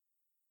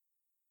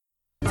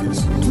You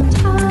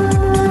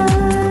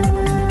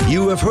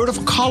have heard of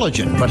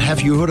collagen, but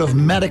have you heard of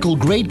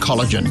medical-grade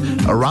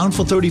collagen? Around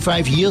for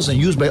 35 years and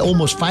used by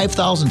almost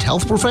 5,000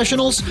 health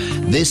professionals?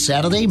 This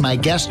Saturday, my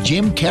guest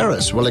Jim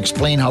Karras will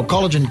explain how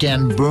collagen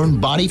can burn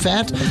body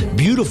fat,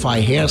 beautify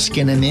hair,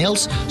 skin, and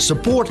nails,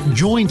 support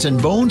joints and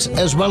bones,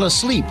 as well as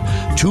sleep.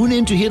 Tune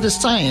in to hear the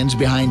science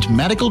behind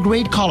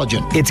medical-grade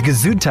collagen. It's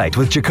Gesundheit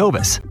with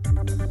Jacobus.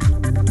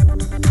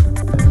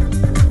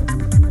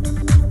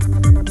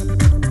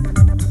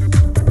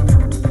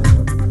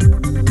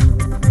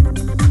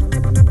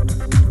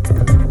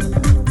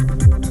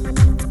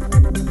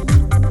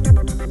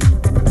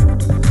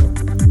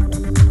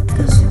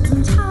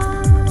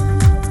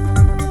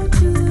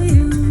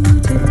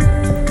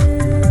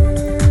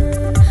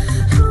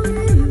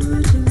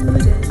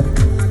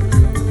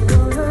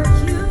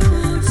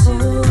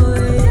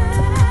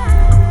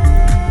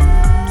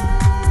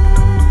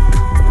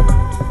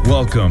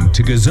 Welcome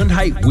to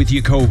Gesundheit with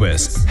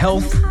Jacobus,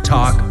 Health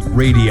Talk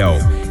Radio,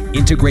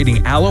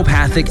 integrating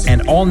allopathic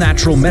and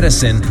all-natural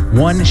medicine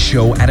one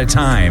show at a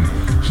time.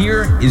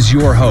 Here is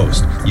your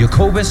host,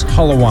 Jacobus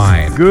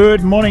Hollowine.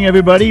 Good morning,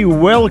 everybody.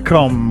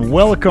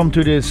 Welcome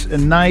to this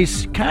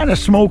nice, kind of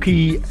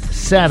smoky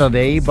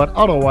Saturday, but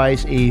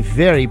otherwise a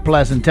very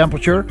pleasant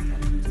temperature.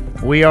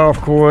 We are,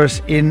 of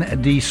course, in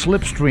the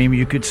slipstream,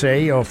 you could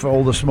say, of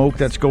all the smoke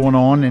that's going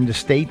on in the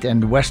state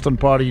and the western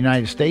part of the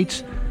United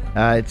States.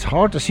 It's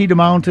hard to see the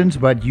mountains,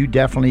 but you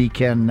definitely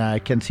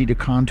can see the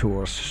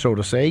contours, so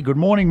to say. Good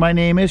morning, my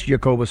name is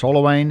Jacobus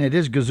Hollowine. It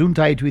is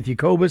Gesundheit with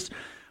Jacobus,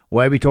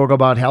 where we talk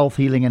about health,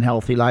 healing, and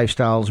healthy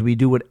lifestyles. We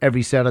do it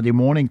every Saturday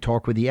morning,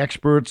 talk with the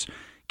experts,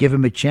 give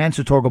them a chance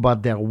to talk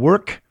about their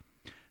work,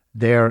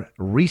 their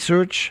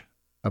research,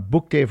 a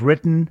book they've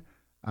written,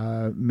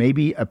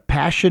 maybe a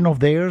passion of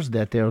theirs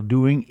that they're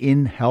doing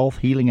in health,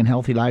 healing, and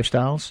healthy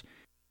lifestyles.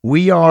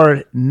 We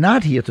are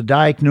not here to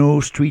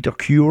diagnose, treat, or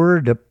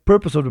cure. The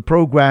purpose of the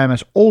program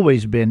has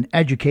always been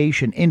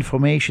education,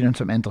 information, and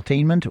some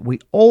entertainment. We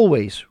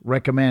always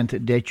recommend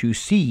that you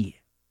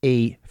see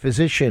a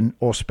physician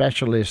or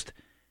specialist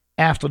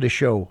after the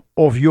show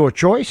of your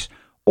choice,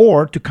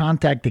 or to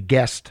contact the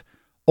guest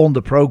on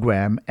the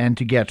program and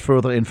to get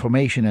further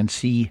information and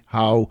see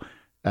how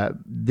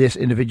this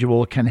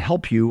individual can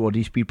help you, or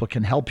these people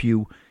can help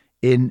you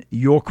in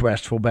your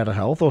quest for better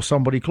health, or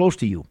somebody close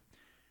to you.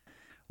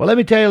 Well, let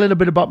me tell you a little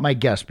bit about my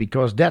guest,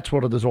 because that's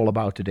what it is all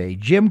about today.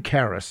 Jim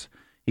Karras.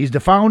 He's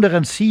the founder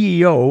and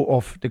CEO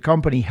of the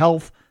company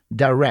Health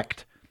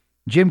Direct.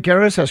 Jim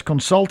Karras has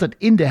consulted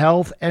in the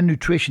health and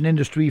nutrition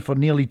industry for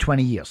nearly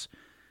 20 years.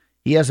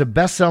 He has a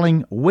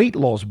best-selling weight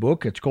loss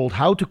book. It's called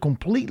How to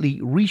Completely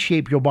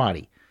Reshape Your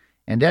Body.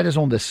 And that is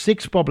on the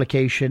 6th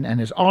publication,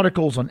 and his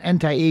articles on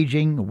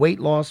anti-aging,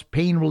 weight loss,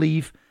 pain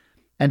relief,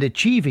 and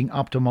achieving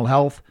optimal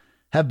health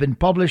have been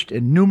published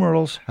in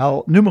numerous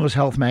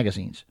health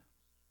magazines.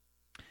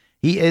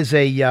 He is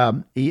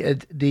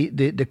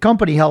the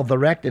company Health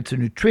Direct. It's a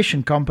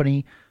nutrition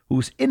company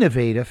whose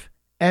innovative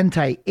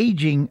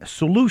anti-aging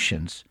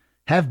solutions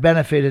have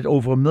benefited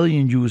over 1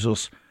 million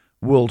users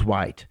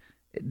worldwide.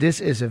 This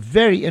is a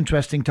very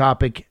interesting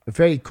topic,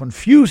 very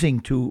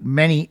confusing to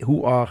many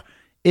who are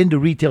in the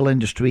retail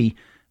industry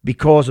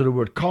because of the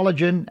word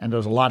collagen, and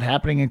there's a lot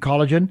happening in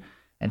collagen.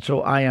 And so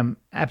I am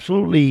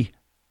absolutely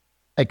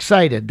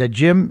excited that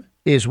Jim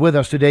is with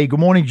us today. Good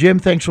morning, Jim.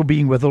 Thanks for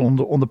being with us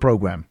on the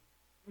program.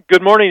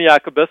 Good morning,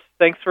 Jacobus.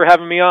 Thanks for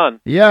having me on.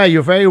 Yeah,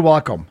 you're very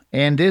welcome.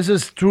 And this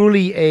is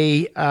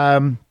truly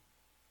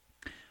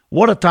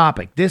what a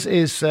topic. This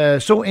is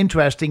so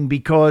interesting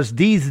because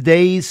these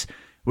days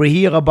we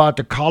hear about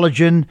the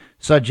collagen,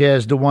 such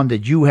as the one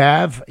that you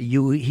have.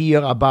 You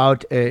hear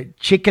about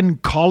chicken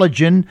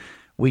collagen.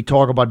 We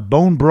talk about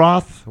bone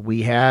broth.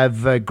 We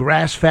have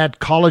grass-fed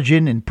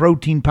collagen in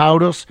protein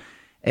powders.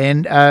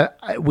 And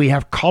we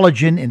have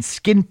collagen in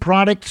skin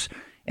products.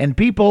 And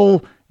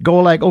people go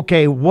like,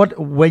 okay,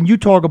 when you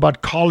talk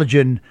about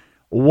collagen,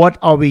 what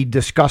are we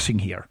discussing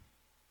here?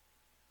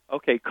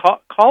 Okay,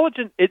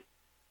 collagen,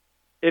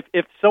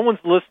 if someone's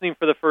listening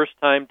for the first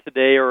time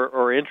today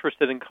or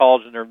interested in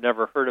collagen or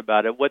never heard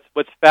about it,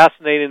 what's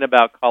fascinating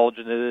about collagen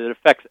is it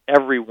affects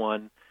every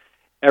one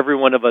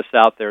of us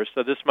out there.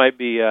 So this might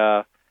be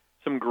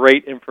some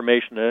great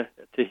information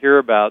to hear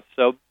about.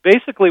 So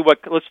basically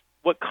what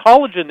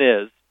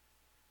collagen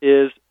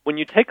is when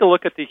you take a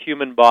look at the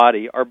human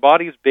body, our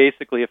body's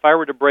basically, if I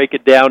were to break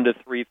it down to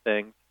 3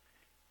 things,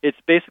 it's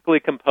basically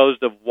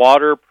composed of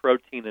water,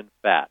 protein, and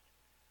fat.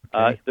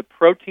 Okay. The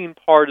protein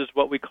part is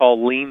what we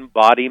call lean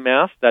body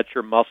mass. That's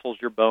your muscles,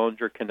 your bones,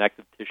 your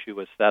connective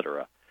tissue,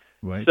 etc.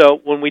 Right. So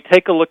when we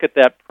take a look at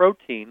that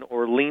protein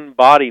or lean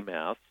body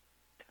mass,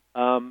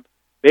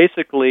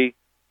 basically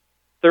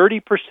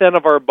 30%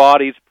 of our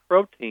body's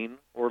protein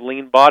or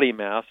lean body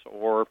mass,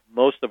 or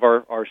most of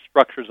our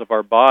structures of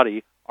our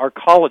body, are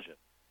collagen.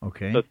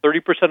 Okay. So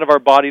 30% of our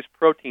body's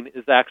protein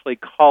is actually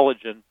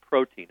collagen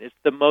protein. It's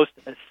the most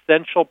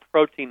essential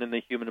protein in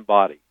the human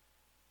body.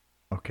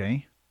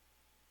 Okay.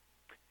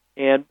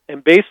 And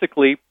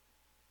basically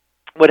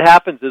what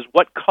happens is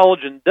what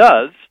collagen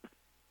does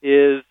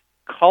is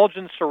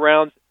collagen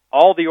surrounds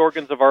all the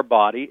organs of our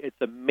body.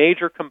 It's a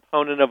major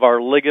component of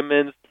our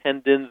ligaments,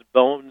 tendons,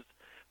 bones,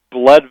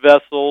 blood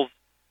vessels,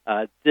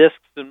 discs,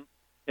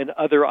 and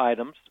other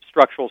items,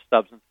 structural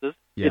substances.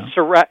 Yeah.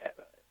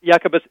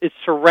 Jacobus, it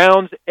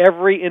surrounds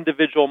every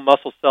individual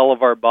muscle cell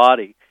of our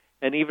body.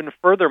 And even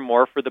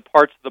furthermore, for the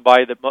parts of the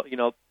body that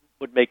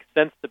would make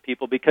sense to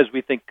people, because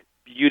we think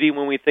beauty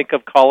when we think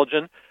of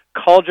collagen.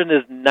 Collagen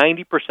is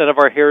 90% of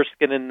our hair,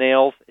 skin, and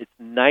nails. It's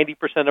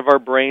 90% of our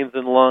brains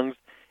and lungs.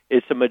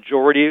 It's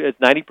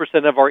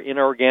 90% of our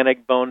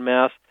inorganic bone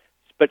mass.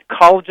 But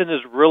collagen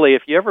is really,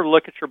 if you ever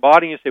look at your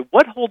body and you say,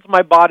 what holds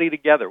my body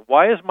together?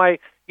 Why is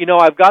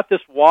I've got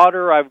this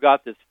water, I've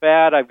got this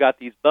fat, I've got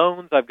these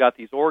bones, I've got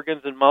these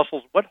organs and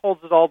muscles. What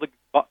holds it all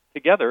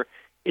together?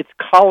 It's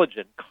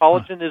collagen.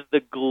 Collagen is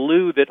the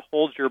glue that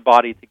holds your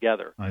body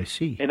together. I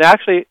see. And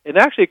actually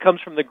it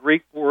comes from the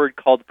Greek word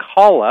called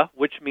kala,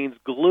 which means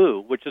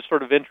glue, which is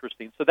sort of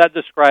interesting. So that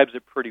describes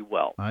it pretty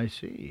well. I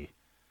see.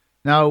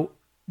 Now,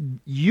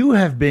 you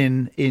have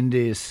been in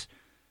this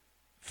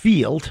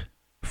field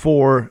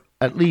for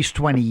at least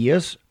 20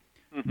 years,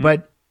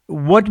 but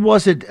what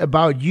was it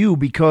about you?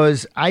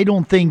 Because I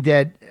don't think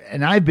that,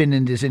 and I've been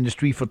in this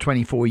industry for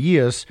 24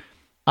 years,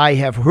 I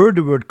have heard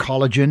the word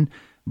collagen,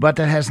 but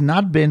there has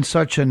not been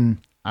such I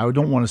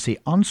don't want to say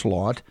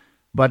onslaught,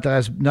 but there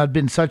has not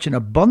been such an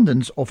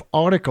abundance of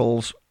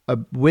articles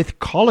with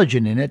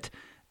collagen in it,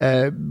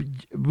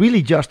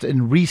 really just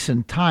in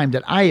recent time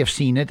that I have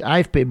seen it.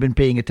 I've been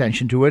paying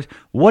attention to it.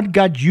 What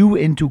got you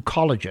into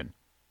collagen?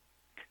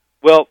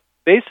 Well,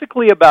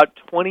 basically about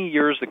 20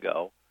 years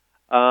ago,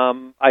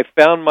 I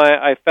found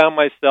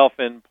myself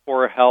in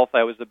poor health.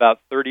 I was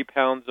about 30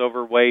 pounds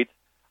overweight.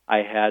 I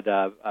had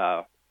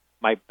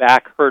my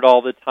back hurt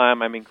all the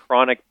time. I'm in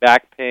chronic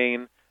back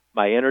pain.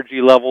 My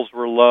energy levels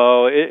were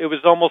low. It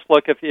was almost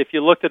like if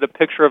you looked at a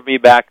picture of me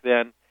back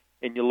then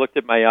and you looked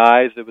at my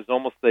eyes, it was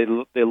almost they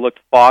looked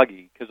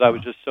foggy because I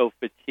was just so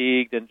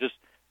fatigued and just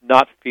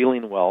not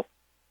feeling well.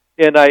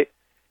 And I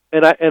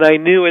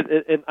knew it.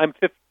 And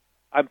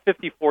I'm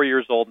 54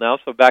 years old now,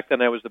 so back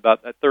then I was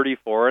about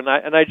 34,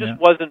 and I just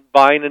wasn't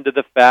buying into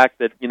the fact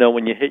that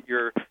when you hit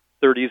your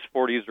 30s,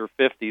 40s, or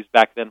 50s,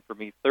 back then for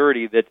me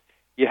 30, that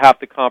you have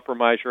to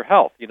compromise your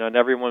health. And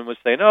everyone was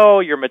saying, "Oh,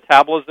 your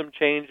metabolism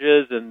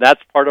changes, and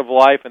that's part of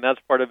life, and that's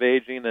part of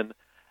aging." And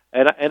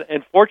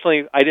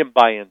fortunately, I didn't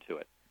buy into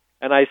it,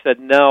 and I said,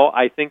 "No,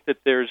 I think that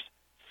there's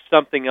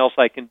something else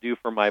I can do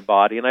for my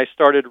body." And I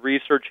started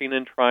researching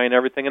and trying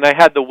everything, and I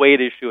had the weight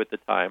issue at the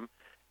time.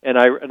 And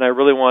I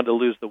really wanted to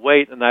lose the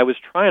weight, and I was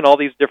trying all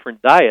these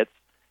different diets.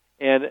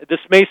 And this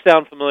may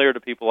sound familiar to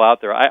people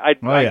out there. I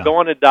go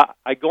on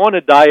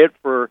a diet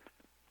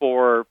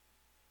for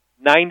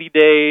 90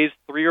 days,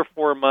 3 or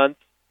 4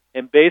 months,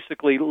 and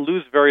basically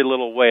lose very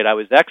little weight. I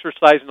was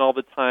exercising all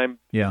the time,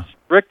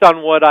 strict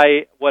on what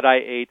I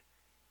ate,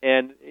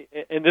 and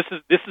this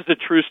is a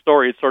true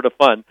story. It's sort of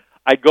fun.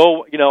 I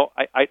go,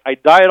 I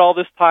diet all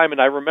this time,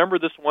 and I remember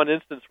this one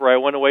instance where I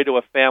went away to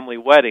a family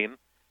wedding.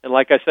 And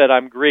like I said,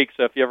 I'm Greek,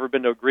 so if you ever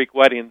been to a Greek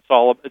wedding, it's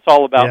all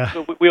about. Yeah.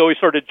 So we always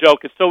sort of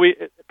joke. It's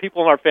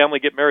people in our family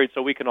get married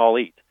so we can all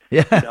eat.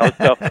 Yeah.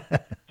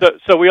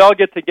 So we all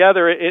get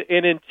together,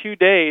 and in 2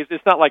 days,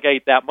 it's not like I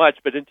ate that much,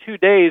 but in 2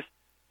 days,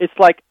 it's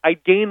like I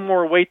gained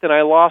more weight than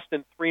I lost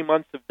in 3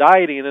 months of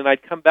dieting. And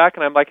I'd come back,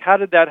 and I'm like, how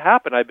did that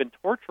happen? I've been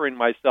torturing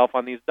myself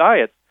on these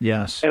diets.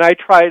 Yes. And I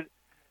tried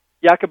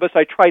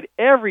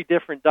every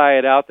different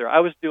diet out there. I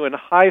was doing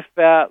high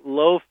fat,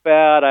 low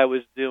fat. I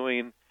was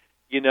doing,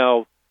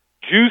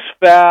 juice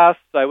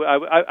fasts. I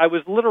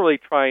was literally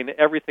trying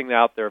everything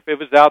out there. If it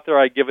was out there,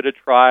 I'd give it a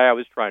try. I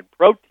was trying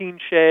protein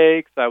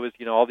shakes. I was,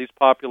 all these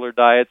popular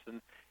diets, and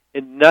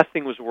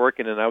nothing was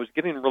working. And I was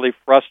getting really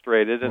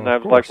frustrated. And I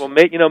was like, well,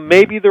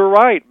 maybe they're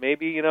right.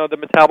 Maybe the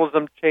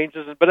metabolism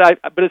changes. But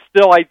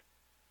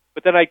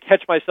then I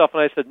catch myself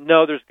and I said,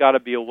 no, there's got to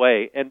be a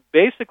way. And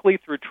basically,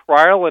 through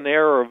trial and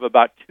error of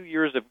about 2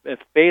 years of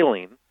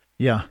failing,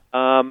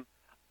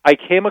 I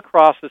came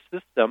across a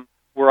system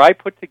where I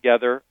put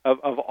together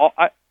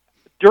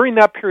during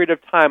that period of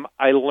time,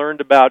 I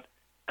learned about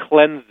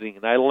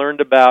cleansing. I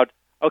learned about,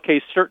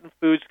 certain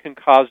foods can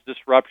cause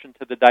disruption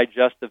to the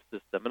digestive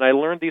system. And I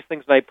learned these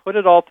things, and I put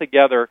it all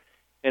together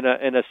in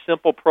a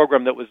simple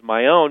program that was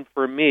my own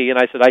for me. And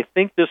I said, I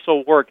think this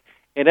will work.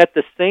 And at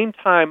the same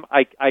time,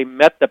 I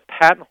met the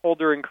patent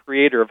holder and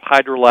creator of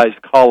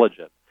hydrolyzed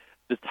collagen,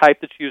 the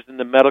type that's used in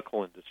the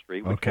medical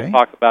industry, which we'll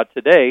talk about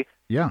today.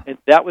 Yeah. And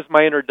that was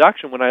my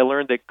introduction when I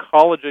learned that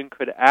collagen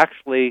could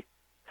actually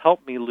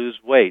help me lose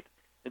weight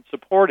and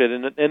support it.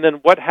 And then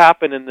what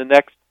happened in the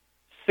next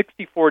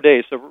 64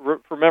 days?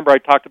 So remember, I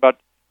talked about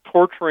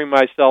torturing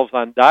myself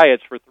on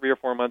diets for 3 or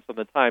 4 months at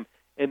a time.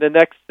 In the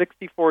next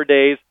 64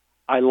 days,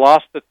 I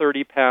lost the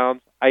 30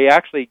 pounds. I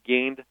actually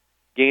gained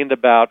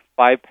about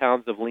 5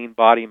 pounds of lean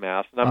body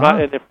mass. And I'm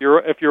not. And if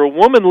you're a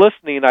woman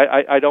listening,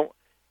 I don't.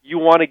 You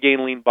want to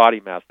gain lean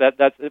body mass.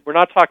 That's we're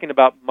not talking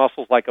about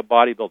muscles like a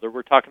bodybuilder.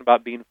 We're talking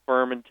about being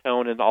firm and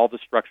toned in all the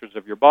structures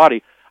of your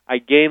body. I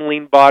gained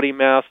lean body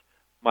mass.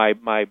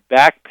 My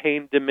back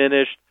pain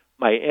diminished.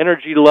 My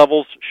energy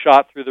levels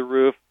shot through the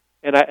roof,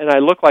 and I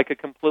look like a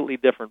completely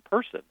different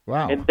person.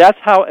 Wow. And that's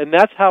how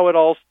it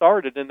all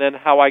started. And then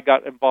how I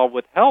got involved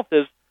with health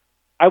is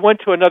I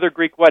went to another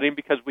Greek wedding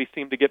because we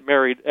seem to get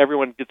married.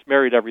 Everyone gets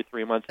married every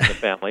 3 months in the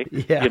family,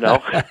 Yeah. you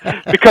know,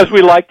 because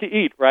we like to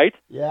eat, right?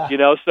 Yeah. You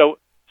know, so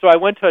I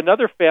went to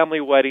another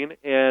family wedding,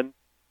 and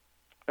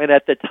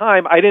at the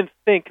time, I didn't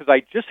think, because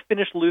I just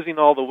finished losing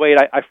all the weight,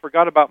 I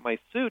forgot about my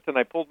suit, and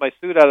I pulled my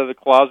suit out of the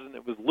closet, and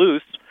it was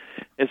loose.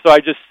 And so I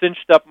just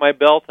cinched up my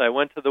belt. I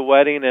went to the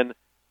wedding, and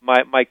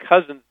my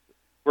cousins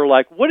were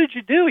like, "What did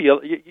you do?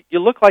 You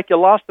look like you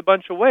lost a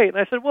bunch of weight." And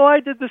I said, "Well, I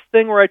did this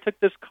thing where I took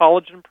this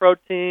collagen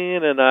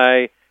protein, and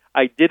I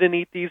didn't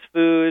eat these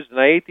foods, and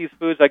I ate these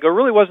foods." I go, "It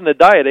really wasn't a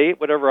diet. I ate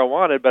whatever I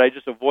wanted, but I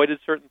just avoided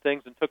certain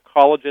things and took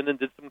collagen and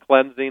did some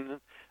cleansing,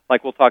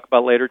 like we'll talk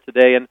about later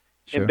today." And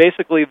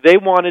basically, they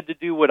wanted to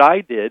do what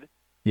I did.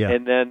 Yeah.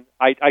 And then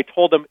I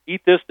told them,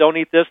 "Eat this, don't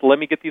eat this. Let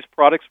me get these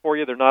products for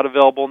you. They're not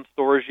available in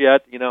stores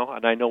yet, you know,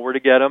 and I know where to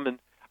get them." And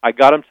I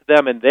got them to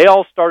them, and they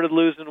all started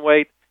losing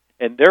weight,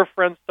 and their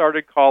friends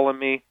started calling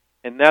me,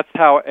 and that's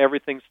how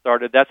everything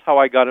started. That's how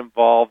I got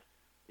involved,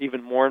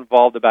 even more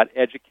involved about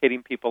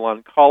educating people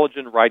on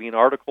collagen, writing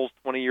articles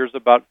 20 years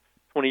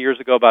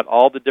ago about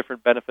all the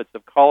different benefits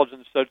of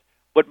collagen. So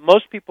what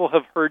most people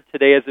have heard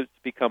today as it's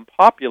become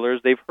popular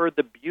is they've heard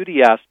the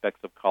beauty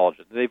aspects of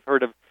collagen. They've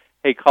heard of,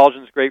 hey,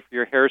 collagen's great for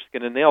your hair,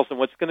 skin, and nails. And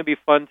what's going to be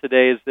fun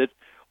today is that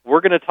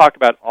we're going to talk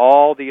about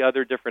all the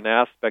other different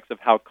aspects of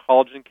how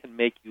collagen can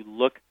make you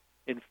look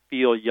and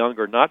feel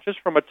younger, not just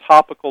from a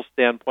topical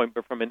standpoint,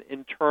 but from an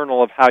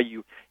internal of how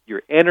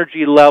your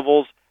energy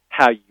levels,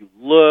 how you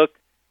look,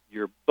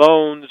 your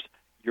bones,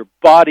 your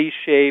body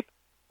shape,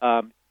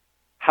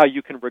 how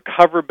you can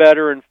recover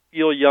better and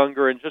feel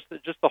younger, and just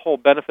the whole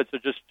benefits are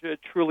just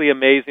truly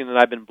amazing, and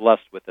I've been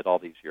blessed with it all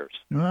these years.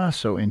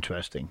 So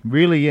interesting.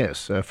 Really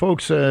is.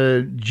 Folks,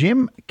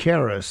 Jim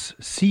Karas,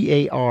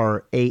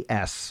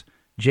 C-A-R-A-S,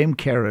 Jim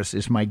Karas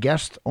is my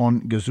guest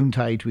on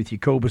Gesundheit with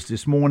Jacobus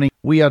this morning.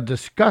 We are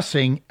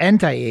discussing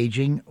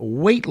anti-aging,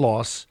 weight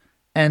loss,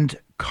 and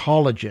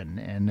collagen.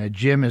 And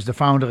Jim is the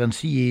founder and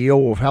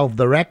CEO of Health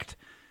Direct.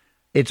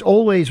 It's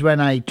always when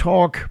I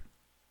talk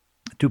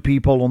to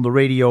people on the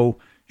radio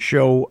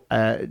show,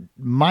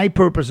 my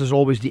purpose is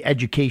always the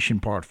education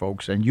part,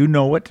 folks, and you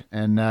know it,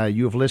 and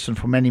you have listened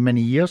for many,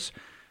 many years.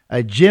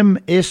 Jim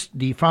is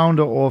the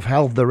founder of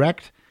Health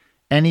Direct,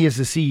 and he is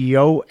the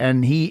CEO,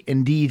 and he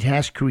indeed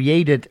has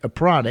created a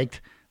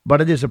product,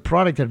 but it is a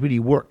product that really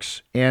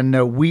works.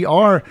 And we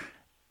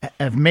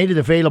have made it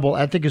available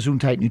at the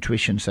Gesundheit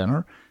Nutrition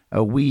Center.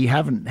 We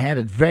haven't had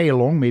it very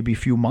long, maybe a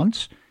few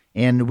months,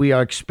 and we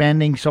are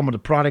expanding some of the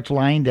product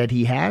line that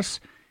he has.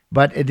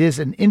 But it is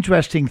an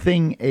interesting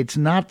thing. It's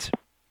not,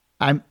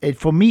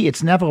 for me,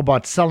 it's never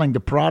about selling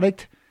the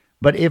product.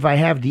 But if I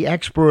have the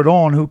expert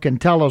on who can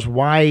tell us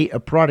why a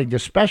product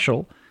is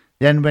special,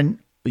 then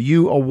when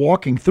you are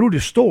walking through the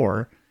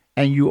store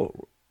and you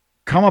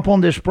come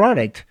upon this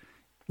product,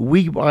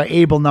 we are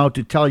able now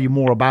to tell you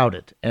more about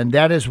it. And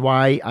that is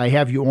why I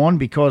have you on,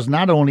 because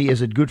not only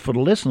is it good for the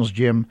listeners,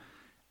 Jim,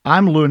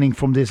 I'm learning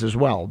from this as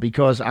well,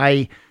 because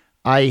I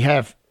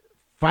have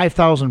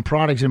 5,000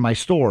 products in my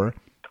store.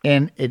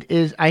 And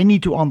I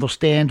need to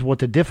understand what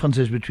the difference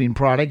is between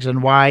products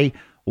and why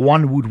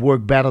one would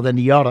work better than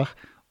the other,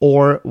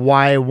 or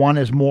why one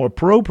is more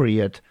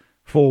appropriate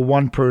for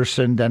one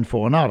person than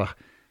for another.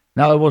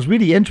 Now, it was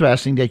really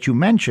interesting that you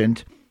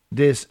mentioned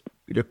the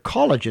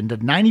collagen, that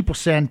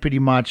 90% pretty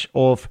much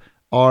of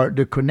how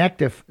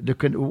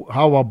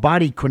our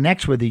body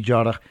connects with each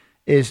other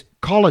is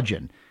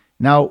collagen.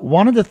 Now,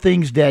 one of the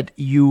things that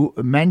you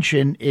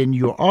mention in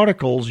your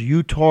articles,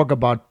 you talk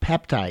about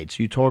peptides.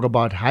 You talk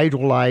about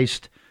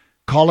hydrolyzed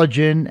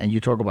collagen, and you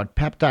talk about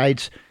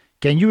peptides.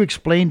 Can you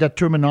explain that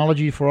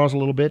terminology for us a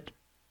little bit?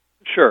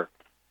 Sure.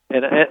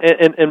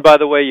 And by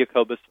the way,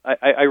 Jacobus,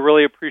 I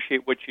really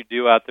appreciate what you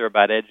do out there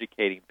about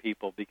educating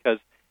people, because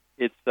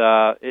it's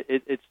a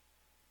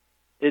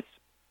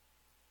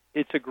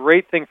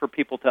great thing for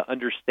people to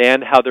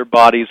understand how their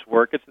bodies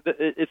work.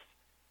 It's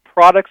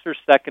products are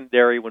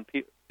secondary when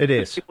people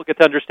get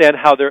to understand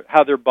how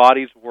their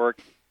bodies work,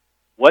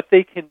 what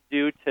they can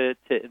do to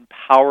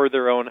empower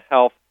their own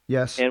health.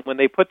 Yes. And when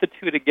they put the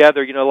two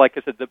together, like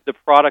I said, the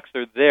products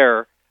are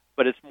there,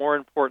 but it's more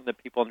important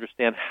that people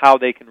understand how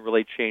they can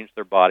really change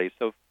their bodies.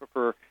 So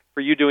for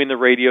you doing the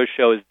radio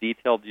show as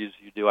detailed as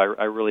you do,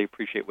 I really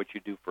appreciate what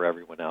you do for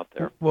everyone out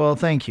there. Well,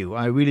 thank you.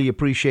 I really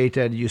appreciate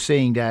that you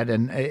saying that.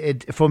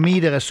 And for me,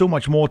 there is so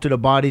much more to the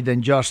body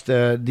than just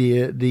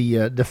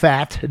the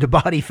fat, the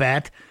body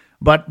fat.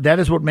 But that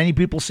is what many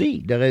people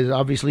see. There is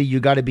obviously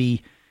we're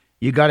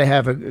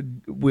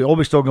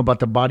always talking about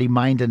the body,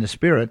 mind, and the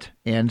spirit.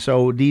 And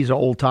so these are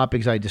all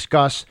topics I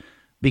discuss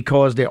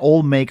because they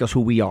all make us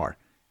who we are.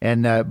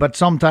 And but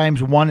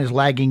sometimes one is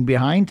lagging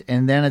behind,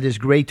 and then it is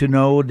great to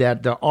know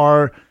that there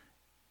are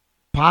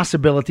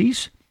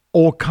possibilities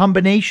or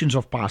combinations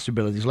of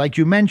possibilities. Like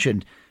you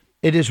mentioned,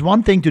 it is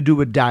one thing to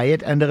do a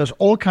diet, and there is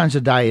all kinds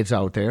of diets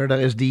out there. There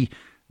is the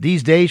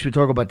these days we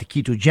talk about the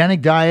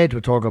ketogenic diet,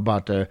 we talk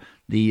about the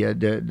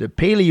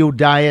paleo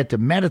diet, the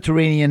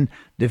Mediterranean,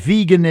 the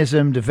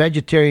veganism, the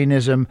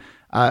vegetarianism.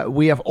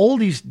 We have all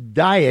these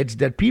diets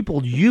that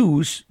people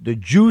use, the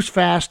juice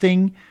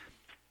fasting,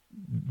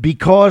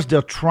 because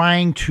they're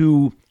trying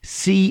to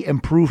see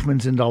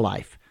improvements in their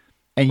life.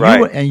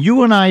 And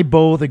you and I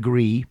both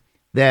agree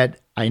that,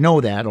 I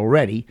know that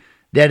already,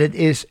 that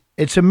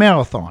it's a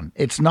marathon.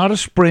 It's not a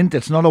sprint.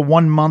 It's not a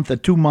 1 month, a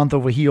 2 month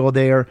over here or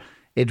there.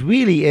 It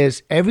really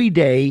is every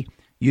day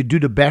you do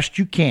the best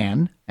you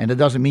can, and it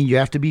doesn't mean you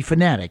have to be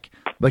fanatic,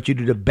 but you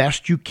do the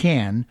best you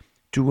can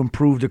to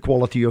improve the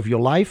quality of your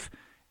life,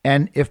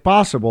 and if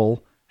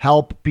possible,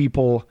 help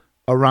people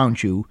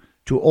around you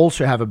to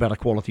also have a better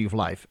quality of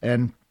life.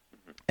 And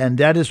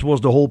that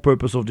was the whole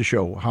purpose of the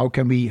show. How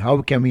can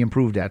we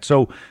improve that?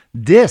 So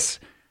this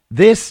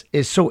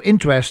is so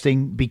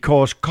interesting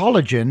because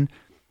collagen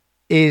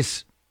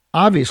is,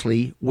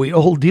 obviously, we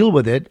all deal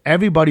with it.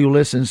 Everybody who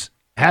listens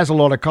has a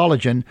lot of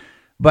collagen,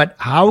 but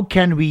how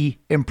can we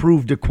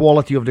improve the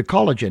quality of the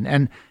collagen?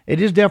 And it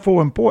is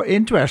therefore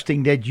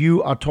interesting that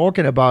you are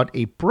talking about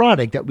a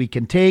product that we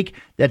can take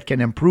that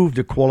can improve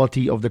the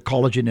quality of the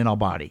collagen in our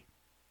body.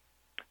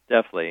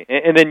 Definitely.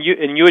 And then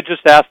you had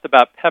just asked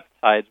about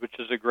peptides, which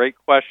is a great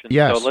question.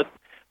 Yes. So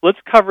let's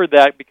cover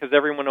that, because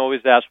everyone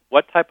always asks,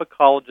 what type of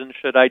collagen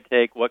should I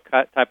take? What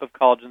type of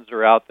collagens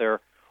are out there?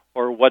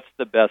 Or what's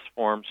the best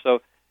form?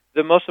 So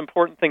the most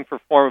important thing for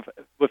form,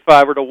 if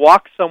I were to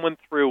walk someone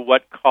through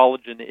what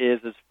collagen is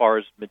as far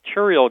as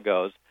material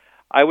goes,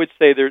 I would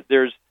say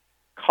there's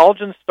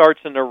collagen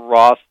starts in a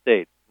raw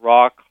state,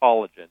 raw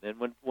collagen.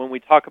 And when we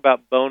talk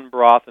about bone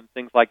broth and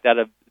things like that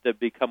have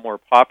become more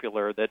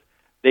popular, that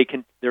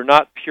they're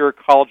not pure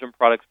collagen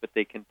products, but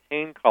they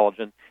contain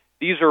collagen.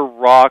 These are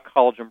raw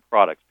collagen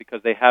products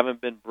because they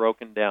haven't been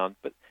broken down.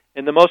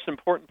 And the most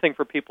important thing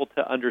for people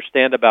to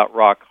understand about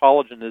raw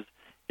collagen is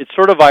it's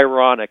sort of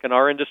ironic. In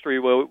our industry,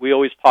 we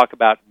always talk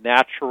about we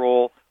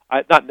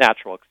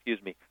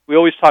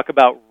always talk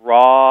about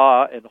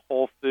raw and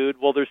whole food.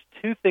 Well, there's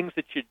two things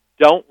that you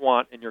don't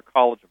want in your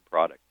collagen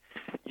product.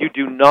 You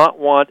do not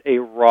want a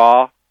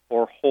raw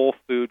or whole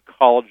food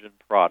collagen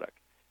product,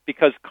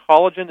 because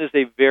collagen is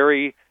the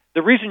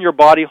reason your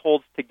body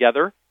holds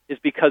together is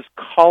because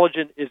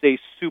collagen has a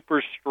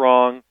super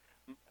strong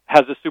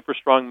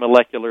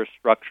molecular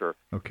structure.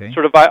 Okay.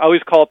 Sort of, I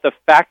always call it the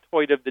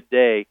factoid of the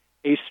day.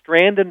 A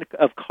strand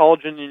of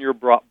collagen in your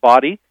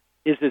body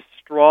is as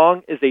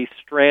strong as a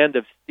strand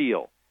of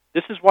steel.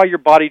 This is why your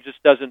body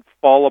just doesn't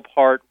fall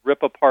apart,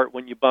 rip apart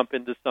when you bump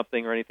into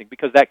something or anything,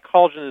 because that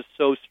collagen is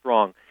so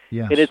strong.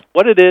 Yes. And it's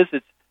what it is.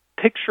 It's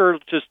picture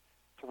just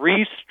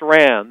 3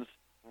 strands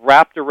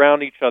wrapped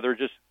around each other,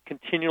 just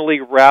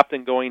continually wrapped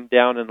and going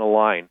down in a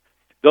line.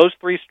 Those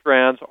 3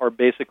 strands are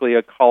basically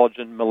a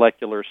collagen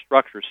molecular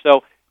structure.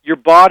 So your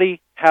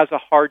body has a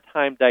hard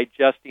time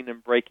digesting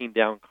and breaking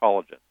down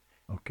collagen.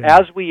 Okay.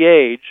 As we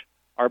age,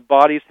 our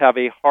bodies have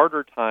a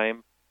harder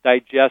time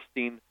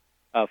digesting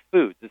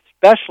foods,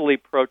 especially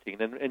protein.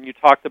 And you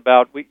talked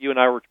about, you and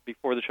I were,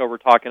 before the show, were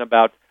talking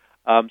about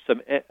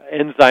some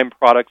enzyme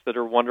products that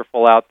are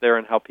wonderful out there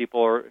and how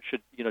people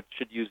should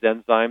use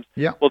enzymes.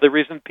 Yeah. Well, the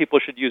reason people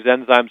should use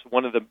enzymes,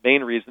 one of the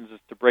main reasons, is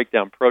to break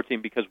down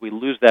protein, because we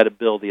lose that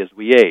ability as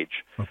we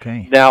age.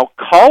 Okay. Now,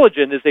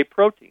 collagen is a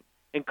protein,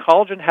 and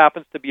collagen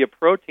happens to be a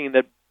protein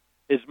that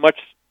is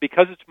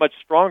because it's much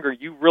stronger,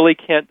 you really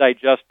can't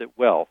digest it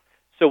well.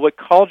 So what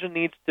collagen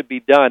needs to be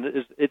done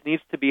is it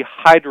needs to be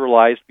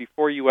hydrolyzed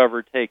before you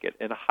ever take it.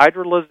 And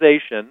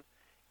hydrolyzation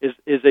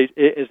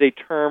is a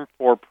term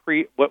for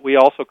what we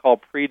also call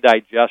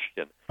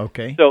pre-digestion.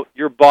 Okay. So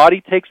your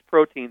body takes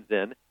proteins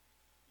in,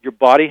 your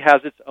body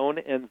has its own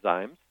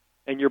enzymes,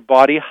 and your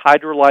body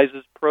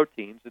hydrolyzes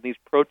proteins, and these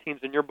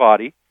proteins in your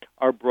body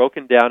are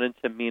broken down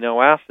into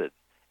amino acids,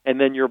 and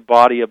then your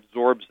body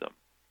absorbs them.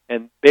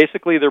 And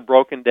basically they're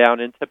broken down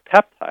into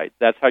peptides.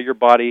 That's how your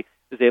body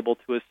is able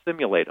to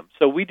assimilate them.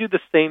 So we do the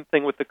same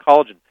thing with the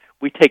collagen.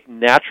 We take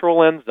natural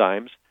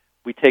enzymes,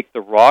 we take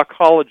the raw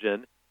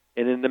collagen,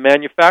 and in the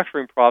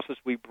manufacturing process,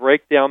 we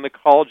break down the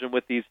collagen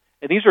with these,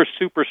 and these are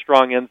super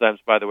strong enzymes,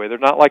 by the way. They're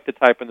not like the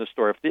type in the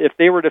store. If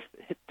they were to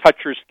touch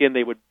your skin,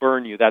 they would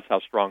burn you. That's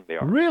how strong they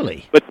are.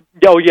 Really? But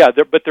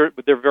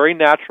they're very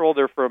natural.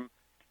 They're from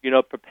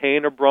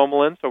papain or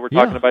bromelain. So we're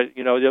talking about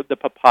the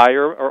papaya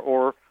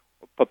or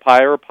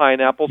papaya or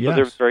pineapple. So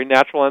they're very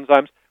natural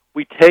enzymes.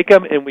 We take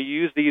them and we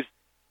use these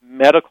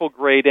medical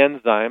grade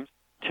enzymes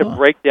to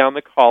break down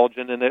the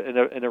collagen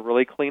in a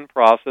really clean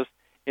process.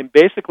 And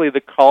basically,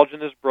 the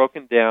collagen is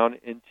broken down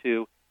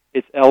into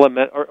its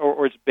element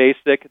or its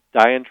basic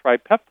di- and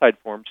tripeptide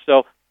form.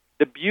 So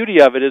the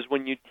beauty of it is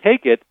when you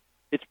take it,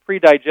 it's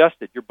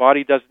pre-digested. Your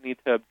body doesn't need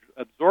to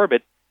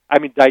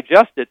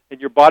digest it, and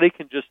your body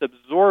can just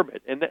absorb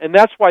it. And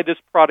that's why this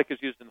product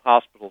is used in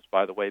hospitals,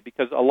 by the way,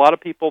 because a lot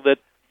of people that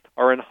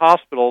are in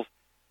hospitals,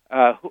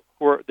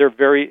 they're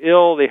very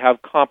ill, they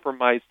have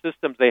compromised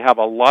systems, they have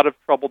a lot of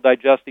trouble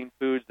digesting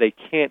foods, they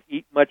can't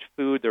eat much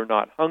food, they're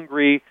not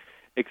hungry,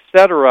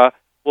 etc.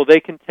 Well, they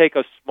can take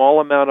a small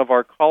amount of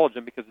our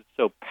collagen because it's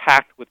so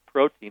packed with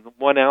protein.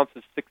 1 ounce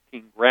is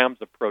 16 grams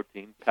of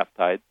protein,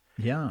 peptides.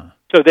 Yeah.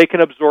 So they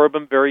can absorb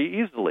them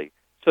very easily.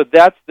 So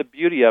that's the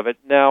beauty of it.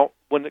 Now,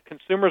 when the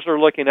consumers are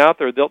looking out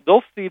there,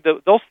 they'll see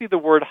the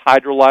word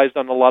hydrolyzed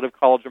on a lot of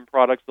collagen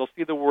products. They'll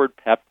see the word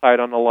peptide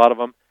on a lot of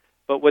them.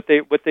 But what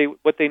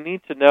they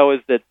need to know is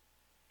that.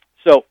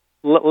 So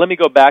let me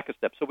go back a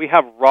step. So we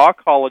have raw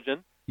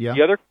collagen. Yeah.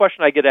 The other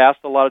question I get asked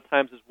a lot of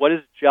times is, what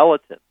is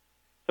gelatin?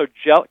 So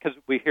because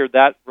we hear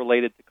that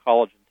related to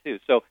collagen too.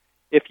 So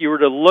if you were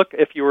to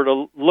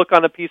look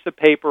on a piece of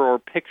paper or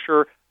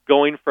picture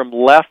going from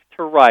left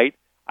to right,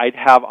 I'd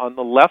have on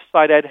the left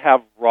side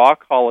raw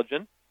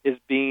collagen as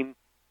being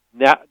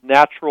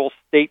natural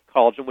state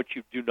collagen, which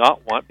you do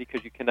not want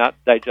because you cannot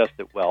digest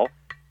it well.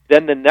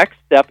 Then the next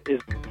step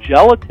is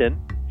gelatin.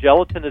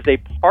 Gelatin is a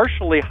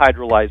partially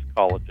hydrolyzed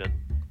collagen.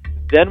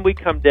 Then we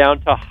come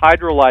down to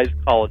hydrolyzed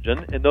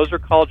collagen, and those are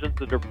collagens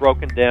that are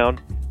broken down.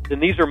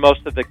 And these are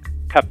most of the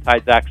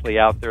peptides actually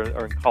out there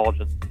are in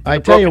collagen. I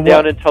tell you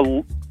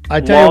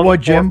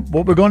what, Jim,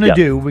 what we're going to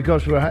do,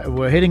 because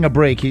we're hitting a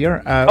break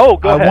here. Go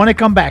ahead. I want to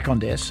come back on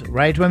this,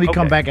 right? When we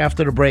come back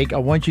after the break, I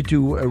want you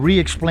to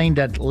re-explain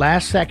that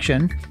last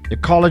section, the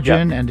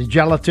collagen and the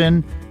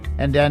gelatin,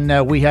 and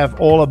then we have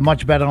all a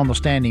much better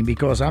understanding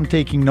because I'm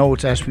taking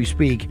notes as we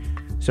speak.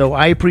 So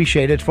I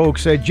appreciate it,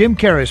 folks. Jim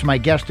Karras, my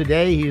guest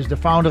today. He is the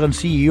founder and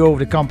CEO of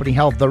the company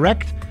Health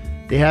Direct.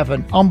 They have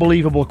an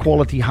unbelievable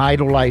quality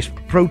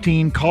hydrolyzed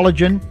protein,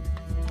 collagen.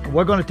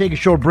 We're going to take a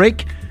short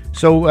break,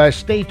 so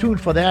stay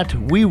tuned for that.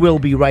 We will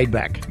be right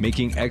back.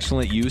 Making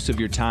excellent use of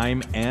your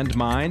time and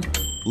mind.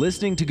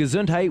 Listening to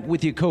Gesundheit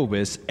with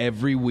Jacobus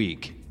every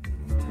week.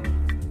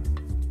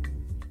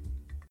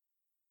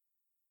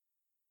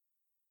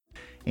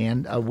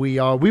 And we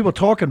were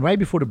talking right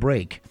before the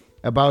break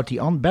about the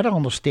better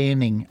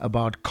understanding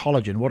about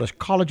collagen. What is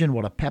collagen?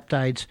 What are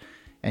peptides?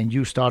 And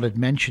you started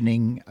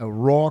mentioning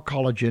raw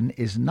collagen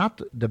is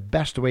not the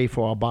best way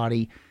for our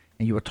body.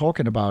 And you were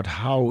talking about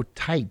how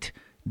tight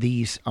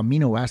these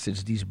amino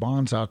acids, these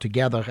bonds are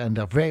together, and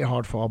they're very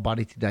hard for our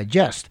body to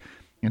digest.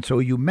 And so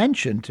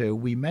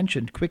we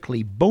mentioned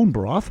quickly bone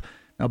broth.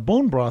 Now,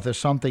 bone broth is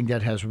something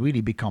that has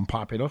really become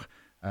popular.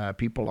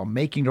 People are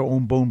making their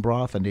own bone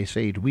broth, and they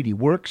say it really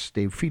works.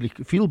 They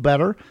feel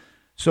better.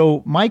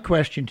 So my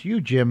question to you,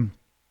 Jim,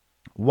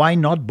 why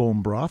not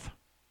bone broth?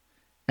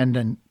 And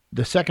then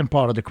the second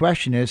part of the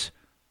question is,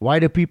 why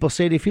do people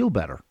say they feel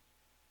better?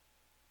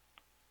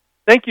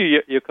 Thank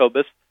you,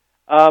 Jacobus.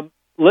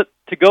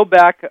 To go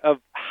back of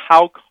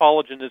how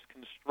collagen is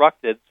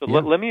constructed, so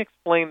let me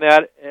explain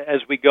that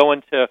as we go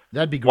into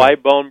why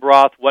bone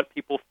broth, what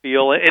people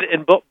feel.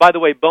 And by the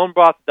way, bone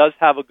broth does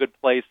have a good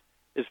place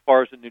as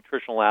far as the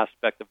nutritional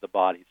aspect of the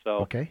body.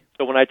 So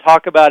when I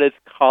talk about its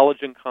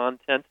collagen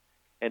content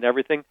and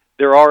everything,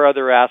 there are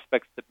other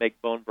aspects that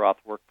make bone broth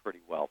work pretty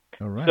well.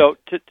 All right. So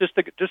just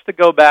to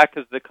go back,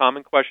 because the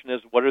common question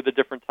is, what are the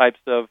different types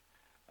of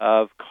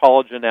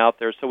collagen out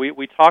there? So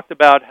we talked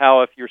about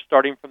how if you're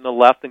starting from the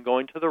left and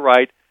going to the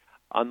right,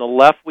 on the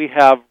left we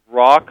have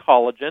raw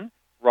collagen.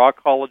 Raw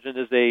collagen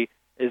has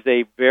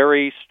a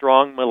very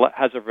strong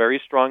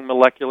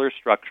molecular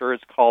structure.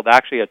 It's called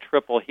actually a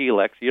triple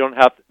helix. No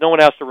one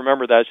has to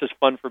remember that. It's just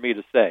fun for me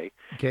to say.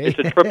 Okay. It's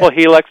a triple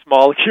helix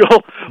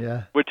molecule,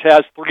 which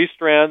has 3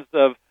 strands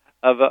of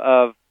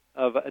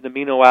an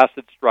amino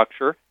acid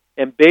structure,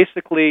 and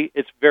basically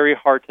it's very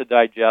hard to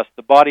digest.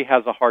 The body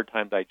has a hard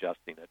time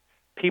digesting it.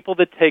 People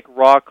that take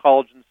raw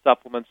collagen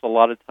supplements, a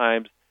lot of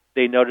times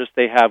they notice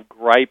they have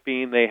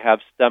griping, they have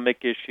stomach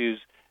issues,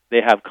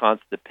 they have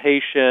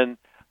constipation,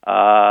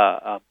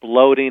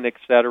 bloating,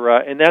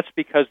 etc., and that's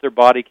because their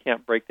body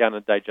can't break down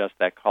and digest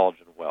that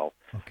collagen well.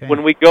 Okay.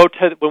 When we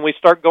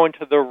start going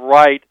to the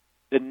right,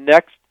 the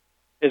next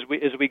as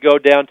we go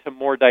down to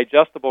more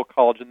digestible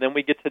collagen, then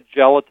we get to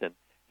gelatin.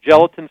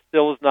 Gelatin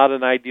still is not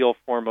an ideal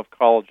form of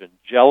collagen.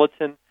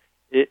 Gelatin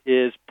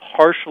is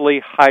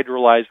partially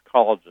hydrolyzed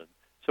collagen.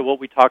 So what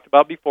we talked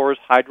about before is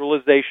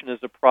hydrolyzation is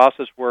a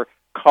process where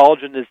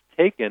collagen is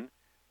taken.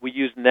 We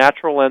use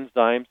natural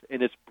enzymes,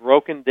 and it's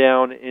broken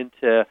down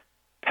into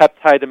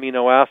peptide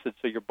amino acids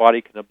so your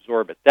body can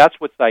absorb it. That's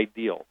what's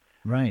ideal.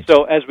 Right.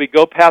 So as we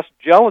go past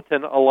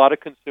gelatin, a lot of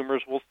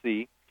consumers will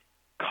see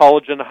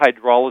collagen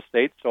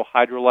hydrolysate, so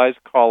hydrolyzed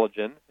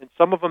collagen, and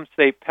some of them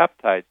say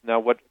peptides. Now,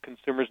 what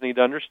consumers need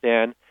to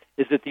understand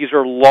is that these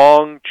are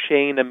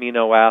long-chain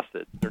amino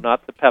acids. They're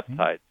not the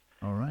peptides.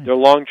 All right. They're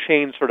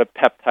long-chain sort of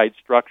peptide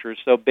structures.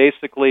 So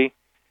basically,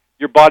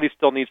 your body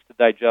still needs to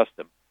digest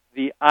them.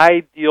 The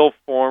ideal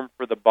form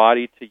for the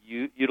body to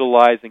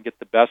utilize and get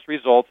the best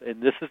results,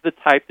 and this is the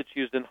type that's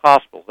used in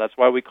hospitals, that's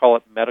why we call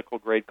it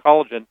medical-grade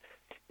collagen,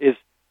 is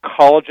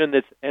collagen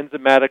that's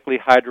enzymatically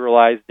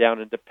hydrolyzed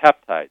down into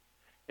peptides.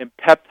 And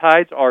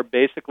peptides are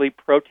basically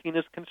protein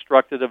is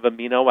constructed of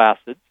amino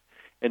acids,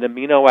 and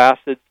amino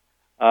acids,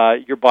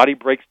 your body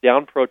breaks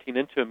down protein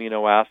into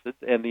amino acids,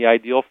 and the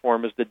ideal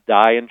form is the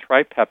di and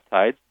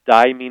tripeptides,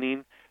 di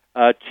meaning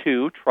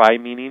 2, tri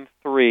meaning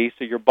 3,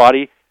 so your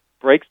body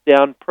breaks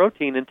down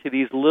protein into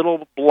these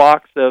little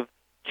blocks of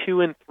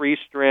 2 and 3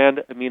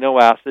 strand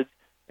amino acids,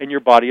 and your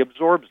body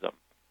absorbs them.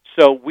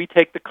 So we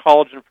take the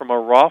collagen from a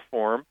raw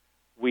form,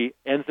 we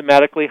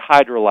enzymatically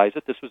hydrolyze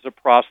it. This was a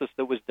process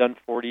that was done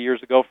 40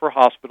 years ago for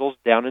hospitals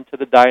down into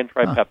the di and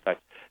tripeptides.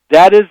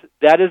 That is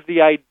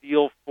the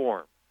ideal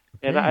form.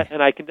 And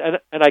I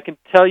can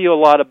tell you a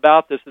lot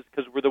about this is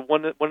because we're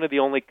one of the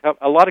only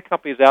a lot of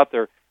companies out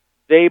there,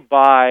 they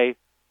buy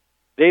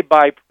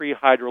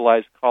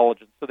pre-hydrolyzed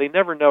collagen, so they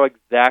never know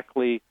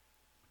exactly.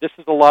 This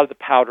is a lot of the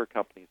powder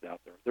companies out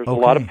there. There's a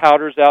lot of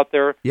powders out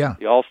there. Yeah.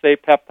 They all say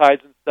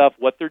peptides and stuff.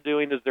 What they're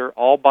doing is they're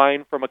all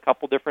buying from a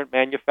couple different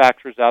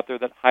manufacturers out there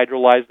that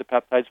hydrolyze the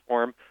peptides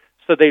for them,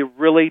 so they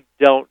really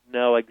don't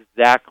know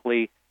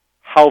exactly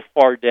how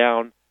far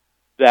down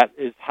that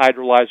is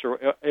hydrolyzed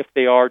or if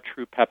they are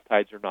true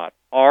peptides or not.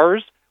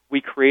 Ours, we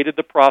created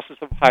the process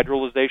of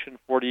hydrolyzation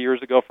 40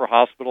 years ago for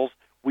hospitals.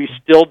 We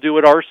still do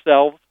it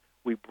ourselves.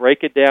 We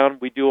break it down.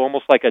 We do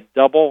almost like a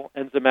double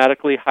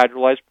enzymatically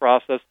hydrolyzed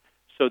process.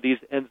 So the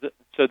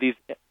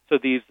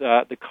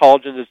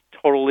collagen is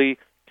totally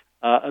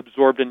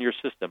absorbed in your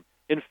system.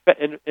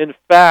 In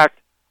fact,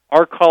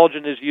 our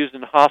collagen is used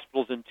in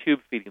hospitals in tube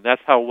feeding.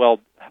 That's how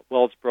well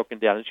it's broken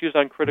down. It's used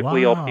on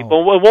critically ill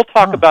people. We'll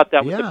talk about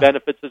that with the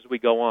benefits as we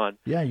go on.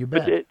 Yeah, you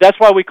bet. But that's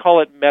why we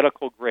call it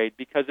medical grade,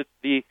 because it's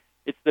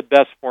the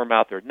best form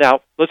out there.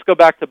 Now, let's go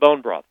back to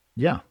bone broth.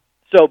 Yeah.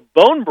 So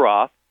bone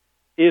broth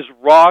is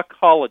raw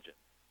collagen.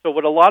 So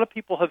what a lot of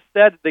people have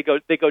said, they go,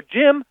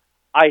 Jim,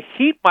 I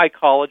heat my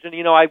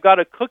collagen. I've got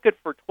to cook it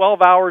for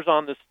 12 hours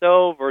on the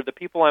stove, or the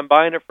people I'm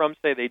buying it from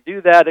say they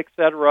do that,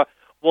 etc.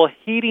 Well,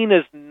 heating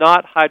is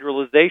not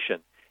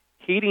hydrolyzation.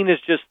 Heating is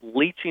just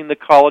leaching the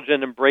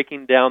collagen and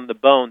breaking down the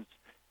bones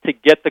to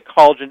get the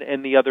collagen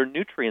and the other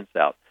nutrients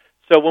out.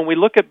 So when we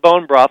look at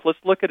bone broth,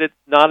 let's look at it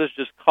not as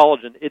just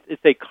collagen.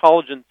 It's a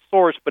collagen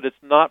source, but it's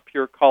not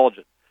pure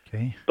collagen.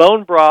 Okay.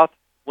 Bone broth,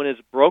 when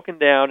it's broken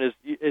down, is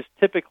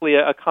typically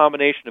a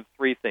combination of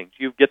three things.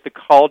 You get the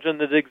collagen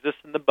that exists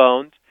in the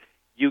bones.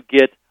 You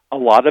get a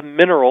lot of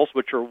minerals,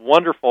 which are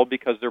wonderful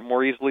because they're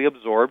more easily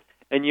absorbed.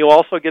 And you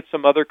also get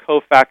some other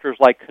cofactors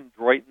like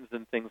chondroitins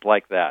and things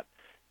like that.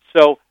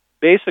 So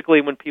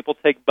basically, when people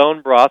take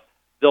bone broth,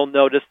 they'll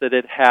notice that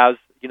it has,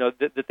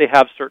 that they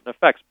have certain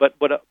effects. But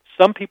what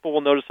some people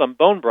will notice on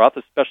bone broth,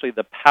 especially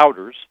the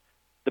powders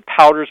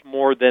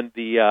more than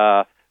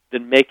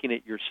than making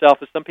it yourself,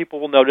 is some people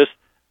will notice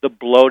the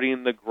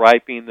bloating, the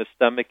griping, the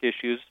stomach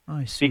issues,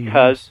 I see,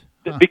 because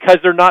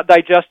they're not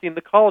digesting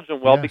the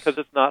collagen well, because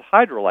it's not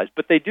hydrolyzed.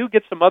 But they do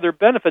get some other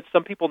benefits.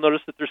 Some people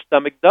notice that their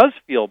stomach does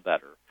feel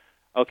better,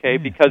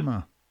 because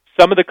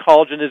some of the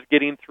collagen is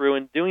getting through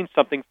and doing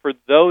something for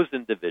those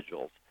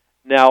individuals.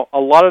 Now, a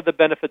lot of the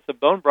benefits of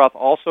bone broth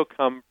also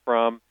come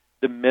from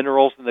the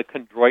minerals and the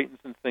chondroitins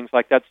and things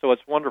like that, so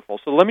it's wonderful.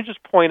 So let me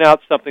just point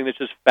out something that's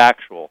just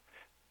factual.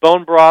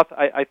 Bone broth,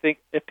 I think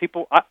if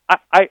people...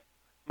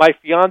 My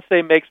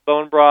fiance makes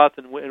bone broth,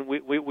 and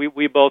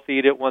we both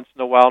eat it once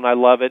in a while, and I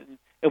love it.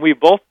 And we've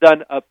both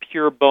done a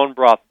pure bone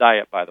broth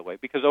diet, by the way,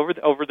 because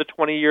over the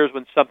 20 years,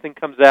 when something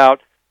comes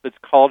out that's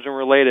collagen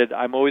related,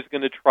 I'm always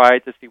going to try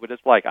it to see what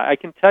it's like. I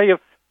can tell you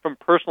from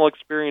personal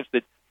experience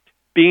that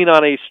being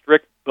on a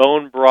strict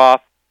bone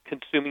broth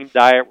consuming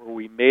diet where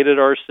we made it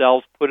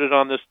ourselves, put it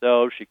on the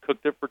stove, she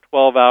cooked it for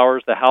 12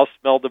 hours, the house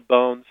smelled of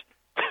bones.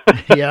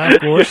 Yeah, of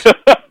course.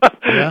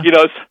 Yeah.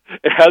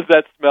 It has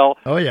that smell.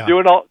 Oh yeah.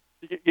 Doing all.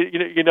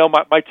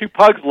 My two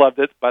pugs loved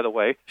it, by the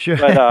way. Sure.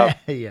 But,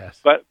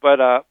 yes. But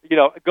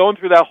going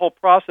through that whole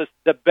process,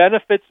 the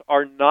benefits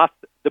are not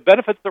the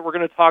benefits that we're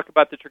going to talk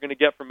about that you're going to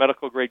get from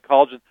medical grade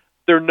collagen.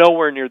 They're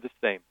nowhere near the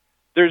same.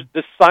 There's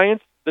the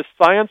science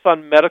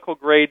on medical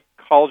grade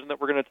collagen that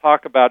we're going to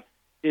talk about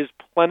is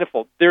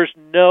plentiful. There's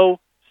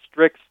no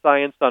strict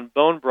science on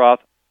bone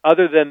broth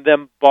other than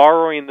them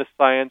borrowing the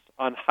science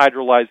on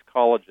hydrolyzed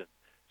collagen.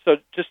 So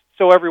just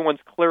so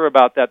everyone's clear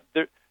about that.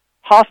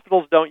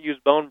 Hospitals don't use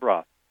bone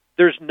broth.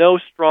 There's no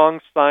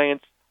strong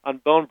science on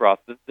bone broth.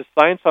 The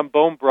science on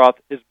bone broth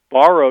is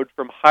borrowed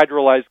from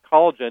hydrolyzed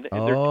collagen,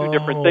 and they're two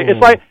different things.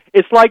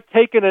 It's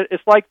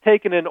like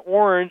taking an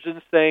orange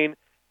and saying,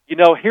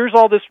 here's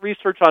all this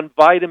research on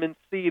vitamin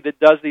C that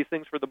does these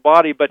things for the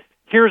body, but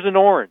here's an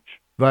orange.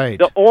 Right.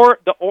 The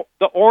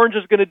orange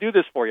is going to do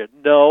this for you.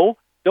 No,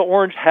 the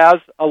orange has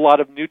a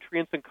lot of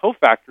nutrients and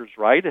cofactors,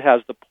 right? It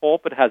has the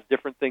pulp. It has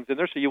different things in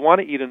there, so you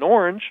want to eat an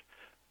orange.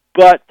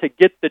 But to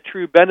get the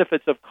true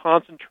benefits of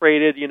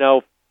concentrated,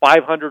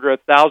 500 or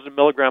 1,000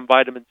 milligram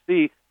vitamin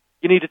C,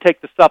 you need to take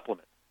the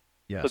supplement.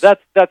 Yes. So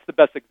that's the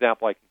best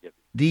example I can give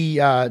you.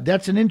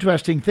 That's an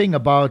interesting thing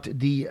about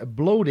the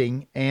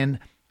bloating, and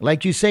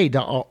like you say,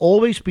 there are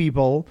always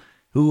people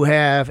who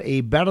have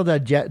a better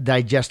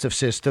digestive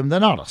system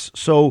than others.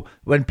 So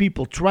when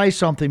people try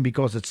something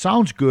because it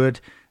sounds good,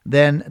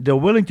 then they're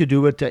willing to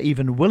do it. They're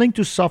even willing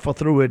to suffer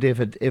through it if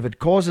it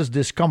causes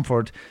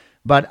discomfort.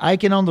 But I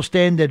can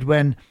understand that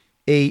when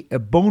a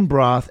bone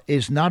broth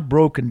is not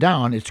broken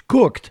down, it's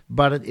cooked,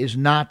 but it is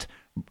not,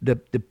 the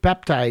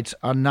peptides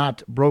are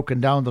not broken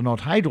down, they're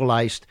not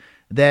hydrolyzed,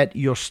 that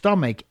your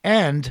stomach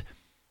and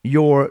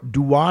your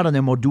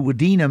duodenum or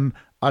duodenum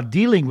are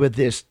dealing with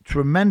this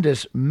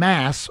tremendous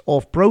mass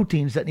of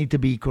proteins that need to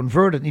be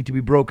converted, need to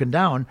be broken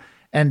down.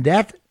 And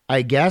that,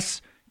 I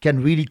guess,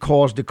 can really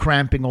cause the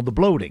cramping or the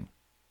bloating.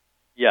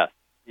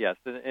 Yes.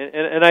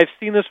 And I've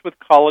seen this with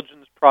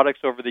collagen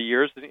products over the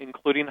years,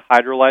 including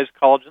hydrolyzed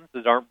collagens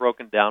that aren't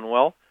broken down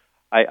well.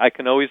 I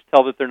can always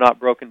tell that they're not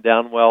broken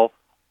down well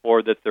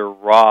or that they're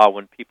raw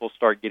when people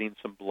start getting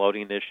some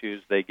bloating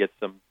issues. They get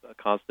some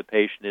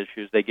constipation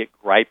issues. They get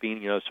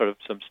griping, sort of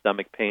some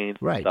stomach pains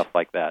and stuff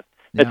like that.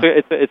 Yeah.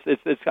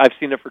 It's I've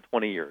seen it for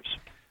 20 years.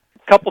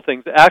 A couple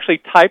things,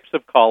 actually, types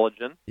of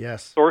collagen,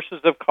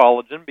 sources of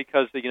collagen,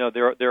 because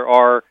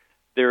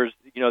there's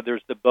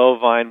the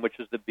bovine, which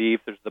is the beef.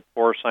 There's the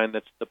porcine,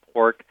 that's the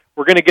pork.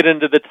 We're going to get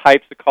into the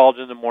types of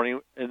collagen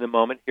in the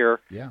moment here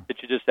that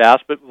you just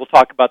asked, but we'll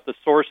talk about the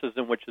sources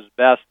and which is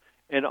best.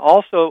 And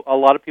also, a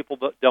lot of people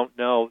don't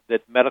know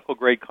that medical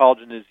grade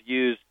collagen is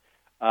used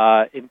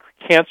in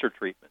cancer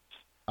treatments.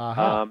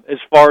 As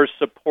far as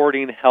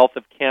supporting health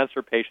of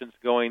cancer patients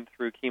going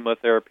through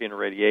chemotherapy and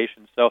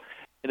radiation. So,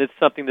 and it's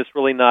something that's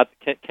really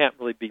can't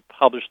really be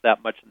published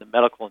that much in the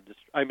medical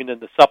industry. I mean, in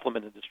the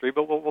supplement industry.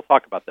 But we'll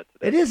talk about that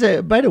today. It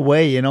is by the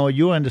way,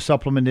 you're in the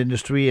supplement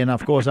industry, and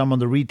of course I'm on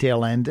the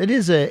retail end. It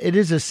is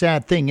a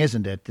sad thing,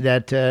 isn't it?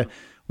 That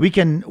we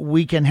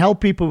can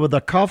help people with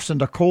the coughs and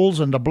the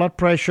colds and the blood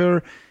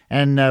pressure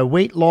and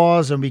weight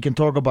loss, and we can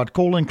talk about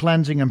colon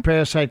cleansing and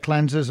parasite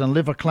cleanses and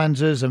liver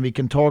cleanses, and we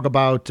can talk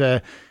about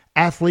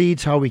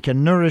athletes, how we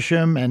can nourish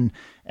them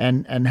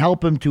and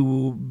help them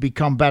to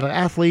become better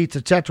athletes,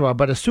 etc.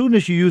 But as soon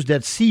as you use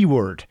that C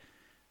word,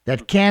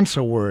 that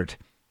cancer word,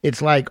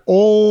 it's like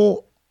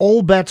all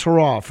bets are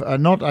off.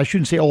 I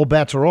shouldn't say all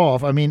bets are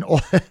off. I mean,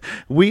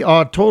 we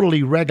are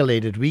totally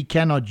regulated. We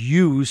cannot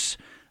use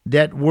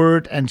that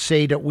word and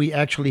say that we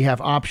actually have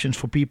options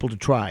for people to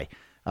try.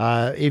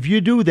 If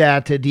you do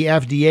that, the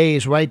FDA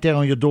is right there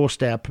on your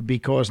doorstep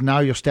because now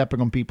you're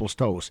stepping on people's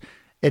toes.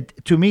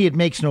 To me, it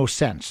makes no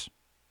sense.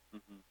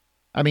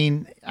 I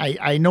mean,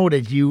 I know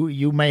that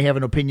you may have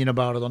an opinion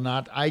about it or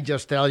not. I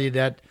just tell you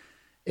that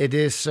it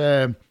is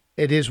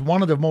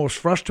one of the most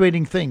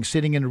frustrating things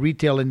sitting in the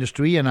retail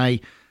industry, and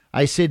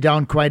I sit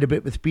down quite a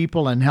bit with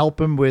people and help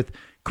them with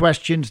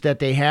questions that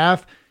they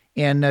have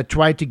and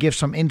try to give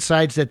some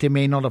insights that they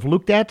may not have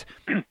looked at.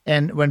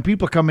 And when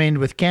people come in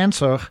with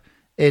cancer,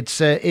 it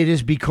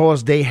is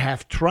because they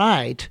have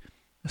tried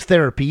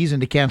therapies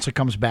and the cancer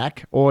comes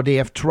back, or they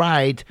have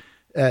tried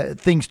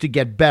things to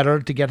get better,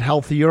 to get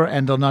healthier,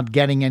 and they're not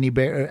getting any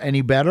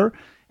better.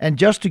 And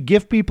just to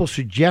give people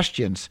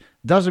suggestions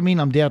doesn't mean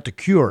I'm there to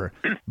cure.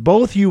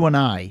 Both you and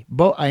I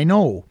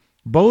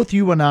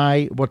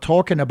were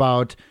talking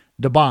about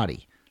the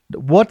body.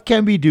 What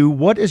can we do?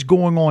 What is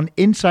going on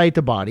inside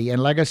the body?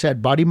 And like I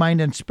said, body, mind,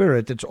 and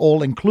spirit, it's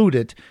all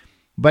included.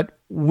 But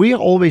we're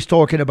always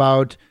talking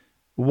about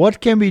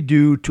what can we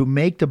do to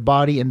make the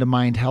body and the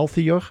mind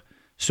healthier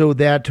so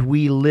that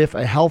we live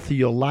a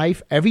healthier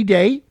life every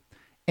day,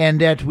 and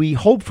that we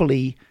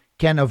hopefully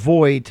can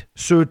avoid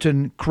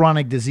certain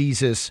chronic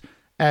diseases,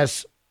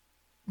 as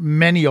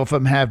many of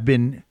them have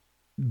been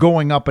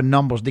going up in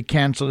numbers: the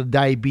cancer, the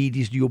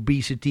diabetes, the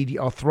obesity, the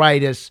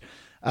arthritis,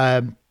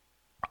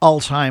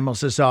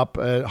 Alzheimer's is up,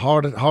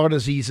 heart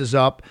disease is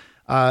up.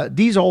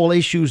 These are all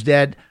issues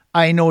that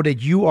I know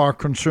that you are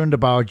concerned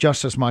about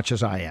just as much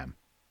as I am.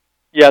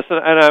 Yes,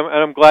 and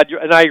I'm glad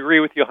and I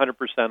agree with you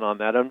 100% on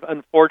that.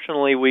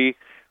 Unfortunately, we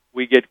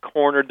get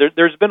cornered.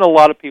 There's been a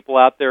lot of people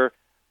out there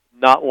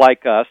not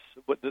like us.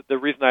 The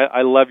reason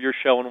I love your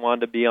show and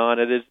wanted to be on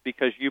it is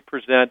because you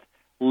present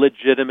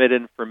legitimate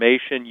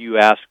information, you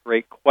ask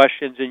great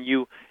questions,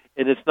 and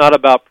it's not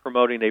about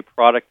promoting a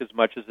product as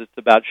much as it's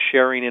about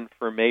sharing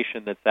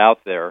information that's out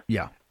there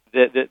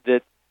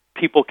that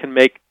people can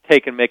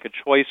take and make a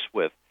choice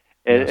with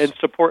and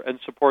support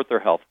their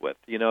health with.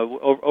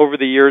 Over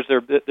the years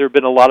there have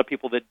been a lot of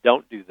people that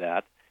don't do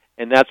that,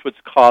 and that's what's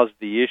caused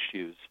the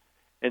issues.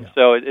 And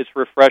so it's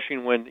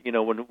refreshing when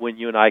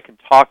you and I can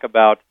talk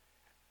about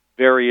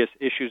various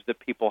issues that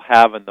people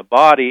have in the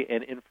body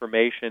and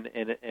information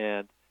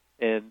and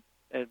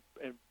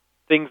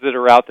things that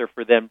are out there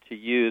for them to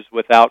use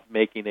without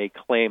making a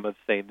claim of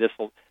saying this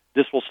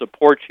will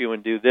support you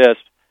and do this.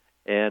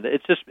 And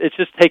it's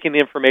just taking the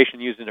information,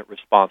 using it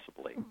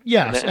responsibly.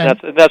 Yes,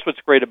 and that's what's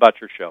great about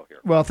your show here.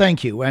 Well,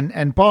 thank you.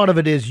 And part of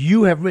it is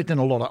you have written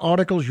a lot of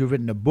articles. You've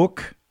written a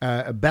book,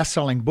 a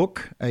best-selling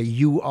book.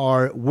 You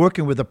are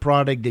working with a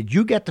product that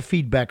you get the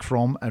feedback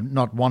from,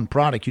 not one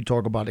product. You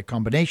talk about a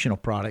combination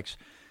of products.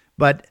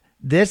 But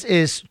this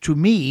is, to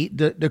me,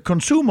 the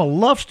consumer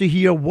loves to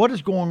hear what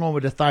is going on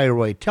with the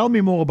thyroid. Tell me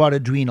more about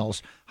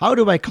adrenals. How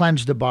do I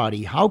cleanse the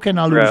body? How can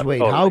I lose weight?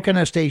 Totally. How can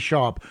I stay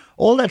sharp?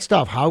 All that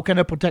stuff. How can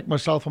I protect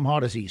myself from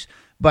heart disease?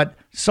 But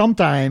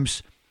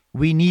sometimes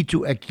we need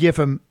to give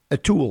them a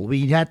tool.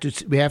 We have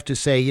to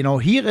say,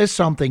 here is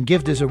something,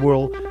 give this a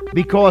whirl,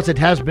 because it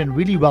has been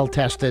really well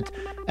tested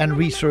and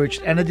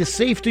researched, and it is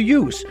safe to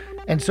use.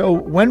 And so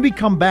when we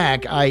come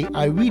back,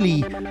 I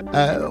really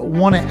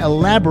want to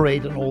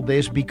elaborate on all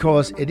this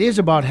because it is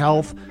about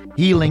health,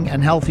 healing,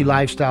 and healthy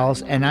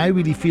lifestyles. And I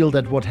really feel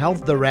that what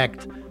Health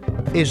Direct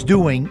is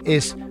doing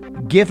is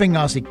giving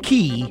us a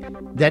key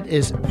that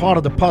is part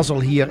of the puzzle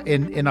here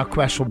in our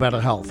quest for better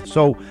health.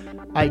 So,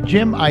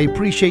 Jim, I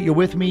appreciate you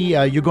with me.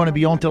 You're going to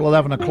be on till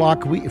 11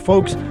 o'clock.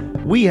 Folks,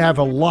 we have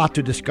a lot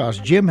to discuss.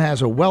 Jim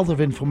has a wealth of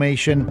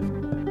information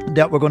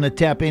that we're going to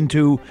tap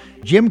into.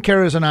 Jim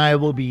Karras and I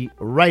will be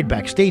right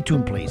back. Stay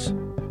tuned, please.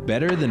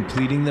 Better than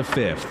pleading the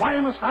fifth. Why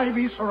must I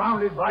be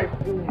surrounded by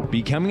fools?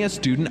 Becoming a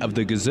student of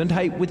the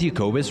Gesundheit with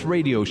Jacobus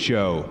radio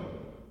show.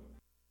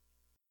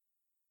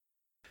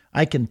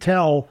 I can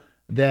tell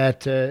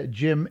that,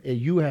 Jim,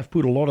 you have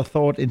put a lot of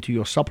thought into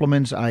your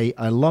supplements. I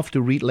love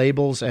to read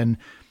labels, and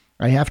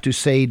I have to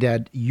say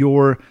that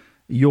your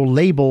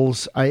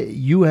labels,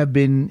 you have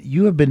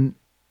been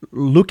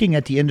looking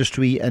at the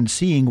industry and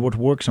seeing what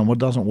works and what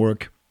doesn't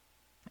work,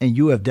 and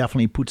you have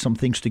definitely put some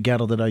things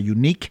together that are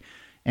unique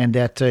and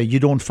that you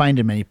don't find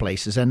in many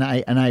places. And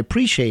I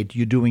appreciate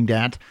you doing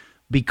that,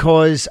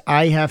 because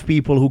I have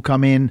people who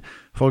come in,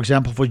 for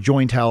example, for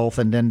joint health,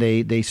 and then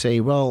they say,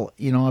 well,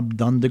 I've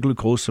done the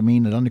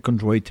glucosamine, I've done the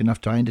chondroitin,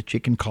 I've tried the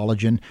chicken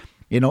collagen.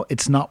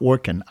 It's not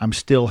working. I'm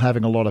still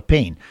having a lot of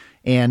pain.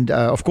 And,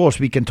 of course,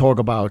 we can talk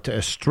about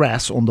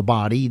stress on the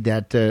body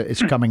that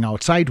is coming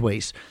out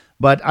sideways.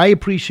 But I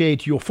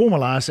appreciate your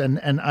formulas,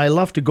 and I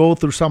love to go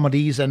through some of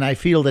these, and I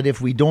feel that if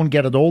we don't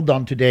get it all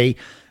done today,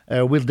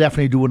 we'll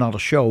definitely do another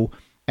show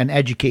and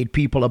educate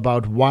people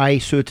about why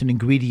certain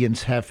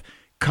ingredients have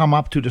come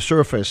up to the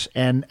surface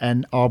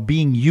and are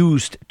being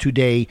used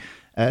today,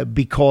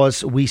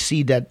 because we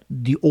see that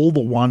the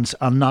older ones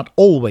are not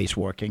always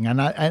working.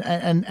 And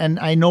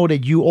I know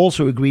that you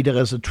also agree there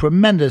is a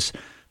tremendous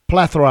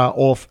plethora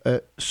of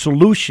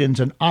solutions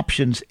and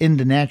options in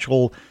the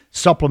natural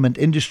supplement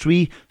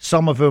industry.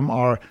 Some of them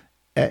are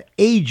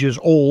ages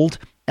old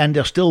and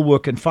they're still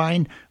working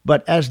fine.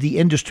 But as the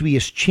industry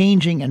is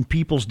changing and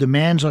people's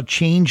demands are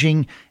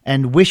changing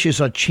and wishes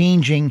are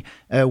changing,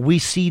 we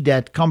see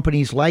that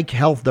companies like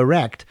Health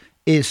Direct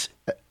is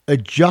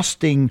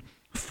adjusting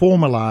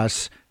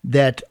formulas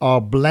that are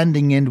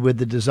blending in with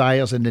the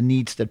desires and the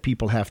needs that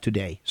people have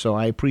today. So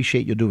I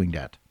appreciate you doing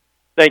that.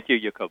 Thank you,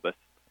 Jacobus.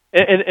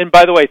 And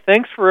by the way,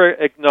 thanks for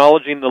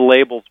acknowledging the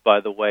labels.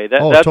 By the way,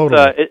 that's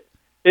totally.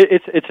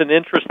 It's an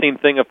interesting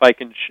thing. If I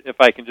can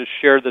just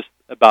share this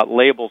about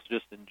labels,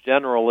 just in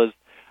general, is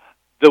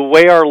the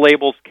way our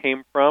labels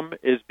came from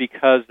is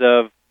because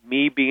of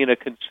me being a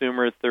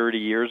consumer 30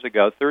 years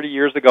ago. 30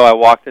 years ago, I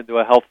walked into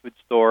a health food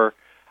store.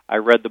 I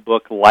read the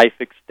book Life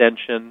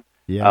Extension.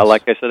 Yes.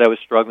 Like I said, I was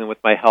struggling with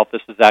my health.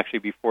 This is actually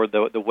before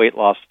the weight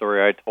loss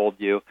story I told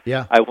you.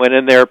 Yeah. I went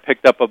in there,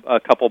 picked up a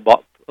couple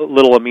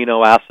little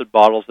amino acid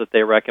bottles that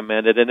they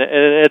recommended, and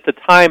at the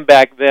time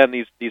back then,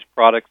 these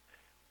products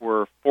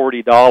were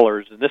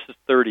 $40, and this is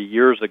 30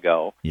 years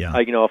ago. Yeah.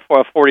 A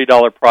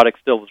 $40 product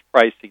still is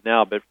pricey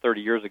now, but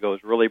 30 years ago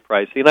was really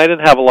pricey, and I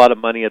didn't have a lot of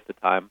money at the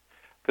time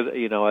because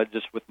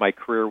just with my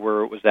career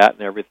where it was at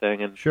and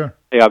everything, and sure,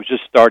 I was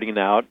just starting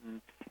out,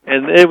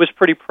 and it was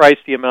pretty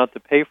pricey amount to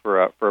pay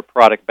for a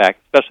product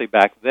especially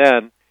back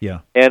then. Yeah.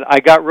 And I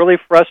got really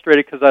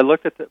frustrated because I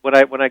looked at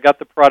when I got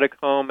the product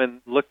home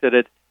and looked at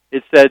it.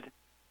 It said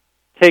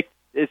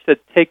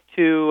take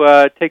two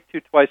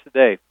twice a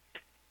day,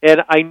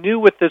 and I knew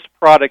with this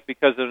product,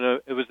 because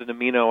it was an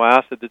amino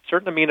acid, that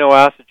certain amino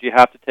acids you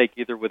have to take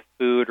either with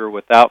food or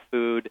without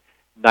food,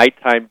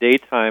 nighttime,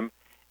 daytime,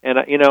 and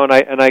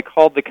I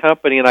called the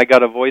company and I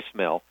got a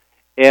voicemail.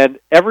 And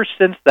ever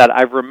since that,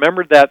 I've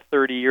remembered that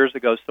 30 years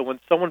ago. So when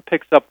someone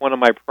picks up one of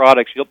my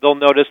products, they'll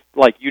notice,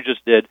 like you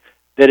just did,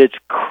 that it's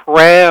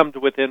crammed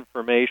with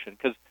information.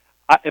 Because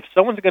if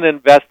someone's going to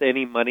invest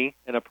any money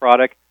in a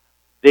product,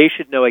 they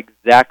should know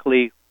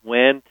exactly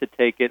when to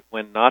take it,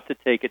 when not to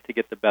take it, to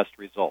get the best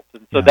results.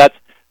 And so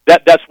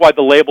that's why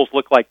the labels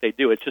look like they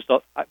do. It's just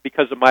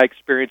because of my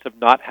experience of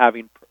not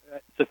having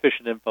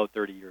sufficient info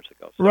 30 years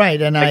ago. So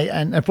right,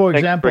 and for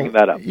example, bringing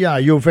that up. Yeah,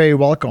 you're very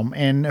welcome.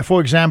 And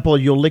for example,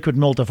 your liquid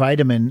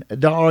multivitamin,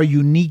 there are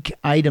unique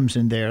items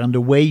in there, and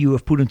the way you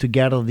have put them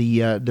together,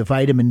 the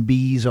vitamin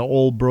Bs are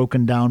all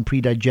broken down,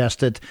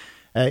 pre-digested.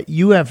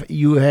 You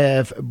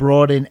have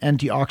brought in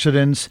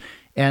antioxidants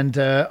and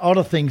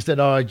other things that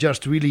are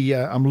just really.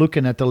 I'm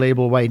looking at the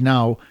label right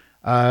now.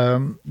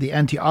 The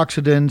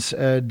antioxidants,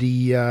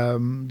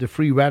 the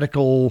free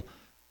radical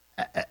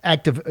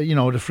active,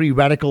 the free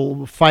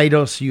radical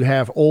fighters. You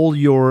have all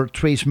your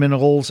trace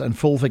minerals and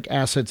fulvic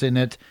acids in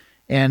it.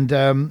 And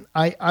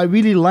I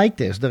really like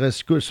this. There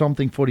is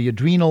something for the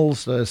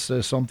adrenals.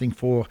 There's something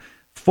for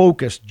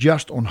focus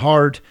just on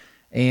heart.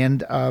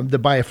 And the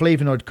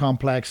bioflavonoid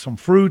complex, some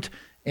fruit.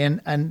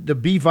 And the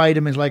B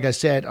vitamins, like I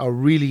said, are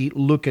really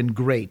looking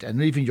great.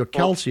 And even your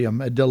calcium,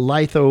 the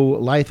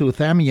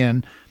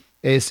lithothamian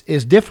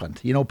is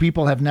different.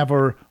 People have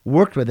never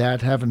worked with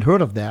that, haven't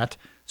heard of that.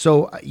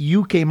 So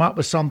you came up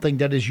with something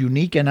that is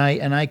unique, and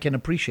I can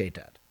appreciate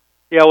that.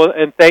 Yeah, well,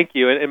 and thank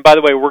you. And by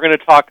the way, we're going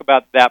to talk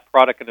about that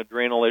product and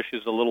adrenal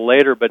issues a little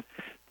later. But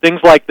things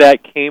like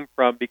that came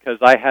from because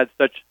I had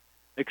such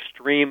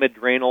extreme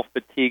adrenal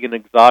fatigue and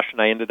exhaustion.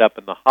 I ended up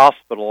in the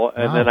hospital,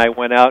 and then I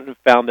went out and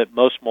found that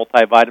most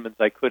multivitamins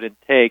I couldn't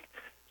take.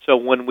 So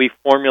when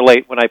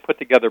I put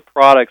together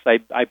products,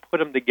 I put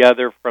them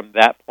together from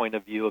that point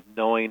of view of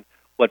knowing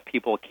what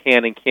people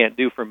can and can't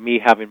do from me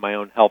having my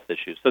own health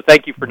issues. So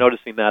thank you for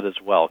noticing that as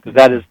well,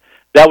 because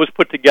that was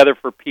put together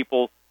for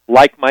people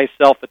like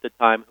myself at the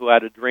time who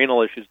had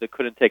adrenal issues that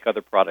couldn't take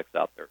other products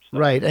out there. So,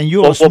 right, and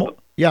you're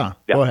yeah,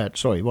 go ahead.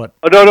 Sorry, what?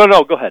 Oh,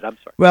 no, go ahead. I'm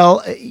sorry.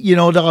 Well,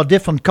 there are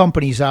different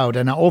companies out,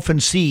 and I often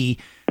see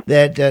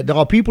that there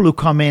are people who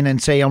come in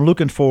and say, I'm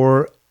looking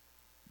for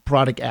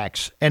product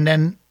X, and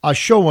then I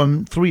show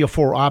them 3 or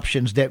 4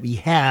 options that we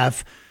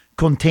have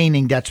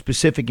containing that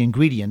specific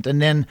ingredient,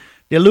 and then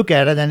they look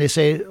at it and they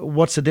say,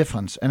 what's the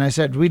difference? And I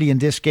said, really, in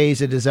this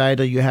case, it is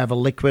either you have a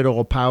liquid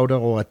or a powder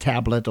or a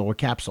tablet or a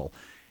capsule.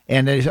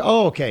 And they say,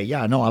 oh, okay,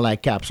 yeah, no, I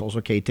like capsules.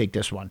 Okay, take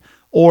this one.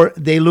 Or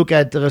they look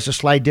at there is a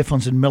slight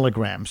difference in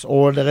milligrams,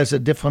 or there is a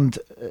different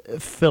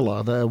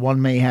filler. The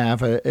one may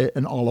have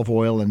an olive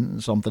oil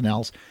and something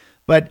else.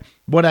 But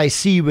what I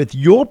see with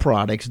your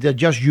products, they're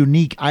just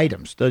unique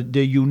items. They're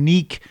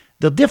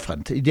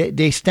different.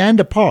 They stand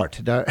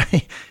apart.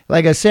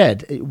 Like I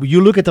said,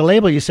 you look at the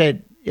label, you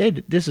say, yeah,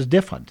 this is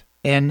different.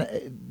 And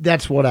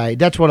that's what I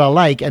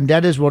like, and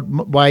that is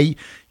why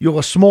you're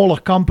a smaller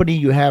company.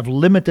 You have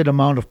limited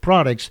amount of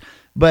products,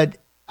 but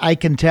I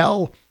can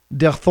tell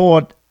you've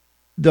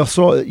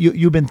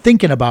been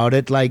thinking about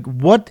it. Like,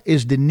 what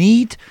is the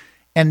need?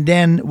 And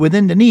then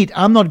within the need,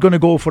 I'm not going to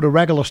go for the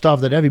regular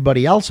stuff that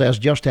everybody else has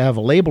just to have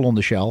a label on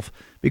the shelf,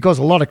 because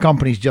a lot of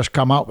companies just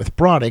come out with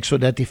products so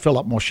that they fill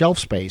up more shelf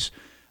space.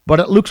 But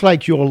it looks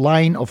like your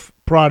line of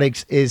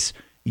products is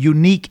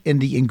unique in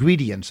the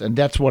ingredients, and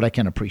that's what I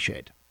can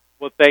appreciate.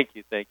 Well, thank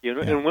you. Yeah.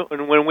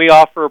 And when we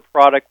offer a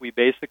product, we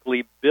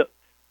basically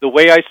the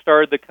way I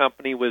started the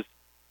company was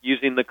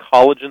using the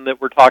collagen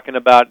that we're talking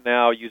about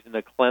now, using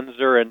a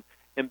cleanser, and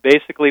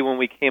basically when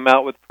we came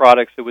out with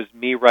products, it was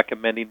me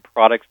recommending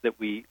products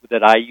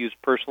that I use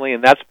personally,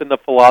 and that's been the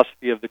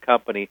philosophy of the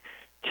company,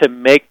 to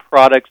make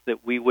products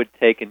that we would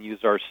take and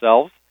use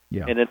ourselves.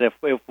 Yeah. And then if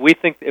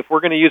we're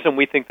going to use them,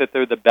 we think that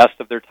they're the best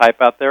of their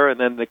type out there, and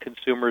then the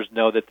consumers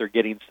know that they're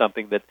getting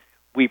something that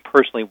we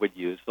personally would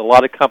use. A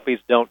lot of companies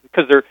don't,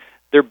 because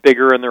they're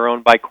bigger and they're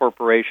owned by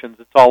corporations.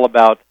 It's all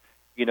about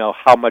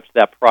how much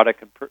that product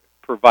can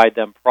provide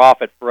them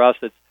profit. For us,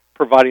 it's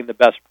providing the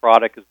best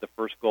product is the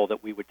first goal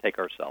that we would take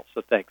ourselves.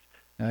 So thanks.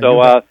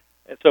 So I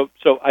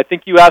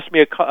think you asked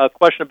me a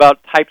question about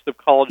types of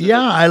collagen.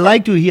 Yeah, I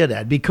like to hear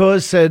that,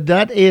 because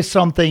that is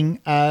something.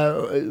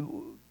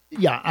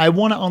 I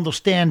want to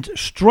understand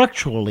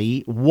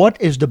structurally what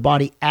is the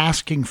body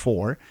asking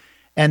for,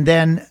 and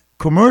then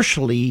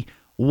commercially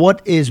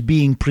what is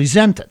being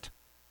presented.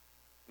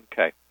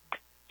 Okay,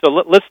 so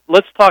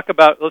let's talk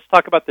about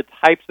the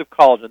types of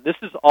collagen. This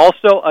is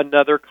also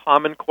another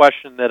common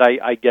question that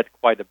I get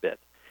quite a bit,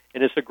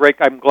 and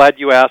I'm glad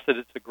you asked it.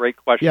 It's a great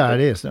question. Yeah, it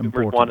is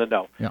important. Want to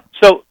know. Yeah.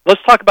 So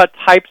let's talk about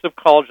types of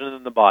collagen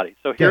in the body.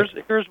 So here's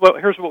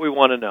what we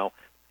want to know.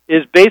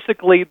 Is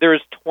basically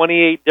there's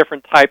 28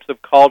 different types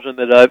of collagen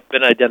that have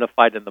been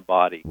identified in the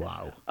body.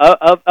 Wow.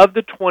 Of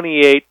the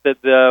 28,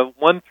 the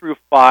 1 through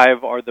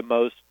 5 are the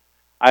most,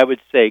 I would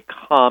say,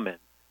 common,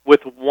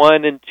 with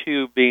 1 and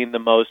 2 being the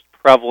most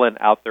prevalent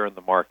out there in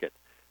the market.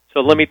 So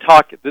let me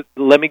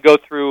go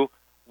through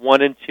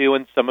 1 and 2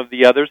 and some of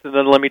the others, and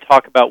then let me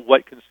talk about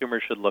what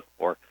consumers should look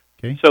for.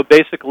 Okay. So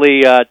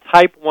basically,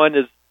 type 1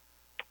 is,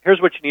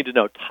 here's what you need to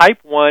know. Type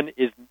 1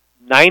 is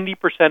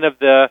 90% of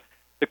the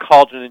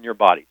collagen in your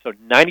body. So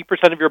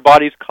 90% of your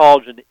body's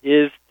collagen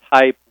is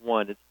type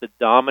 1. It's the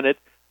dominant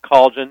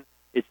collagen.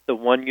 It's the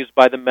one used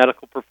by the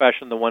medical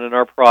profession, the one in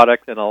our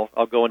product, and I'll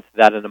go into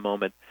that in a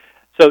moment.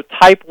 So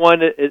type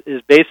 1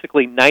 is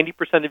basically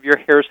 90% of your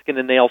hair, skin,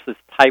 and nails is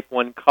type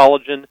 1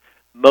 collagen.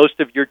 Most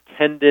of your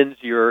tendons,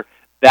 your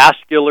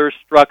vascular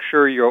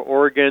structure, your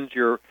organs,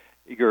 your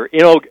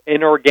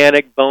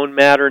inorganic bone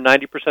matter,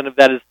 90% of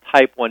that is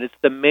type 1. It's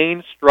the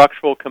main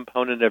structural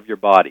component of your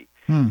body.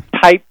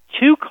 Type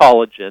 2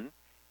 collagen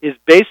is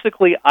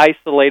basically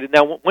isolated.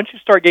 Now, once you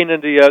start getting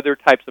into the other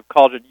types of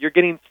collagen, you're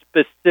getting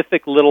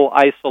specific little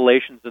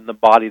isolations in the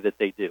body that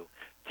they do.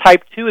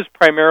 Type 2 is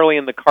primarily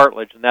in the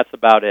cartilage, and that's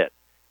about it.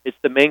 It's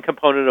the main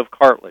component of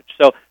cartilage.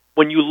 So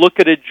when you look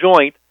at a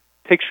joint,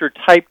 picture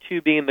type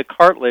 2 being the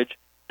cartilage,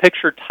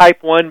 picture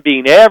type 1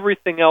 being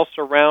everything else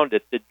around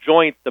it, the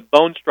joint, the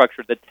bone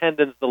structure, the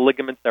tendons, the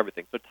ligaments,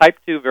 everything. So type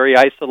 2, very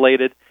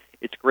isolated.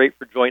 It's great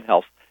for joint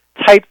health.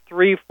 Type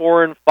 3,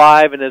 4, and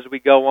 5, and as we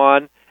go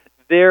on,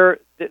 they're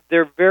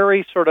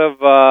very sort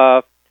of,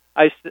 I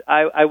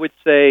would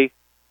say,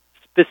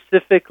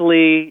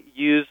 specifically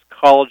use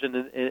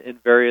collagen in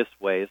various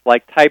ways.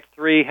 Like type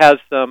 3 has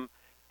some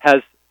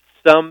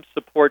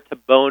support to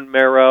bone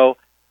marrow,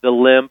 the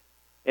lymph,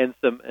 and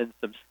some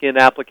skin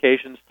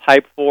applications.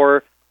 Type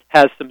 4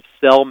 has some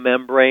cell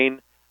membrane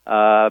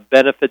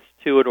benefits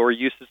to it or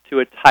uses to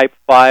it. Type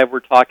 5, we're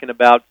talking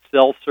about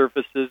cell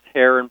surfaces,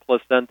 hair and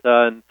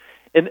placenta,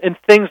 and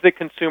things that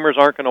consumers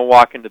aren't going to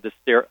walk into the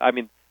store. I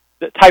mean,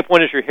 the type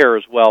 1 is your hair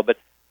as well, but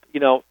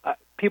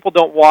people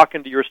don't walk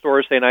into your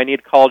store saying, "I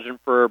need collagen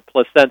for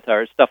placenta"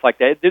 or stuff like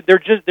that.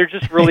 They're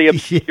just really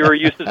obscure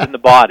uses in the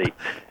body.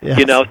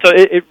 Yes. So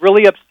it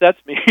really upsets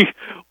me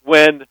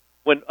when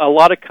a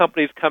lot of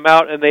companies come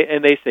out and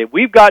they say,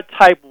 "We've got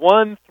type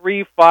 1,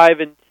 3, 5,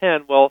 and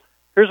 10." Well,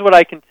 here's what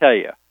I can tell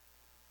you.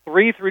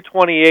 3 through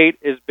 28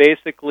 is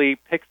basically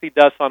pixie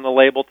dust on the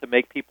label to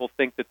make people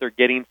think that they're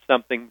getting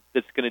something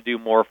that's going to do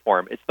more for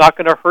them. It's not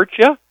going to hurt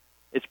you.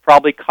 It's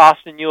probably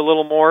costing you a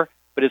little more,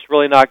 but it's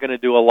really not going to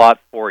do a lot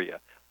for you.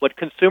 What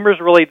consumers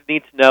really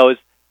need to know is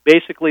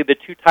basically the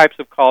two types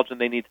of collagen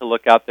they need to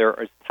look out there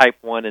are type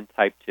 1 and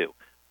type 2.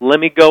 Let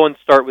me go and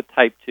start with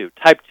type 2.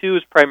 Type 2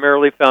 is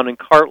primarily found in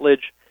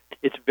cartilage.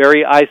 It's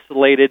very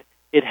isolated.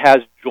 It has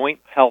joint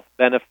health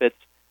benefits.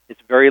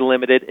 It's very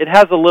limited. It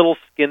has a little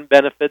skin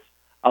benefits.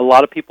 A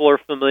lot of people are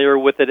familiar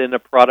with it in a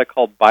product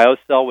called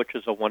BioCell, which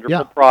is a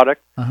wonderful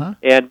product. Uh-huh.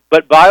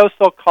 But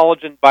BioCell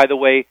collagen, by the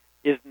way,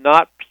 is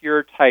not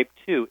pure type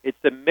 2. It's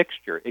a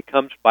mixture.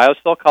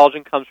 BioCell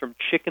collagen comes from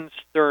chicken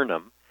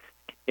sternum,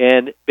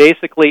 and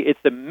basically it's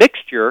a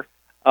mixture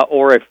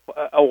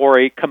or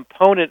a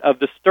component of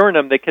the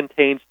sternum that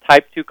contains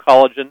type 2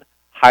 collagen,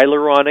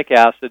 hyaluronic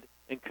acid,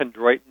 and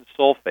chondroitin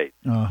sulfate.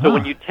 Uh-huh. So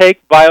when you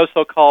take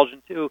BioCell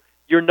collagen 2,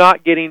 you're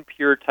not getting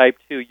pure type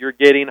 2. You're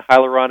getting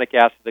hyaluronic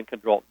acid and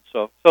chondroitin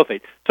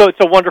sulfate. So it's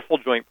a wonderful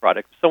joint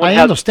product. I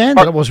understand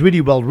that it was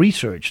really well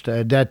researched.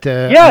 It's got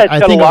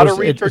a lot of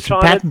research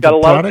on it. It's got a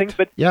lot of things,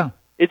 but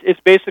it's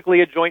basically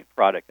a joint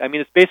product. I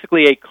mean, it's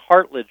basically a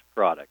cartilage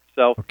product.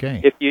 So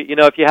if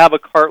you have a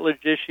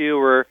cartilage issue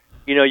or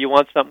you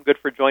want something good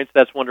for joints,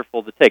 that's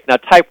wonderful to take. Now,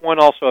 type 1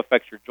 also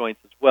affects your joints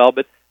as well,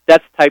 but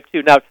that's type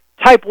 2. Now,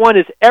 type 1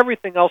 is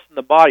everything else in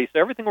the body. So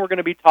everything we're going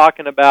to be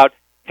talking about,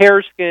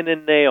 hair, skin,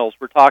 and nails.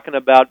 We're talking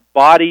about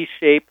body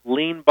shape,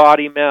 lean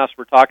body mass.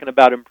 We're talking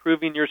about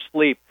improving your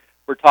sleep.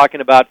 We're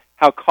talking about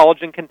how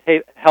collagen can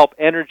help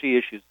energy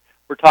issues.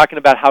 We're talking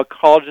about how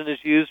collagen is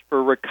used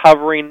for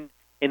recovering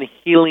and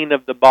healing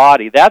of the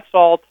body. That's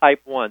all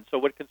type 1. So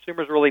what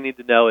consumers really need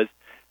to know is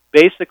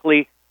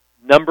basically,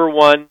 number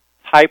one,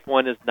 type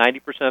 1 is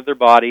 90% of their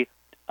body.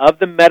 Of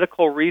the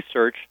medical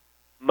research,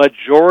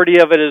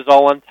 majority of it is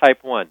all on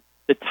type 1.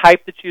 The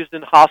type that's used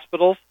in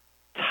hospitals,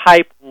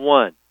 type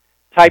 1.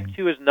 Type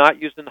 2 is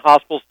not used in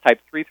hospitals.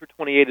 Type 3 through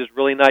 28 is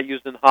really not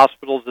used in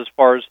hospitals as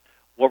far as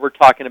what we're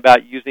talking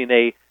about using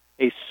a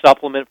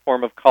supplement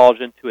form of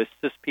collagen to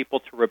assist people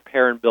to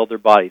repair and build their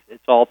bodies.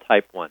 It's all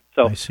type 1.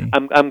 So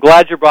I'm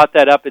glad you brought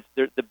that up.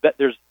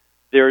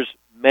 There's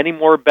many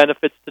more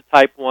benefits to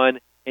type 1,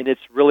 and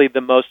it's really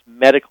the most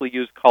medically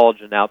used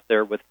collagen out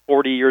there with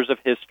 40 years of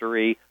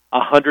history,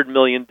 100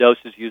 million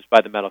doses used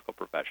by the medical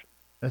profession.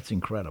 That's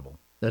incredible.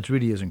 That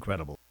really is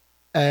incredible.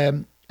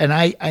 And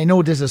I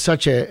know this is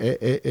such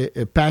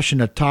a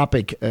passionate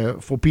topic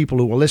for people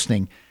who are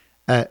listening.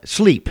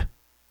 Sleep.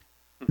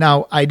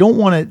 Now, I don't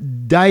want to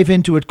dive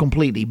into it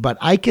completely, but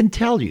I can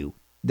tell you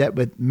that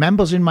with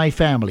members in my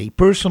family,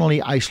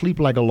 personally, I sleep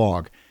like a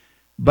log.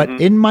 But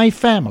in my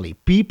family,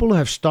 people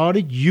have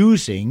started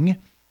using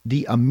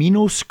the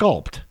Amino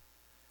Sculpt,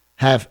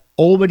 have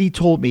already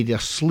told me they're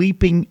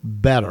sleeping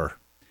better.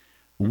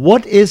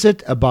 What is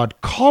it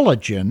about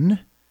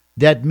collagen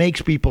that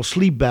makes people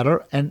sleep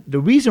better? And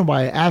the reason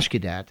why I ask you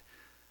that,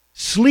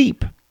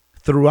 sleep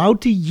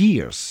throughout the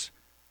years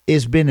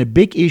has been a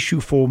big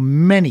issue for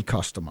many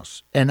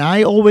customers. And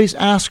I always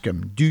ask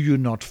them, do you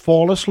not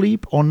fall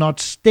asleep or not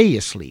stay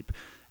asleep?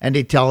 And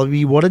they tell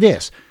me what it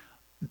is.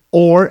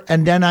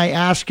 And then I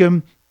ask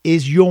them,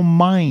 is your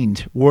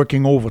mind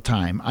working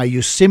overtime?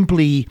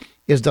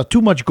 Is there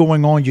too much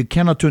going on? You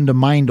cannot turn the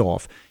mind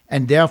off.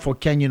 And therefore,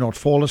 can you not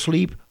fall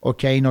asleep or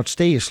can you not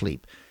stay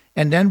asleep?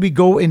 And then we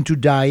go into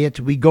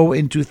diet. We go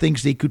into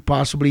things they could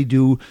possibly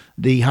do.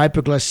 The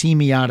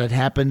hyperglycemia that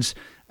happens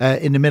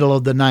in the middle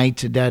of the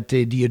night, that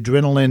the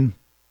adrenaline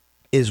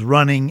is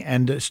running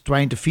and is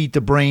trying to feed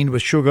the brain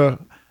with sugar.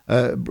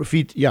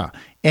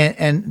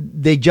 And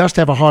they just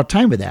have a hard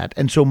time with that.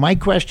 And so my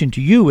question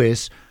to you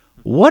is,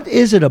 what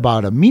is it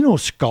about Amino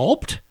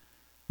Sculpt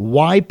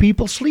why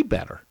people sleep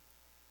better?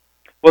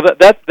 Well,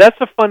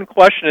 that's a fun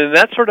question, and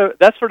that sort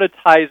of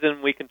ties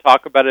in. We can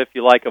talk about it if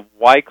you like, of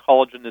why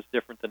collagen is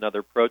different than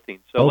other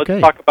proteins. So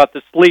let's talk about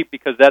the sleep,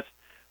 because that's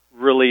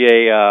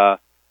really a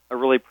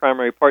really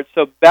primary part.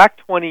 So back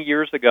 20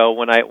 years ago,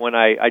 when I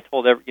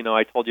told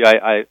you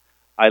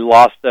I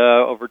lost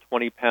over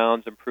 20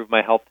 pounds, improved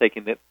my health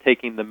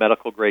taking the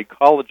medical grade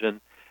collagen.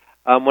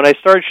 When I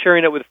started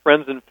sharing it with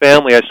friends and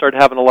family, I started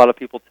having a lot of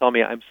people tell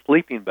me I'm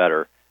sleeping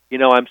better.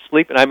 I'm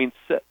sleeping. I mean,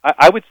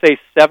 I would say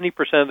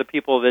 70% of the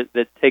people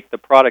that take the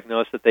product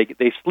notice that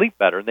they sleep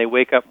better and they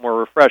wake up more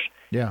refreshed.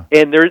 Yeah.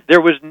 And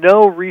there was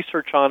no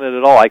research on it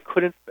at all. I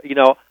couldn't.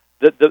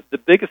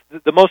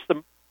 The most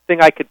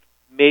thing I could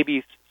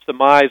maybe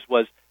surmise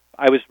was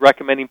I was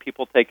recommending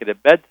people take it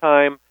at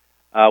bedtime.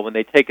 When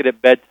they take it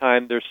at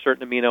bedtime, there's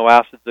certain amino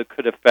acids that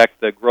could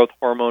affect the growth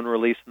hormone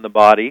release in the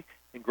body.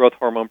 and growth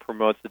hormone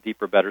promotes the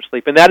deeper, better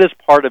sleep. And that is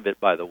part of it,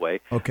 by the way.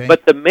 Okay.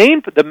 But the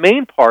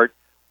main part,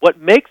 what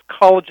makes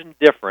collagen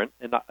different,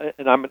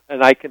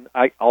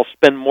 I'll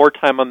spend more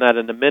time on that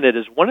in a minute,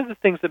 is one of the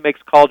things that makes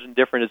collagen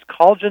different is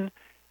collagen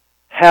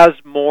has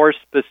more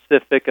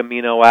specific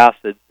amino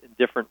acids in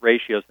different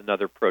ratios than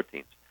other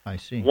proteins. I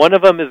see. One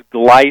of them is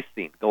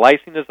glycine.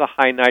 Glycine is a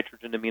high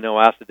nitrogen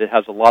amino acid. It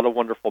has a lot of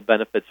wonderful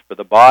benefits for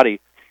the body.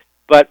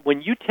 But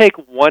when you take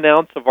 1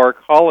 ounce of our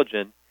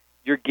collagen,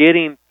 you're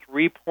getting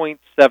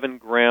 3.7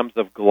 grams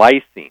of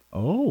glycine.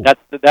 Oh.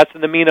 That's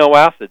an amino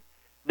acid.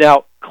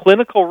 Now,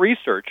 clinical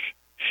research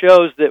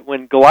shows that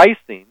when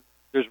glycine,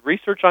 there's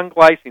research on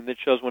glycine that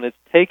shows when it's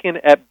taken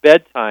at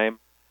bedtime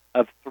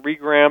of 3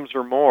 grams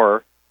or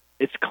more,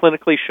 it's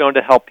clinically shown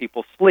to help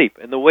people sleep.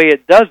 And the way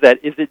it does that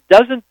is it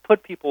doesn't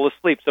put people to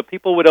sleep. So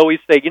people would always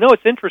say,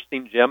 it's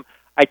interesting, Jim.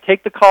 I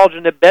take the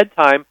collagen at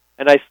bedtime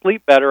and I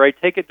sleep better. I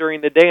take it during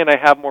the day and I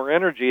have more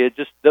energy. It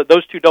just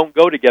those two don't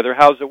go together.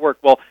 How does it work?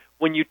 Well,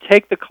 when you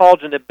take the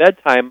collagen at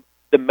bedtime,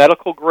 the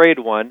medical grade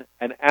one,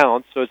 an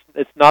ounce, so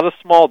it's not a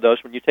small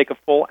dose. When you take a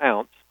full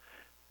ounce,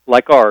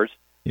 like ours,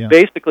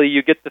 basically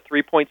you get the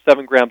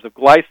 3.7 grams of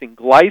glycine.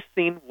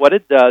 Glycine, what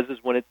it does is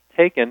when it's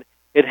taken,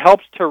 it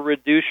helps to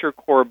reduce your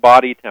core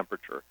body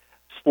temperature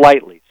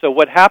slightly. So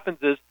what happens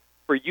is,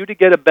 for you to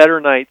get a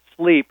better night's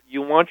sleep,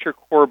 you want your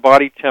core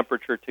body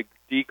temperature to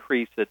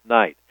decrease at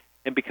night.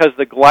 And because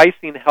the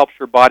glycine helps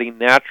your body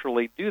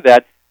naturally do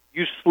that,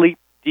 you sleep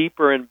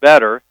deeper and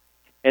better,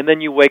 and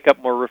then you wake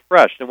up more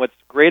refreshed. And what's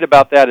great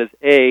about that is,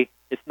 A,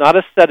 it's not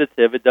a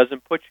sedative. It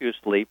doesn't put you to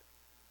sleep.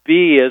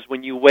 B is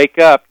when you wake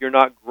up, you're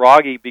not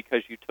groggy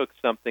because you took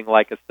something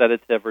like a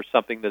sedative or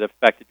something that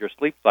affected your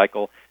sleep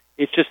cycle.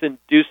 It's just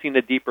inducing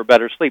a deeper,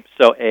 better sleep.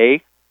 So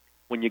A,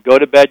 when you go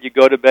to bed,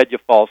 you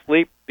fall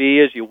asleep. B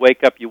is you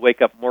wake up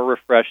more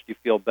refreshed, you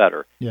feel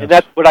better. Yes. And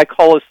that's what I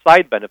call a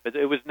side benefit.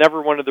 It was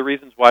never one of the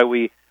reasons why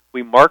we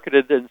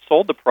marketed and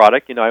sold the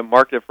product. I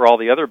marketed for all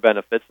the other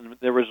benefits, and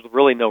there was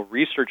really no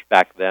research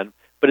back then.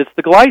 But it's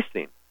the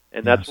glycine,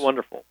 and that's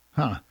wonderful.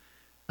 Huh.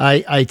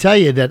 I tell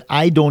you that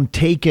I don't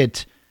take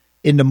it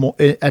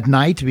at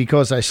night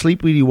because I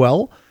sleep really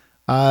well.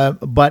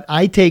 But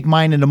I take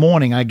mine in the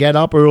morning. I get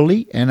up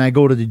early and I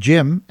go to the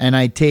gym and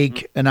I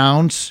take an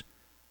ounce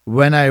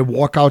when I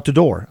walk out the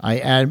door.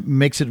 I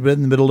mix it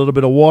with a little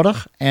bit of water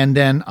and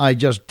then I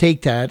just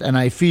take that and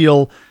I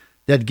feel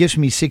that gives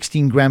me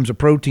 16 grams of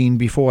protein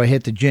before I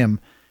hit the gym.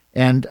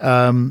 And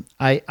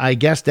I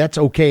guess that's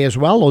okay as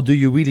well, or do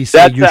you really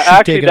say you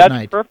should take it at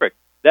night? That's perfect.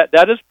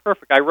 That is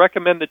perfect. I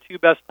recommend the 2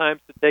 best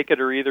times to take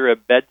it are either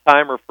at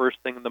bedtime or first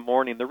thing in the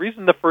morning. The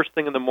reason the first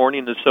thing in the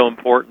morning is so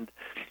important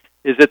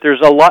is that there's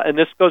a lot, and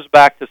this goes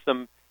back to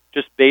some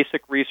just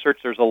basic research.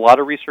 There's a lot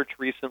of research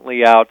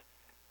recently out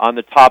on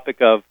the topic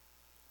of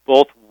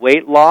both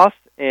weight loss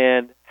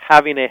and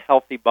having a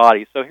healthy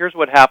body. So here's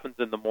what happens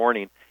in the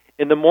morning.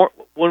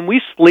 When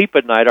we sleep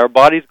at night, our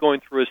body's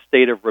going through a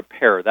state of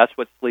repair. That's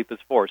what sleep is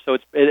for. So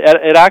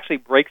it actually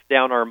breaks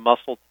down our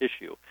muscle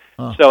tissue.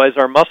 So as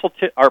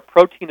our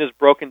protein is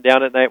broken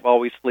down at night while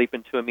we sleep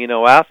into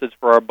amino acids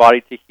for our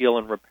body to heal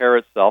and repair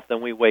itself,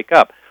 then we wake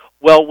up.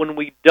 Well, when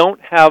we don't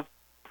have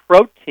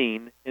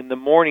protein in the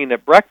morning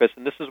at breakfast,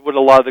 and this is what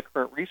a lot of the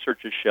current research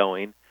is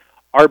showing,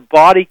 our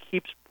body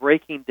keeps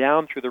breaking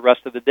down through the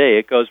rest of the day.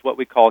 It goes what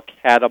we call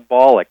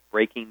catabolic,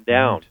 breaking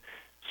down. Right.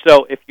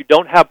 So if you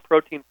don't have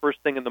protein first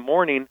thing in the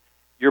morning,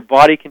 your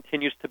body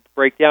continues to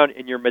break down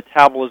and your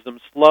metabolism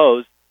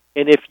slows.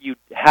 And if you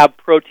have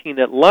protein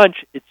at lunch,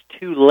 it's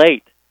too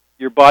late.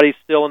 Your body's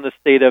still in the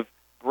state of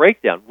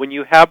breakdown. When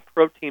you have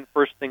protein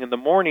first thing in the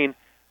morning,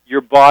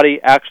 your body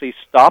actually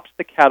stops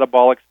the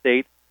catabolic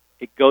state.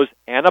 It goes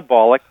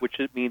anabolic, which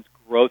means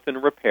growth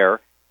and repair,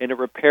 and it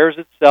repairs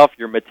itself.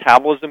 Your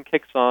metabolism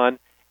kicks on,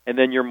 and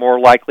then you're more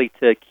likely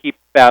to keep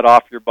fat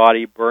off your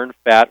body, burn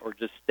fat, or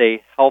just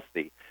stay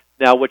healthy.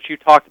 Now, what you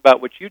talked about,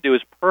 what you do,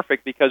 is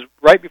perfect because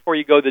right before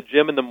you go to the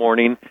gym in the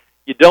morning,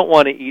 you don't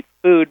want to eat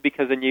food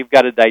because then you've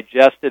got to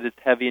digest it. It's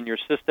heavy in your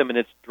system, and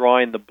it's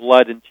drawing the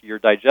blood into your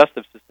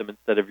digestive system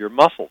instead of your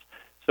muscles.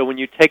 So when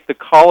you take the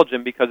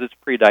collagen, because it's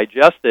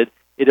pre-digested,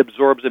 it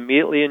absorbs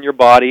immediately in your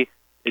body.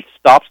 It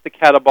stops the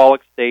catabolic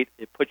state.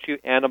 It puts you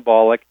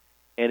anabolic,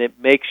 and it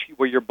makes you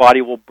where your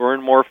body will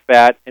burn more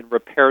fat and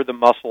repair the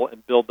muscle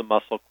and build the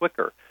muscle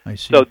quicker. I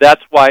see. So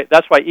that's why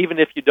even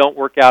if you don't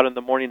work out in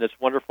the morning, it's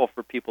wonderful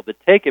for people to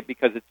take it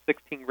because it's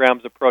 16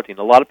 grams of protein.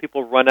 A lot of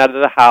people run out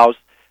of the house,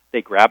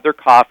 they grab their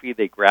coffee,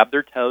 they grab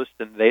their toast,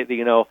 and they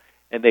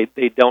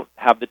don't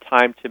have the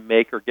time to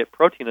make or get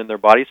protein in their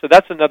body. So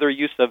that's another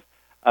use of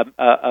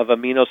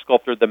Amino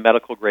Sculptor, the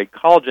medical grade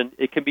collagen.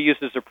 It can be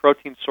used as a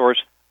protein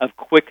source of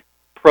quick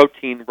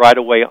protein right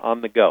away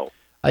on the go.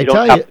 You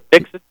don't have to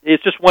mix it.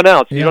 It's just 1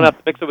 ounce. You don't have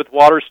to mix it with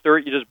water, stir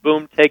it. You just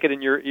boom, take it,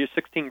 and you're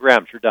 16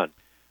 grams. You're done.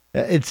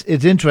 It's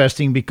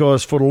interesting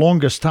because for the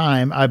longest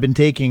time I've been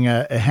taking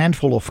a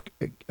handful of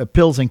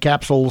pills and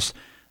capsules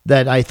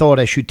that I thought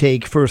I should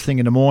take first thing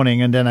in the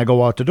morning, and then I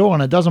go out the door,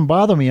 and it doesn't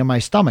bother me in my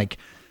stomach.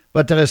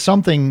 But there is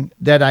something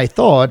that I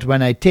thought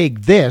when I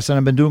take this, and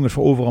I've been doing it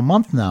for over a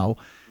month now,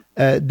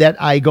 that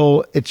I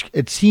go,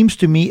 it seems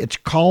to me it's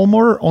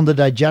calmer on the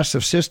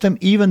digestive system,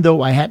 even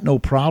though I had no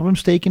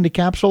problems taking the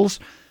capsules.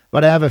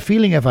 But I have a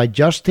feeling if I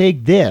just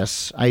take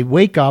this, I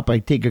wake up, I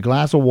take a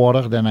glass of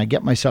water, then I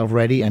get myself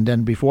ready, and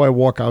then before I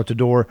walk out the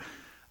door,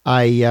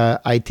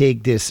 I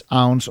take this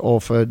ounce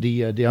of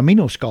the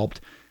Amino Sculpt.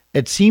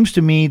 It seems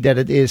to me that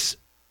it is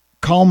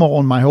calmer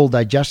on my whole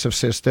digestive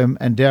system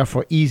and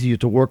therefore easier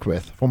to work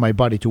with, for my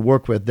body to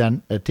work with,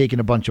 than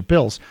taking a bunch of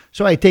pills.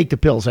 So I take the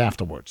pills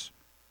afterwards.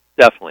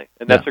 Definitely,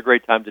 and that's a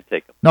great time to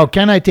take them. Now,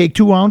 can I take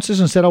 2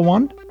 ounces instead of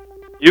 1?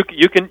 You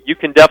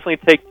can definitely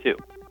take 2.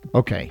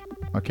 Okay.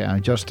 I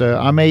just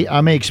I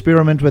may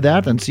experiment with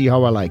that and see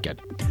how I like it.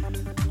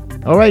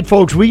 All right,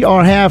 folks, we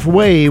are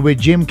halfway with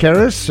Jim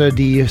Karras,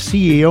 the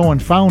CEO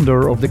and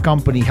founder of the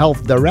company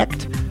Health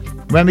Direct.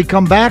 When we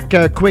come back,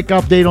 a quick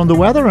update on the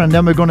weather, and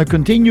then we're going to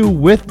continue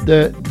with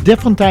the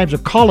different types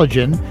of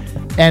collagen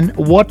and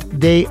what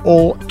they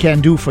all can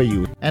do for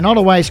you. And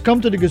otherwise,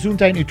 come to the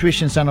Gesundheit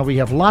Nutrition Center. We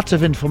have lots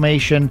of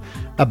information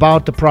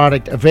about the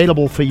product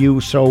available for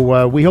you,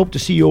 so we hope to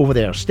see you over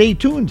there. Stay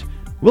tuned.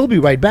 We'll be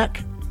right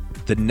back.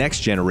 The next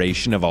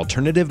generation of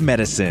alternative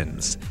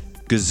medicines.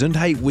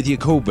 Gesundheit with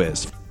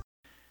Jacobus.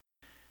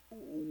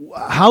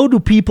 How do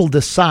people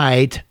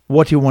decide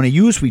what you want to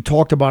use? We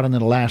talked about it in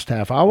the last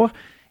half hour.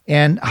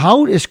 And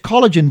how is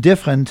collagen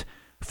different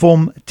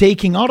from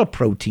taking other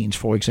proteins,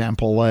 for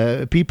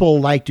example? People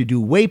like to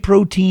do whey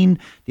protein.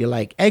 They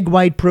like egg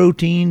white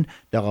protein.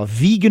 There are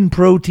vegan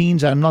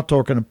proteins. I'm not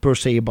talking per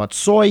se about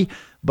soy,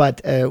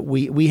 but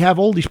we have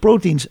all these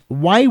proteins.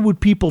 Why would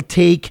people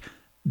take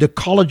the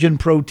collagen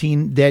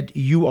protein that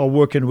you are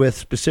working with,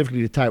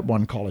 specifically the type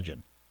 1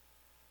 collagen?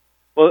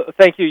 Well,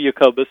 thank you,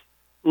 Jacobus.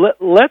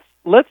 Let's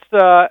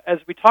as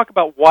we talk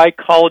about why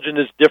collagen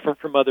is different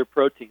from other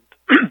proteins,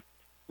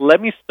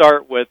 let me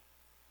start with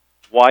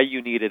why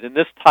you need it, and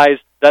this ties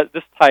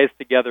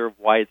together of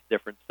why it's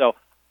different. So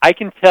I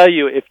can tell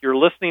you, if you're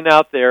listening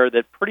out there,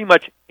 that pretty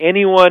much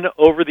anyone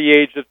over the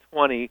age of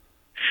 20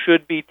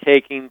 should be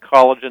taking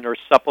collagen or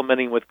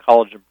supplementing with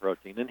collagen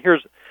protein, and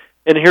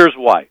here's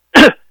why.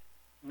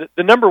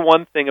 The number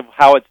one thing of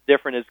how it's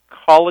different is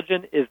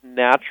collagen is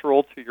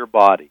natural to your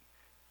body.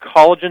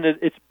 Collagen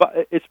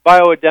it's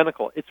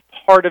bioidentical. It's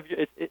part of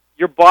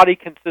your body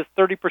consists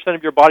 30%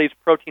 of your body's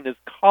protein is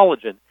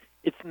collagen.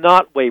 It's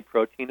not whey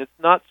protein. It's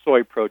not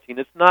soy protein.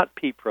 It's not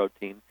pea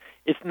protein.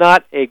 It's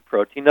not egg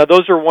protein. Now,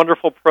 those are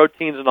wonderful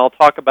proteins, and I'll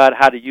talk about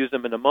how to use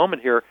them in a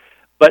moment here.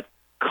 But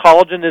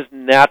collagen is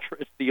natural.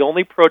 It's the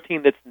only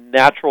protein that's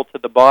natural to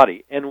the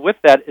body, and with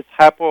that, it's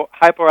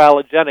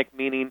hypoallergenic,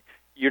 meaning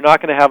you're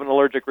not going to have an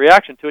allergic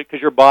reaction to it because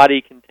your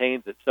body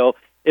contains it. So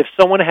if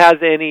someone has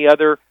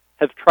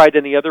tried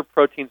any other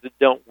proteins that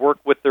don't work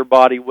with their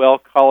body well,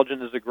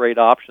 collagen is a great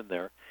option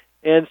there.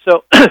 And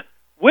so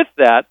with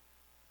that,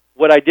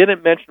 what I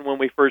didn't mention when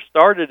we first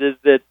started is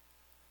that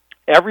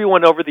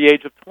everyone over the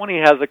age of 20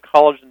 has a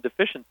collagen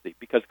deficiency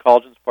because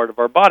collagen is part of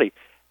our body.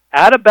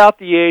 At about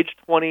the age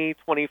 20,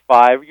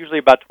 25, usually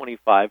about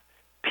 25,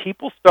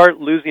 people start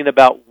losing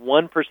about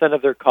 1%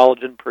 of their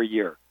collagen per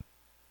year.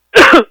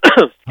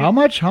 How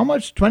much?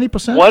 20%?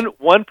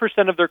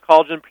 1% of their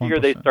collagen per 1%. year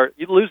they start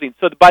losing.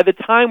 So by the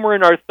time we're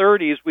in our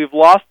 30s, we've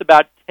lost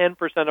about 10%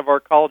 of our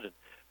collagen.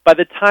 By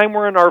the time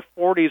we're in our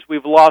 40s,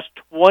 we've lost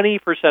 20%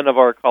 of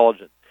our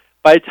collagen.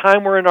 By the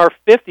time we're in our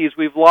 50s,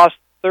 we've lost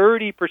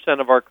 30%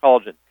 of our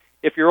collagen.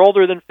 If you're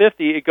older than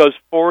 50, it goes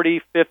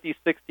 40, 50,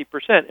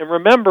 60%. And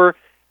remember,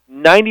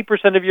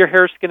 90% of your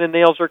hair, skin, and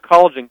nails are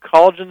collagen.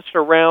 Collagen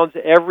surrounds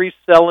every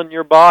cell in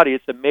your body.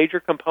 It's a major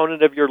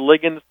component of your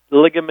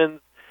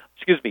ligaments,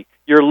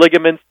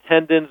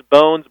 tendons,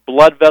 bones,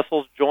 blood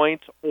vessels,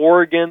 joints,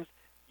 organs.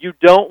 You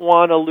don't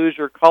want to lose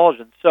your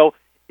collagen. So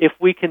if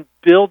we can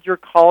build your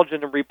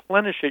collagen and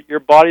replenish it, your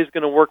body's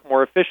going to work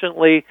more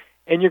efficiently,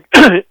 and you're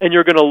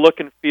you're going to look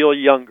and feel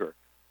younger.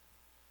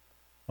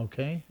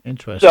 Okay,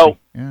 interesting.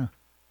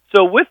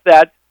 So with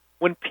that,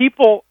 when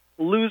people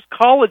lose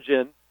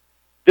collagen,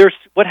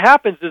 what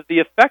happens is the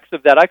effects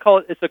of that, I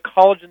call it's a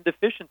collagen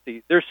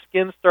deficiency. Their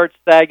skin starts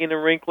sagging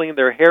and wrinkling,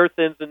 their hair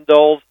thins and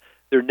dulls,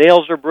 their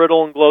nails are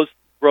brittle and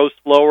grow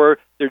slower,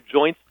 their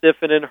joints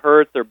stiffen and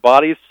hurt, their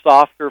body's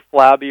softer,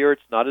 flabbier,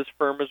 it's not as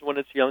firm as when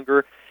it's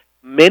younger.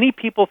 Many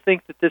people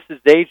think that this is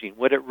aging.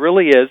 What it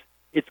really is,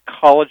 it's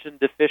collagen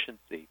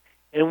deficiency.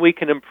 And we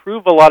can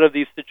improve a lot of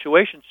these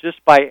situations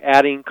just by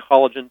adding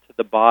collagen to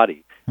the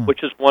body,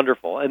 which is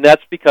wonderful. And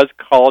that's because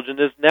collagen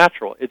is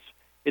natural.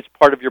 It's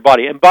part of your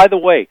body. And by the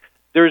way,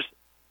 there's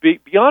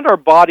beyond our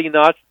body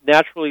not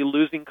naturally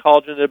losing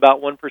collagen at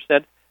about 1%,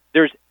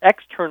 there's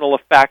external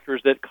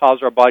factors that cause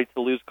our body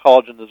to lose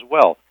collagen as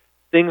well.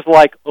 Things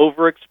like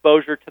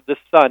overexposure to the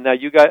sun. Now,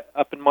 you got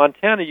up in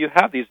Montana, you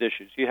have these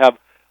issues. You have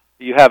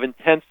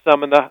intense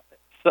sun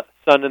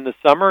in the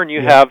summer, and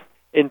you have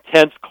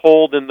intense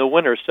cold in the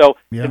winter. So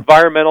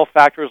environmental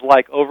factors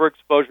like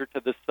overexposure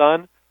to the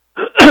sun,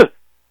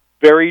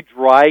 very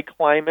dry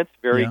climates,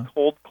 very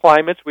cold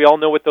climates. We all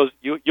know what those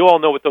you all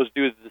know what those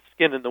do to the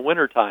skin in the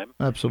wintertime.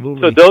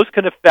 Absolutely. So those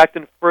can affect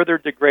and further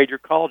degrade your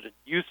collagen.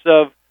 Use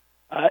of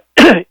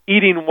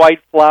eating white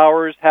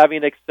flours,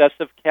 having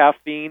excessive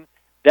caffeine,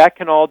 that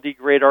can all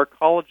degrade our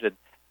collagen.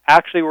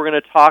 Actually, we're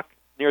going to talk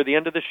near the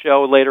end of the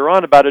show later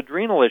on about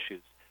adrenal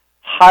issues.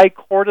 High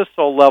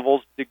cortisol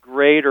levels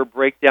degrade or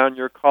break down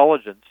your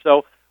collagen.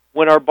 So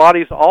when our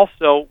bodies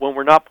also, when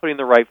we're not putting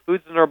the right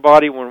foods in our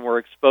body, when we're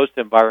exposed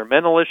to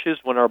environmental issues,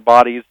 when our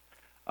bodies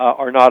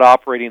are not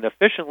operating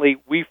efficiently,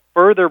 we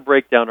further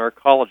break down our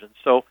collagen.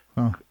 So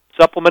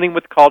supplementing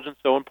with collagen is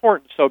so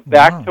important. So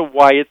back to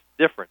why it's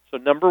different. So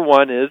number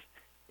one is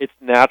it's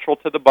natural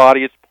to the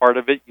body. It's part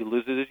of it. You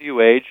lose it as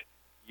you age.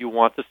 You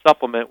want to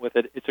supplement with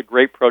it. It's a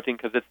great protein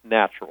because it's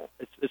natural.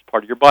 It's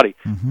part of your body.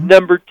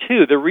 Number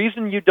two, the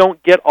reason you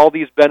don't get all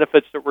these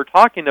benefits that we're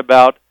talking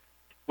about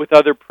with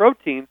other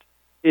proteins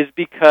is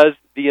because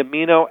the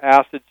amino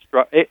acid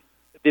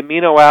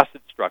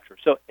structure.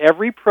 So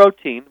every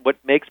protein, what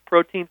makes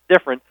proteins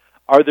different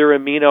are their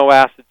amino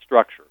acid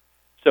structure.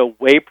 So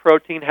whey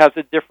protein has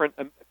a different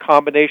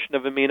combination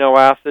of amino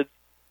acids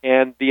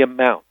and the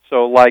amount.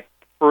 So like,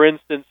 for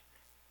instance,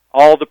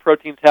 all the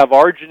proteins have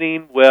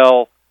arginine.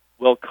 Well,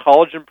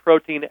 collagen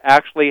protein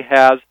actually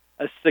has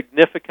a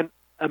significant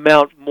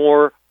amount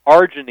more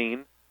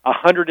arginine,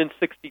 162%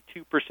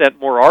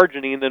 more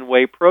arginine than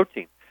whey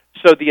protein.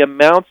 So the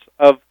amounts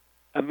of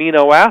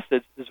amino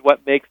acids is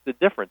what makes the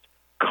difference.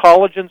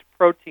 Collagen's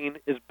protein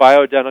is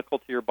bioidentical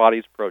to your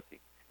body's protein,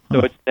 so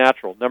it's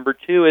natural. Number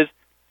two is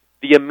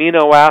the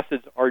amino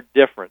acids are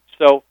different.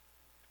 So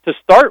to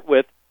start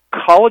with,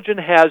 collagen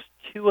has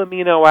two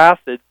amino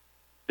acids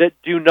that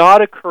do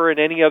not occur in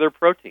any other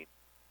protein.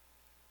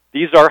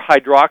 These are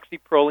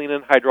hydroxyproline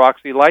and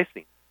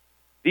hydroxylysine.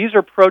 These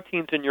are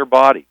proteins in your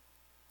body.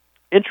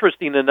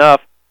 Interesting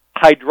enough,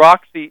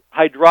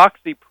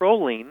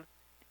 hydroxyproline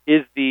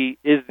is the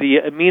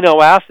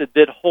amino acid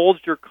that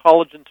holds your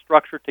collagen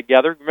structure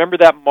together. Remember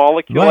that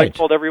molecule I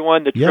told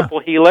everyone, the triple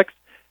helix?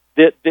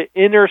 The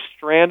inner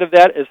strand of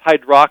that is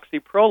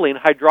hydroxyproline.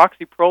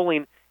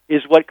 Hydroxyproline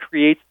is what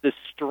creates the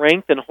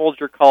strength and holds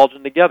your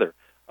collagen together.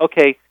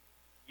 Okay,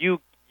 you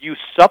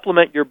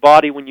supplement your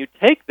body when you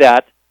take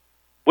that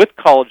with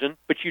collagen,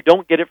 but you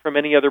don't get it from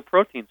any other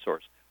protein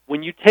source.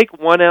 When you take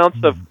 1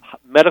 ounce of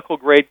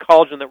medical-grade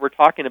collagen that we're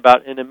talking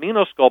about in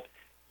Immunosculpt,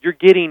 you're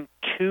getting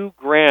 2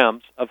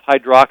 grams of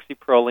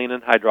hydroxyproline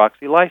and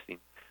hydroxylysine.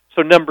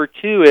 So number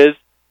two is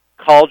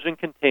collagen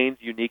contains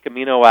unique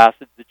amino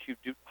acids that you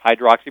do,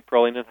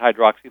 hydroxyproline and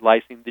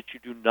hydroxylysine, that you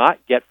do not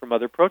get from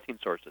other protein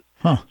sources.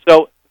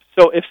 So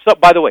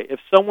by the way, if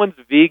someone's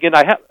vegan,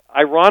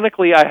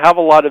 ironically I have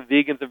a lot of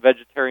vegans and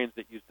vegetarians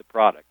that use the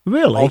product.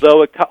 Really?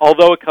 Although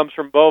it comes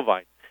from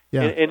bovine.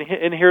 Yeah.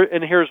 And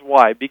here's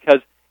why.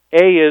 Because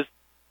A is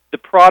the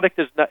product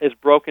is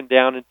broken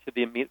down into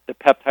the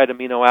peptide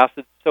amino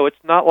acids, so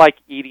it's not like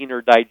eating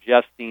or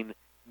digesting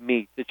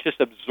meat. It's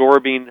just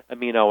absorbing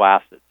amino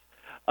acids.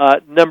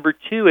 Number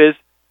two is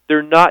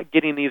they're not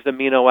getting these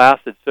amino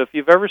acids. So if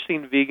you've ever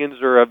seen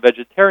vegans or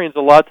vegetarians,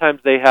 a lot of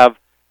times they have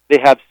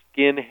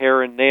skin,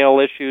 hair, and nail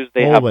issues.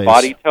 They have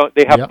body tone.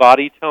 They have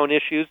body tone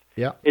issues.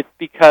 Yeah. It's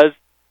because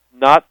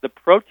not the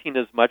protein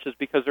as much as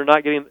because they're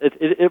not getting.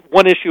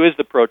 One issue is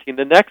the protein.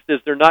 The next is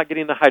they're not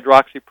getting the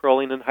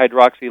hydroxyproline and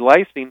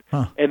hydroxylysine,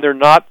 and they're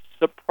not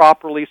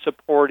properly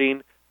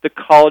supporting the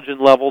collagen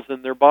levels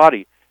in their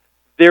body.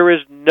 There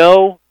is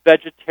no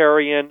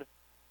vegetarian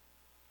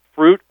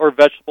fruit or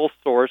vegetable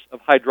source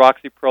of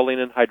hydroxyproline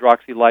and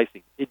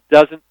hydroxylysine. It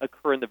doesn't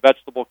occur in the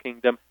vegetable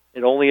kingdom.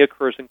 It only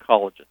occurs in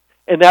collagen.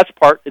 And it's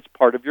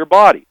part of your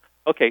body.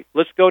 Okay,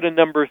 let's go to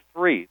number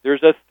 3.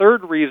 There's a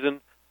third reason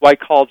why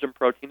collagen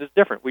protein is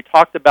different. We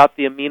talked about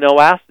the amino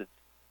acids.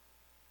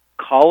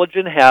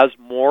 Collagen has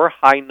more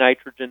high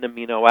nitrogen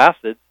amino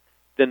acids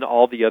than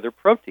all the other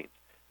proteins.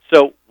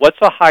 So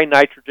what's a high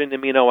nitrogen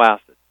amino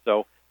acid?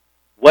 So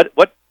what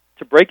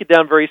to break it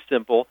down very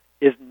simple,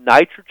 is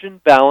nitrogen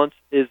balance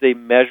is a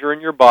measure in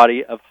your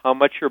body of how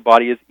much your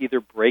body is either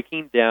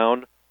breaking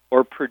down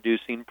or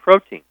producing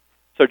protein.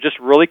 So just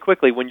really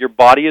quickly, when your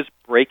body is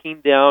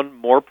breaking down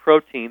more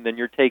protein than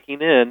you're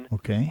taking in,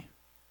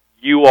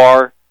 you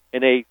are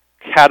in a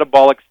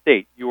catabolic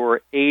state. You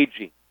are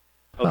aging.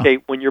 Okay,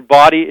 when your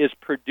body is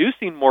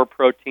producing more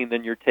protein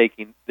than you're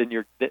taking,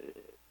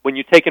 when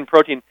you take in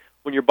protein,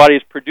 when your body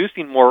is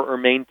producing more or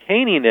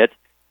maintaining it,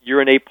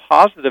 you're in a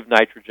positive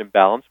nitrogen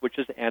balance, which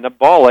is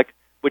anabolic,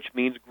 which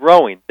means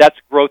growing. That's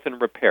growth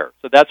and repair.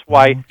 So that's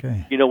why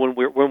when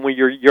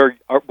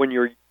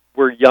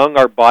we're young,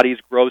 our bodies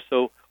grow.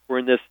 So we're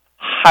in this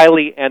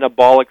highly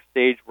anabolic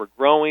stage. We're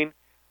growing.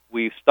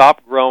 We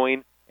stop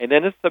growing, and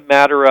then it's a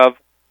matter of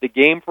the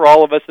game for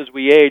all of us as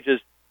we age is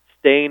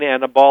staying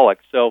anabolic.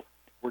 So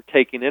we're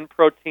taking in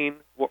protein.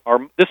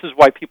 This is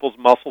why people's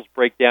muscles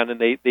break down and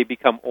they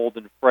become old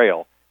and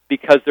frail,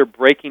 because they're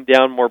breaking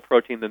down more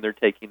protein than they're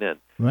taking in.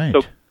 Right.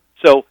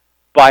 So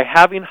by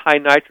having high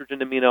nitrogen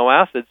amino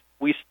acids,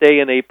 we stay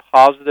in a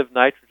positive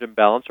nitrogen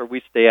balance, or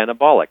we stay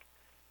anabolic.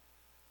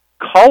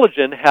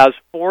 Collagen has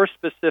 5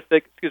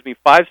 specific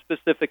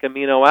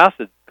amino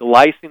acids.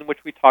 Glycine,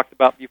 which we talked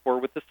about before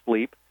with the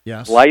sleep.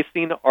 Yes.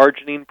 Glycine,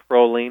 arginine,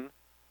 proline,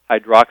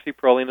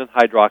 hydroxyproline and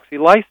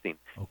hydroxylysine.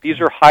 Okay. These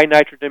are high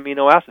nitrogen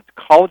amino acids.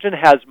 Collagen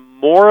has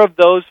more of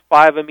those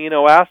 5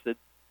 amino acids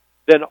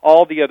than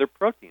all the other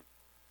proteins.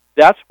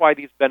 That's why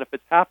these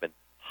benefits happen.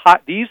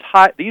 These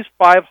 5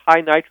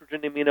 high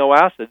nitrogen amino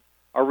acids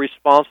are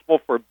responsible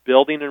for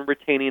building and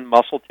retaining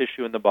muscle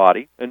tissue in the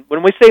body. And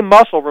when we say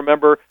muscle,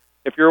 remember,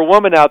 if you're a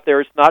woman out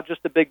there, it's not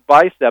just a big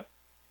bicep.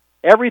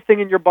 Everything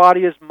in your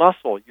body is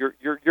muscle.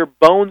 Your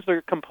bones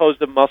are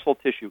composed of muscle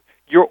tissue.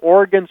 Your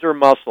organs are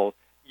muscle.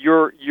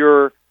 Your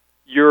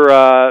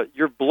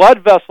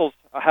blood vessels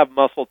have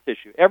muscle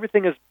tissue.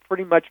 Everything is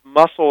pretty much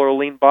muscle or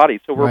lean body.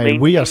 So we're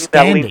maintaining we are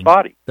standing. That lean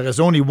body. There is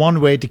only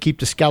one way to keep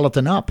the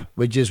skeleton up,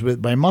 which is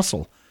by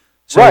muscle.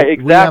 So right,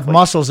 exactly. We have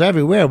muscles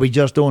everywhere. We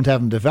just don't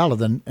have them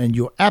developed. And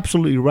you're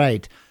absolutely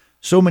right.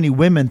 So many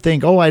women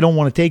think, I don't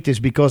want to take this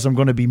because I'm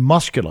going to be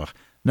muscular.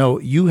 No,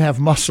 you have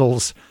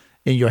muscles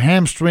in your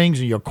hamstrings,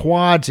 in your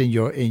quads, in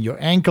your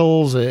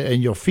ankles,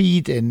 in your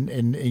feet, and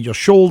in your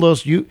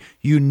shoulders. You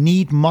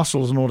need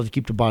muscles in order to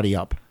keep the body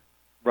up.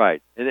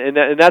 Right, and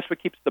that's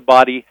what keeps the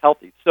body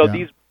healthy. So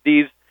these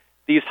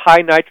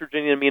high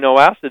nitrogen amino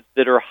acids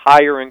that are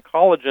higher in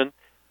collagen,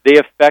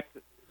 they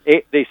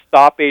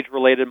stop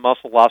age-related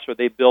muscle loss, or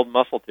they build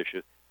muscle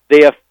tissue.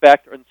 They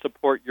affect and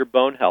support your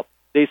bone health.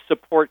 They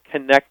support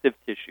connective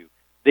tissue.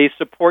 They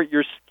support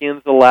your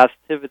skin's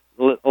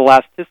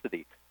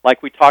elasticity.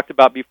 Like we talked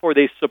about before,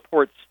 they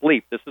support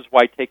sleep. This is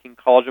why taking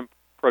collagen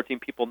protein,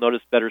 people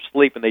notice better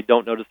sleep, and they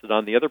don't notice it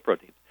on the other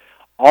proteins.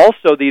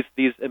 Also, these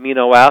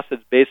amino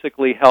acids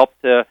basically help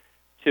to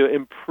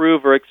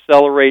improve or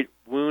accelerate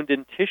wound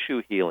and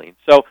tissue healing.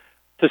 So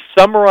to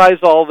summarize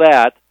all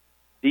that,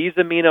 these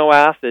amino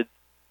acids,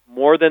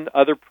 more than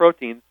other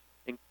proteins,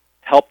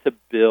 help to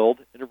build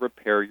and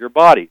repair your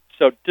body.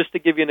 So just to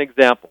give you an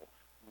example,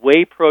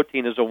 whey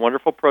protein is a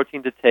wonderful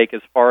protein to take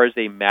as far as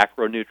a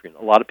macronutrient.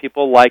 A lot of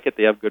people like it.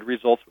 They have good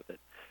results with it.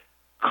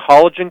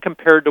 Collagen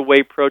compared to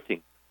whey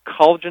protein.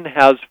 Collagen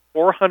has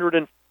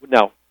 400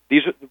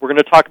 we're going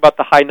to talk about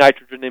the high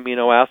nitrogen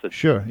amino acids.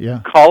 Sure,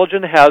 yeah.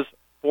 Collagen has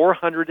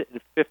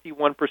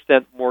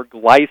 451% more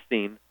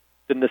glycine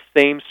than the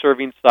same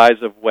serving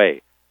size of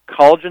whey.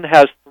 Collagen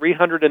has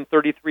 333%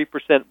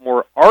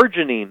 more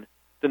arginine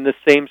than the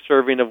same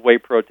serving of whey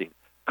protein.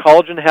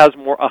 Collagen has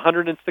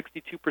 162%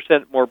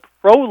 more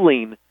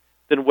proline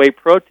than whey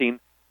protein.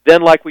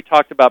 Then, like we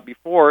talked about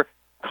before,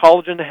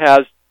 collagen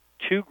has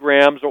 2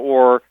 grams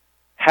or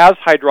has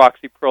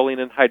hydroxyproline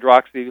and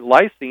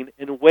hydroxylysine,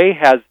 and whey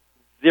has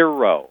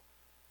 0.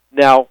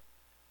 Now,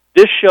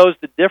 this shows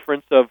the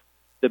difference of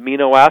the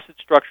amino acid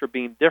structure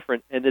being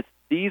different, and it's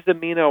these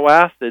amino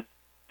acids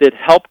that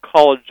help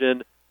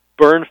collagen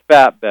burn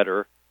fat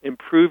better,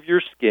 improve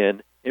your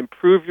skin,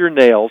 improve your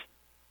nails,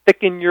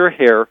 thicken your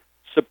hair,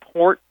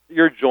 support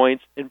your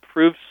joints,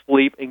 improve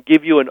sleep, and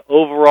give you an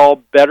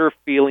overall better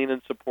feeling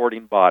and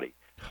supporting body.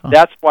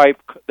 That's why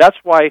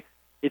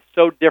it's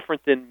so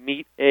different than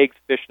meat, eggs,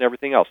 fish, and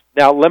everything else.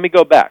 Now, let me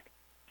go back.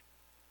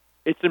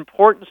 It's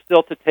important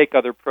still to take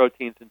other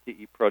proteins and to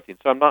eat protein.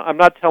 So I'm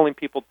not telling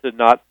people to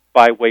not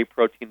buy whey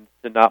protein,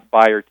 to not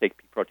buy or take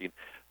pea protein.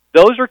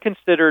 Those are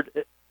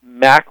considered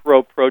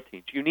macro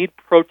proteins. You need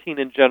protein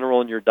in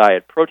general in your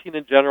diet. Protein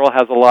in general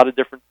has a lot of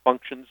different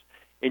functions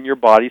in your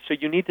body, so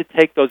you need to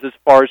take those as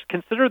far as,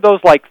 consider those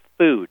like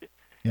food.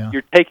 Yeah.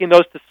 You're taking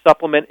those to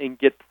supplement and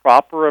get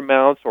proper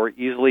amounts or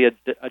easily a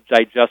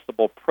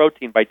digestible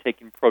protein by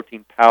taking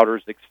protein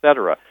powders,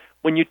 etc.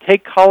 When you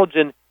take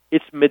collagen,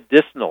 it's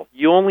medicinal.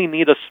 You only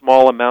need a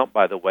small amount,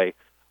 by the way.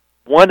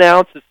 1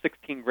 ounce is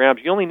 16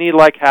 grams. You only need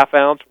like half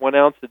ounce, 1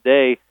 ounce a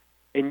day,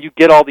 and you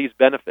get all these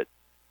benefits.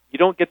 You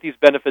don't get these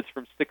benefits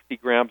from 60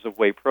 grams of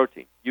whey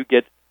protein. You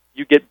get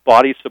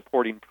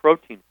body-supporting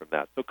protein from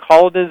that. So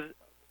collagen,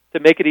 to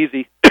make it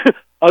easy,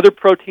 other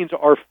proteins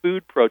are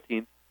food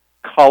proteins.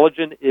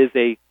 Collagen is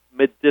a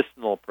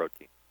medicinal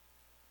protein.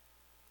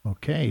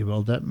 Okay,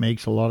 well, that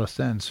makes a lot of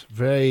sense.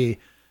 Very,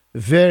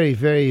 very,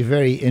 very,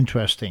 very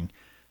interesting.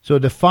 So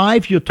the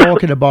 5 you're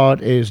talking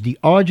about is the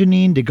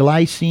arginine, the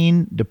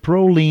glycine, the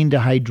proline, the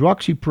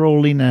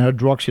hydroxyproline, and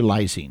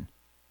hydroxylysine.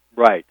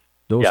 Right.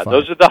 Those 5.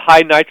 Those are the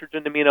high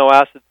nitrogen amino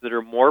acids that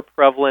are more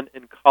prevalent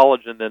in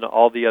collagen than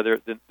all the other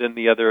than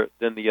the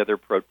other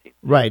proteins.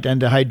 Right, and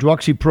the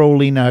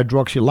hydroxyproline and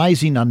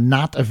hydroxylysine are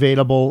not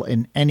available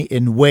in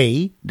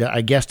whey.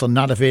 I guess they're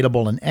not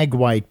available in egg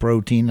white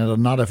protein, and they're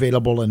not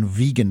available in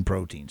vegan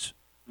proteins.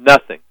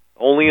 Nothing.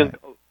 Only in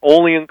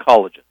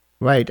collagen.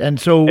 Right, and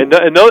so those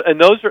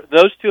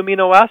 2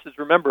 amino acids,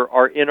 remember,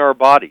 are in our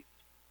bodies.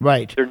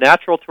 Right, they're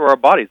natural to our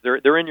bodies.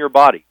 They're in your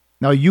body.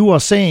 Now, you are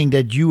saying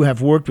that you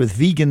have worked with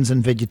vegans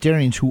and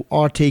vegetarians who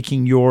are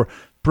taking your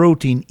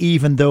protein,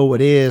 even though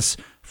it is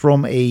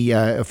from a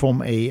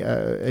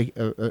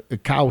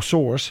cow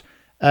source.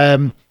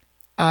 How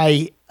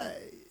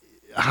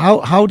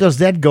does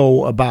that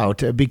go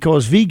about?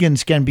 Because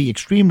vegans can be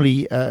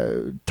extremely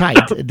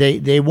tight.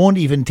 They won't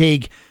even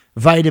take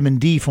vitamin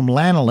D from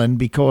lanolin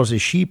because a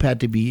sheep had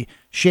to be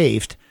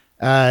shaved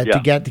to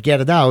get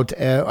it out.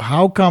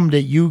 How come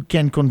that you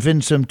can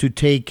convince them to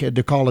take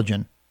the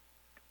collagen?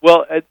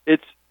 Well,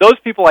 it's those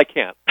people I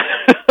can't.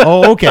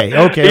 Oh, okay.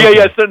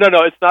 Yeah. So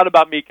no, it's not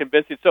about me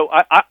convincing. So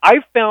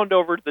I've found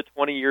over the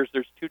 20 years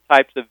there's two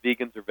types of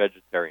vegans or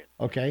vegetarians.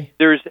 Okay.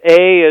 There's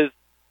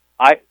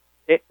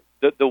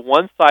the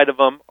one side of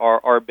them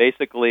are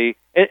basically,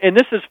 and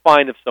this is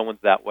fine if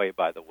someone's that way,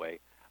 by the way.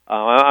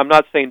 I'm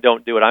not saying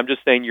don't do it. I'm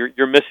just saying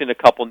you're missing a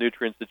couple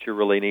nutrients that you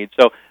really need.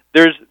 So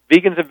there's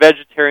vegans and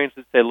vegetarians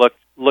that say, look,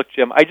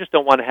 Jim, I just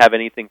don't want to have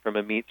anything from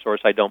a meat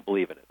source. I don't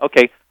believe in it.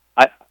 Okay,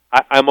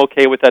 I'm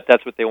okay with that.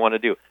 That's what they want to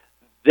do.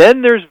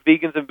 Then there's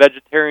vegans and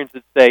vegetarians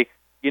that say,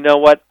 you know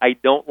what, I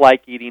don't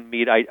like eating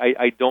meat.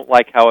 I don't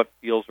like how it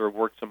feels or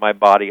works in my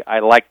body. I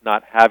like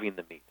not having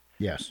the meat.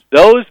 Yes.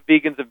 Those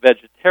vegans and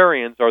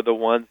vegetarians are the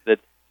ones that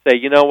say,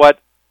 you know what,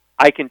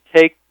 I can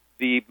take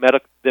the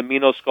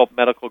Immunosculpt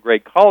medical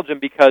grade collagen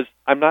because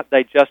I'm not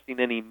digesting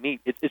any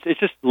meat. It's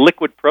just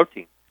liquid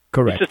protein.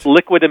 Correct. It's just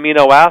liquid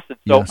amino acids.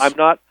 So yes.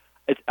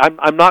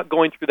 I'm not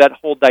going through that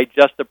whole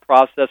digestive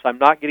process. I'm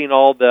not getting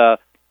all the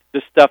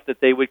stuff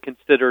that they would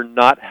consider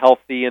not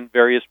healthy in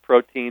various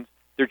proteins.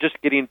 They're just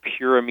getting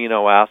pure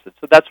amino acids.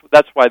 So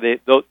that's why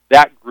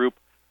that group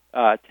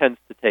tends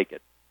to take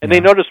it. And they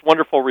notice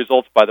wonderful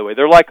results, by the way.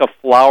 They're like a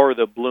flower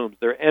that blooms.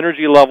 Their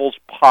energy levels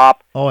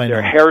pop.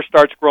 Their hair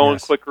starts growing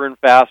quicker and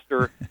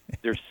faster.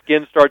 Their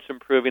skin starts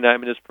improving. I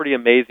mean, it's pretty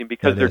amazing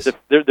because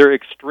they're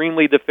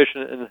extremely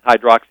deficient in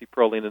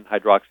hydroxyproline and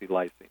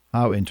hydroxylysine.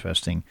 How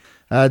interesting.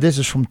 This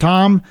is from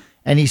Tom,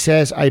 and he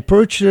says, I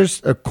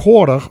purchased a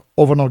quarter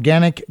of an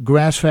organic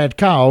grass-fed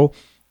cow,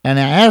 and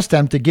I asked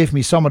them to give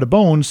me some of the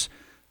bones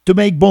to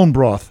make bone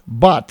broth.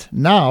 But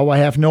now I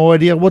have no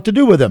idea what to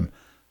do with them.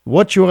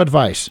 What's your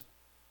advice?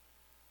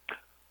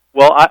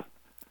 Well,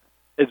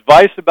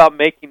 advice about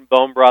making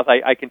bone broth,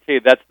 I can tell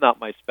you that's not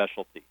my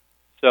specialty.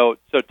 So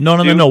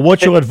no.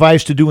 What's your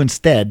advice to do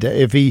instead?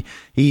 If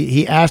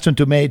he asked him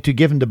to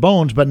give him the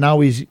bones, but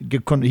now he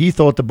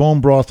thought the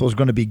bone broth was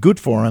going to be good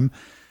for him,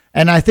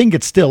 and I think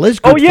it still is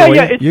good for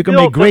you. You can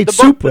make great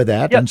soup with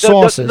that and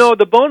sauces.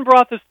 The bone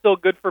broth is still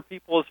good for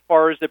people as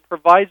far as it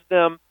provides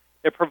them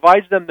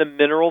the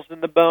minerals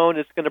in the bone.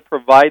 It's going to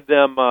provide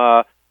them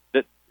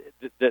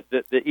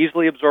the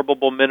easily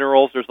absorbable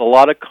minerals. There's a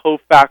lot of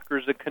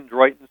cofactors and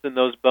chondroitins in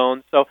those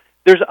bones. So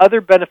there's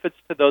other benefits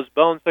to those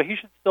bones. So he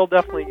should still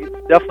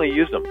definitely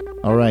use them.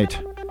 All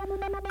right.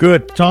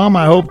 Good. Tom,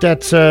 I hope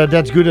that's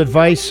good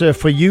advice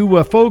for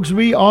you. Folks,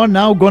 we are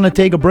now going to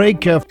take a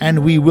break and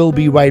we will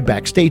be right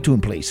back. Stay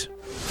tuned, please.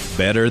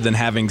 Better than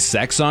having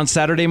sex on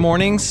Saturday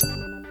mornings?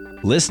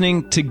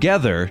 Listening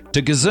together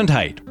to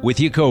Gesundheit with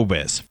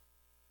Jacobus.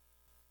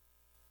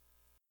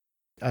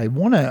 I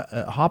want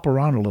to hop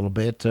around a little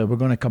bit. We're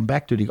going to come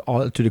back to the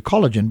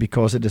collagen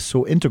because it is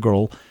so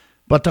integral.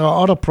 But there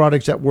are other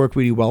products that work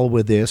really well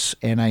with this,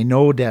 and I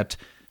know that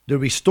the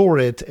Restore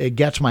It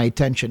gets my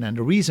attention. And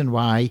the reason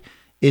why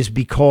is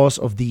because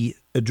of the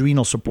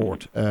adrenal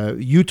support.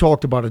 You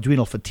talked about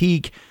adrenal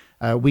fatigue.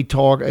 We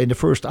talked in the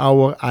first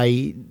hour.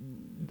 I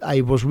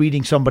was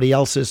reading somebody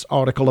else's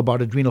article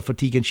about adrenal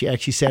fatigue, and she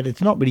actually said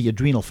it's not really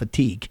adrenal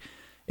fatigue.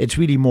 It's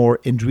really more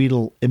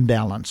adrenal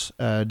imbalance.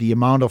 The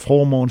amount of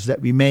hormones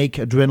that we make,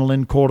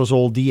 adrenaline,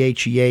 cortisol,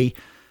 DHEA,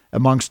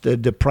 amongst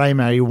the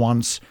primary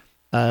ones,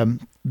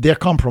 they're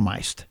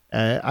compromised.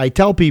 I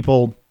tell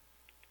people,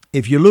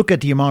 if you look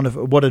at the amount of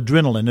what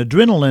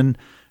adrenaline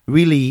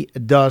really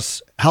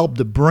does help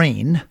the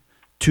brain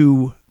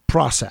to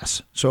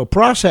process. So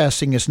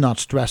processing is not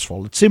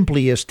stressful. It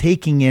simply is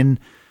taking in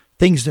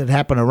things that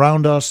happen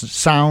around us,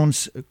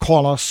 sounds,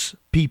 colors,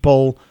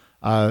 people,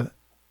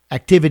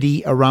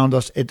 activity around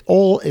us. It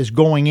all is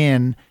going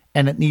in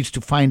and it needs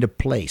to find a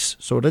place.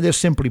 So that is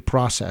simply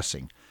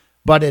processing.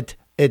 But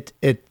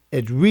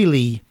it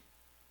really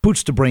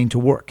puts the brain to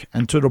work.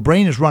 And so the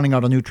brain is running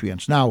out of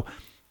nutrients. Now,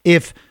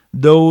 if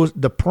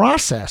the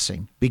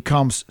processing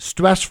becomes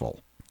stressful,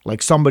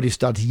 like somebody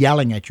starts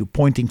yelling at you,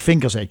 pointing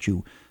fingers at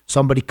you,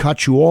 somebody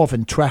cuts you off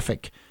in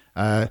traffic,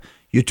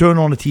 you turn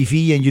on the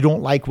TV and you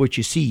don't like what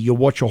you see. You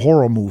watch a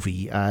horror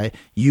movie.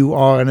 You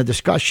are in a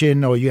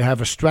discussion or you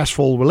have a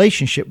stressful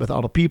relationship with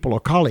other people or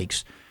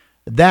colleagues.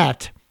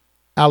 That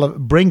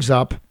brings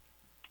up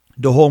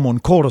the hormone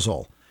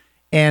cortisol.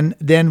 And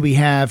then we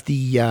have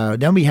the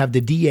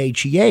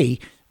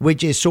DHEA,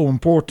 which is so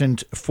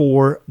important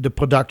for the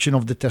production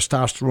of the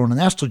testosterone and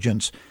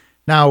estrogens.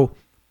 Now,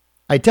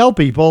 I tell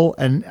people,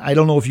 and I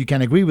don't know if you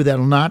can agree with that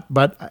or not,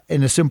 but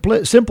in a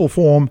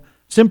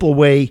simple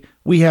way,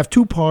 we have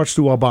two parts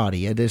to our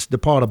body. It is the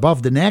part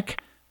above the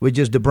neck, which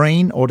is the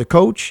brain or the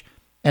coach,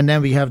 and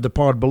then we have the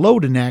part below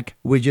the neck,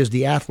 which is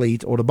the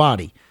athlete or the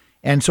body.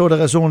 And so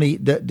there's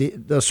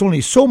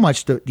only so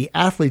much that the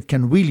athlete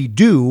can really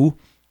do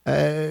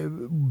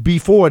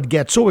before it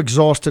gets so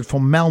exhausted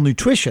from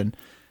malnutrition,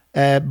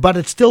 but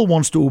it still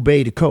wants to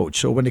obey the coach.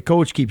 So when the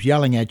coach keeps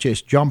yelling at you,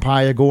 jump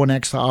higher, go an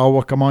extra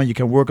hour, come on, you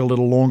can work a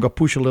little longer,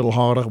 push a little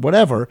harder,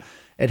 whatever.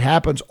 It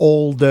happens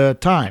all the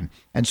time.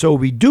 And so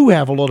we do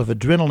have a lot of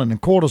adrenaline and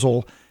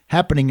cortisol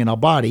happening in our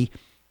body,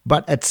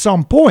 but at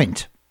some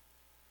point,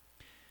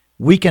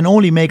 we can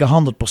only make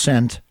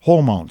 100%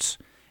 hormones.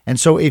 And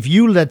so if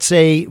you, let's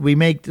say, we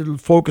make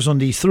focus on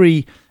these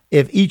three,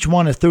 if each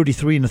one is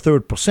 33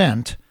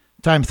 1/3%,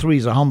 times 3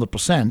 is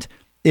 100%,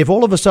 if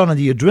all of a sudden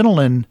the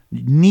adrenaline,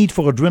 need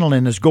for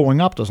adrenaline is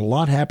going up, there's a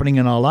lot happening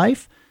in our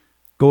life,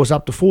 goes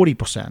up to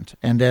 40%.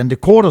 And then the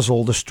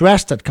cortisol, the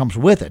stress that comes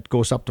with it,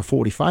 goes up to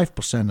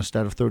 45%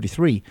 instead of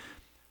 33.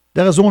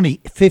 There is only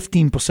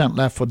 15%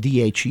 left for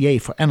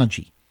DHEA, for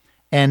energy.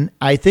 And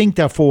I think,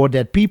 therefore,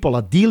 that people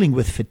are dealing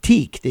with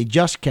fatigue. They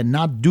just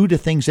cannot do the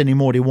things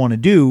anymore they want to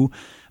do,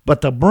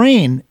 but the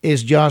brain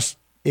is just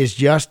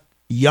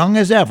young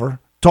as ever,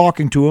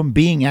 talking to them,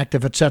 being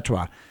active,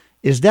 etc.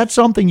 Is that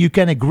something you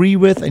can agree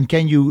with, and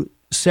can you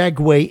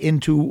segue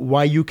into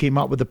why you came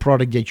up with the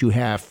product that you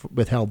have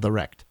with Health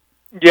Direct?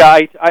 Yeah,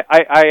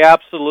 I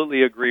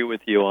absolutely agree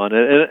with you on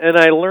it, and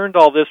I learned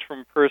all this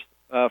from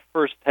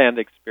first-hand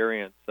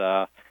experience.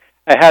 I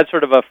had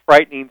sort of a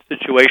frightening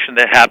situation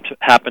that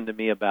happened to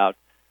me about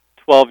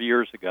 12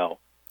 years ago,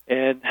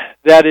 and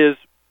that is,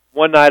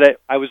 one night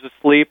I was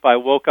asleep. I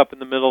woke up in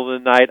the middle of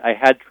the night. I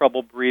had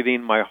trouble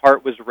breathing. My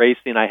heart was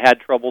racing. I had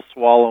trouble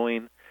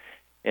swallowing,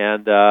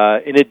 and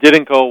it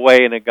didn't go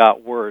away, and it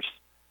got worse.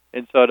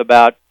 And so at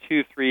about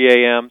 2,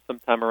 3 a.m.,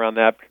 sometime around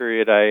that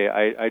period,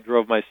 I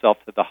drove myself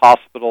to the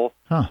hospital,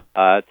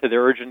 to the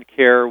urgent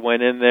care,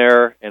 went in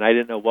there, and I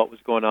didn't know what was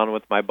going on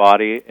with my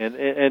body.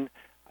 And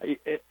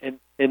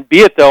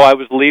be it though, I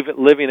was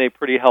living a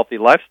pretty healthy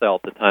lifestyle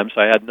at the time, so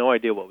I had no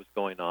idea what was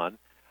going on.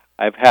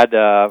 I've had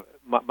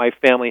my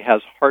family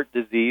has heart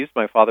disease.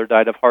 My father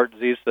died of heart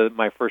disease, so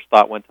my first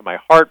thought went to my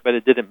heart, but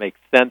it didn't make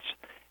sense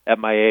at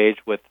my age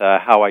with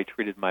how I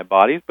treated my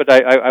body. But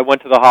I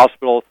went to the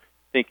hospital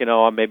thinking,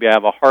 maybe I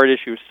have a heart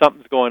issue.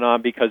 Something's going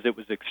on, because it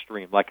was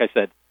extreme. Like I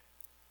said,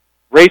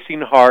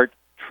 racing heart,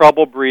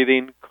 trouble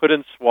breathing,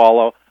 couldn't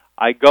swallow.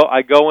 I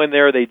go in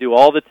there. They do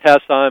all the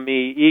tests on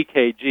me,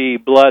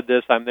 EKG, blood,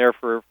 this. I'm there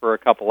for a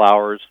couple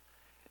hours.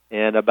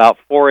 And about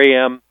 4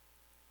 a.m.,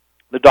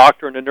 the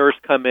doctor and the nurse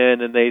come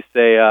in, and they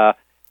say,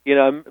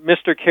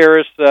 Mr.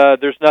 Karras,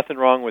 there's nothing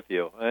wrong with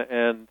you.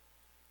 And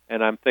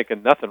I'm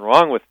thinking, nothing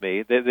wrong with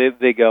me.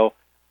 They go,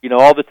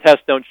 all the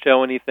tests don't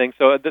show anything.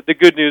 So the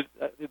good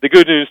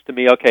news to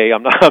me, okay,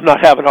 I'm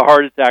not having a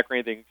heart attack or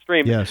anything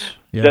extreme. Yes.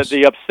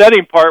 The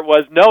upsetting part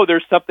was, no,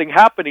 there's something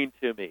happening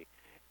to me.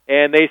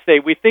 And they say,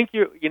 we think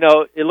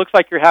it looks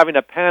like you're having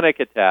a panic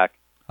attack.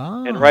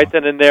 Oh. And right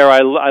then and there,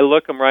 I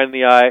look them right in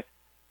the eye,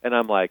 and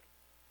I'm like,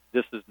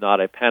 this is not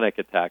a panic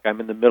attack. I'm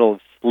in the middle of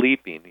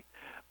sleeping.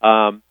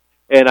 And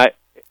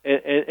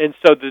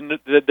so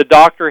the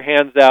doctor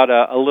hands out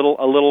a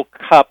little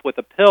cup with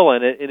a pill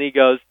in it, and he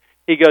goes,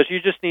 you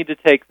just need to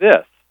take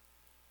this.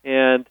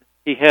 And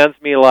he hands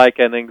me like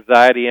an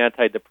anxiety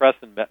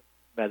antidepressant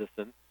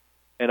medicine.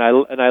 And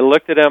I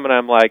looked at him, and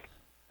I'm like,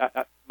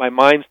 my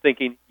mind's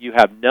thinking, you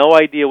have no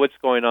idea what's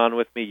going on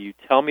with me. You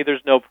tell me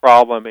there's no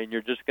problem, and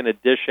you're just going to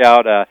dish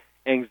out a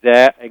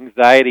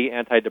anxiety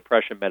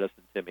antidepressant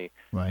medicine to me.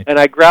 Right. And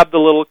I grabbed the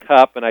little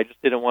cup, and I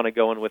just didn't want to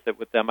go in with it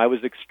with them. I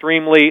was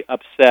extremely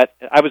upset.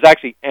 I was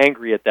actually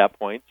angry at that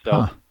point,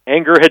 so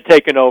anger had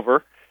taken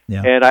over.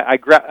 Yeah. And I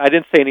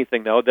didn't say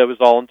anything, though. That was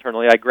all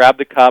internally. I grabbed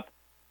the cup,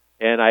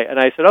 and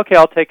I said, okay,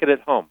 I'll take it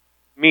at home,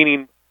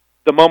 meaning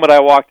the moment I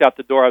walked out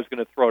the door, I was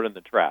going to throw it in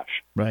the trash.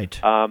 Right.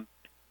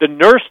 The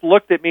nurse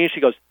looked at me, and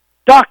she goes,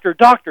 Doctor,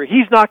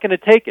 he's not going to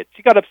take it.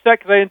 She got upset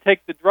because I didn't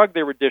take the drug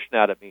they were dishing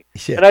out at me.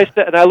 Yeah.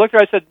 And I looked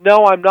at her, I said,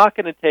 no, I'm not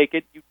going to take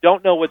it. You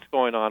don't know what's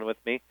going on with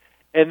me.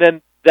 And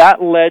then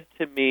that led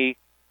to me,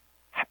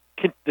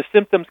 the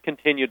symptoms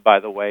continued, by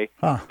the way.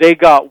 They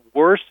got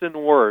worse and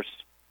worse,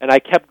 and I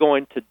kept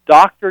going to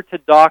doctor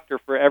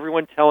for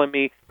everyone telling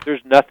me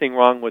there's nothing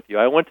wrong with you.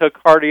 I went to a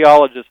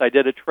cardiologist. I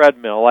did a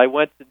treadmill. I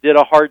did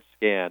a heart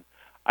scan.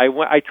 I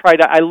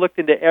looked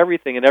into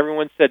everything, and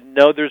everyone said,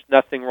 no, there's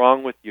nothing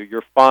wrong with you.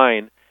 You're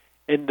fine.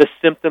 And the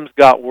symptoms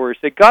got worse.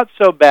 It got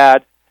so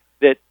bad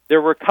that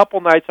there were a couple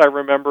nights I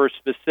remember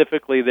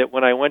specifically that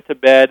when I went to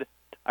bed,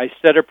 I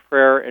said a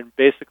prayer, and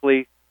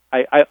basically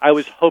I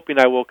was hoping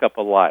I woke up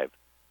alive.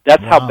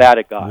 That's how bad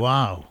it got.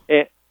 Wow.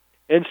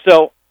 And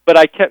so, but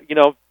I kept,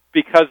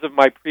 because of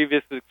my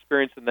previous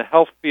experience in the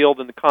health field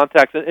and the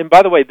contacts, and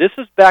by the way, this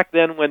is back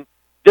then when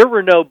there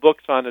were no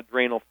books on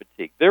adrenal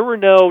fatigue. There were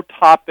no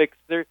topics.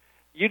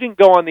 You didn't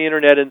go on the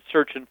internet and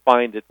search and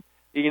find it.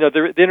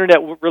 The internet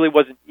really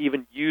wasn't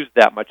even used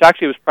that much.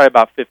 Actually, it was probably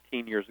about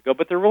 15 years ago,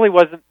 but there really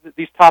wasn't.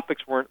 These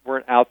topics weren't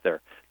out there.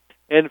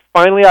 And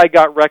finally, I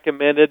got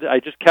recommended.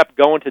 I just kept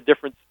going to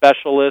different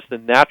specialists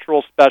and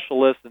natural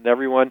specialists and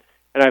everyone,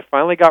 and I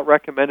finally got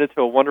recommended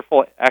to a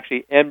wonderful,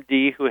 actually,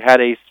 MD who had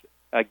a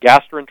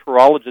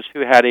gastroenterologist who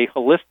had a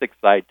holistic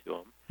side to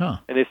him.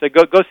 And they said,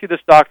 go see this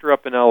doctor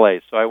up in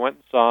L.A. So I went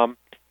and saw him,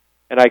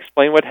 and I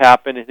explained what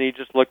happened, and he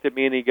just looked at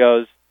me, and he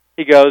goes,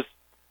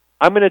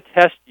 I'm going to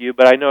test you,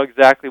 but I know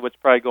exactly what's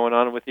probably going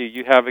on with you.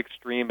 You have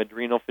extreme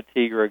adrenal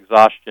fatigue or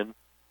exhaustion.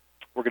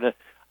 I'm going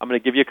to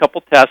give you a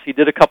couple tests. He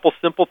did a couple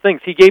simple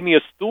things. He gave me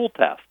a stool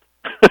test.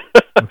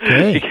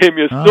 Okay. He gave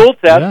me a stool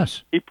test.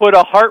 Yes. He put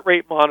a heart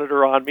rate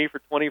monitor on me for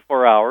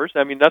 24 hours.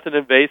 I mean, nothing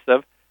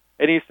invasive.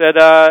 And he said,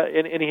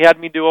 and he had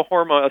me do a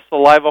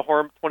saliva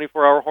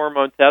 24-hour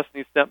hormone test,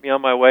 and he sent me on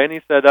my way. And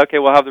he said, okay,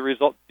 we'll have the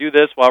results. Do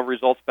this. We'll have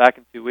results back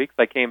in 2 weeks.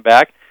 I came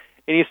back,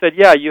 and he said,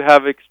 yeah, you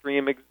have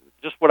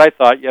just what I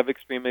thought. You have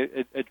extreme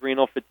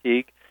adrenal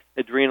fatigue,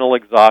 adrenal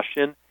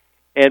exhaustion,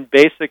 and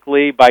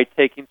basically by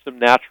taking some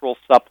natural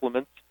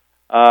supplements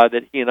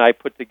that he and I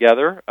put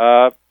together,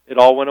 it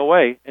all went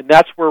away. And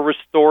that's where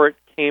Restore It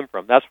came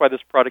from. That's why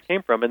this product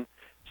came from. And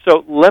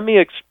so let me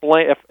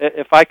explain,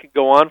 if I could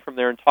go on from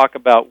there and talk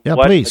about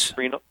what please.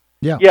 adrenal.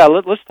 Yeah,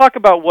 let's talk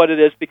about what it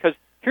is, because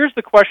here's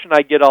the question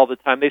I get all the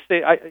time. They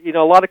say,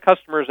 a lot of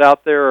customers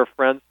out there or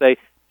friends say,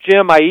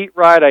 Jim, I eat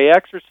right, I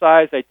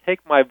exercise, I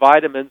take my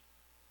vitamins.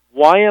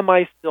 Why am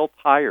I still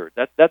tired?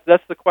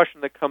 That's the question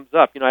that comes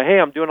up. Hey,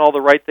 I'm doing all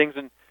the right things,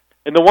 and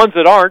the ones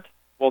that aren't,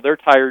 well, they're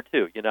tired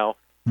too.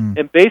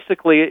 And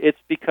basically, it's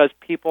because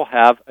people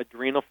have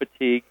adrenal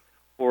fatigue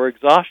or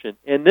exhaustion,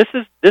 and this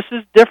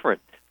is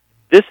different.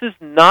 This is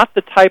not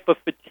the type of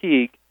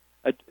fatigue.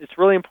 It's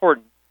really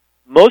important.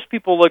 Most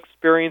people will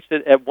experience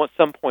it at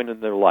some point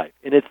in their life,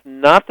 and it's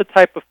not the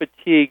type of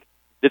fatigue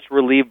that's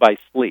relieved by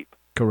sleep.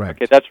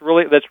 Correct. Okay, that's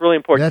really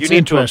important. That's you need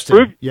interesting.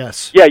 To improve,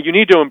 yes. Yeah, you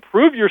need to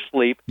improve your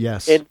sleep.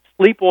 Yes. And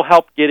sleep will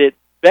help get it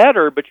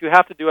better, but you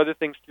have to do other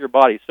things to your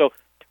body. So,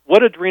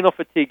 what adrenal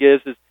fatigue is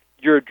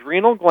your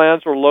adrenal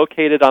glands are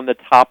located on the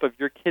top of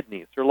your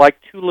kidneys. They're like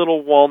two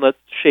little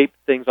walnut-shaped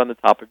things on the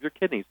top of your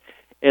kidneys.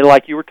 And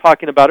like you were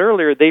talking about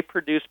earlier, they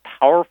produce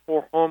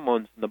powerful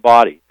hormones in the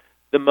body.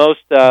 The ones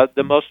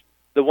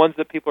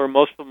that people are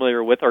most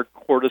familiar with are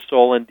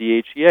cortisol and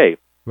DHEA.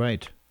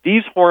 Right.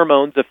 These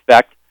hormones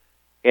affect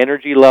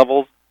energy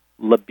levels,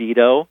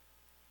 libido,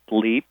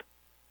 sleep,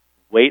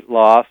 weight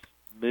loss,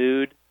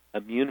 mood,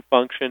 immune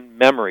function,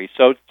 memory.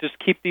 So just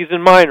keep these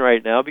in mind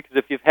right now, because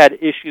if you've had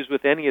issues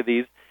with any of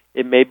these,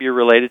 it may be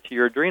related to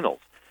your adrenals.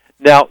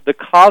 Now, the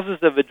causes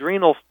of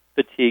adrenal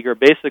fatigue are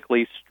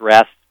basically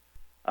stress,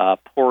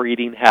 poor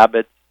eating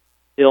habits,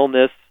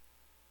 illness,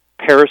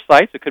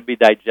 parasites. It could be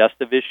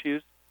digestive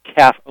issues,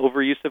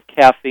 overuse of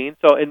caffeine.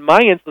 So in my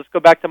instance, let's go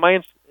back to my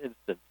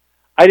instance.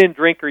 I didn't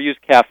drink or use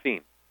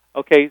caffeine.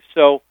 Okay,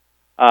 so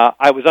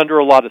I was under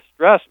a lot of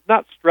stress.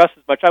 Not stress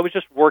as much. I was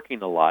just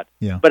working a lot.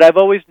 Yeah. But I've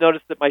always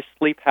noticed that my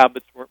sleep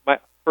habits were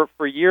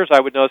for years.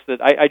 I would notice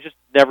that I just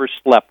never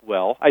slept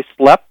well. I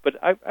slept, but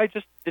I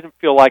just didn't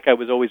feel like I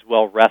was always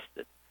well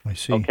rested. I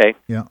see. Okay.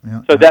 Yeah.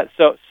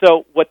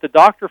 So what the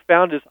doctor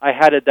found is I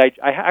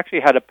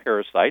actually had a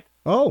parasite.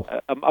 Oh.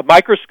 A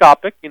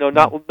microscopic,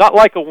 not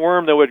like a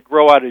worm that would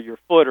grow out of your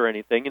foot or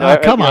anything.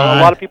 Come on.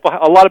 A lot of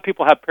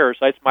people have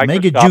parasites. Microscopic.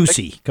 Make it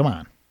juicy. Come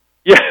on.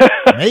 Yeah.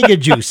 Make it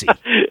juicy.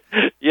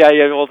 Yeah.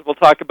 We'll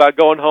talk about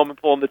going home and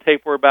pulling the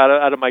tapeworm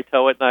out of my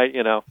toe at night.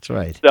 That's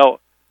right. So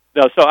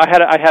I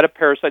had a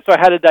parasite. So I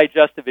had a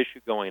digestive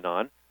issue going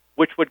on,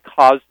 which would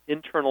cause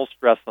internal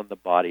stress on the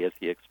body, as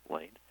he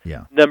explained.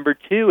 Yeah. Number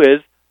two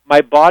is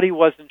my body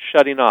wasn't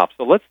shutting off.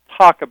 So let's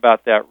talk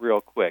about that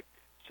real quick.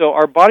 So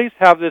our bodies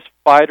have this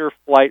fight or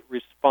flight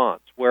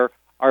response where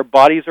our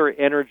bodies are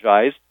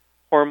energized.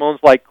 Hormones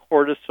like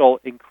cortisol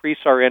increase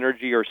our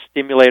energy or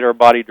stimulate our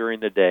body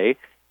during the day.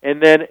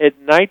 And then at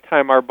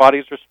nighttime, our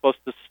bodies are supposed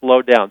to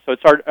slow down. So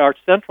it's our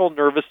central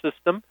nervous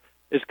system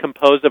is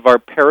composed of our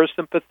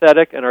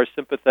parasympathetic and our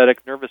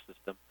sympathetic nervous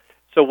system.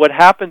 So what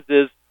happens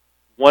is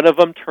one of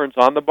them turns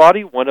on the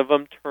body, one of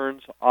them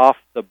turns off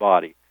the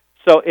body.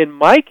 So in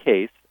my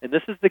case, and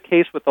this is the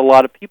case with a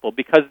lot of people,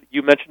 because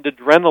you mentioned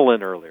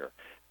adrenaline earlier,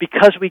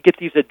 because we get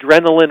these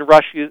adrenaline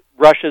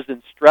rushes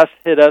and stress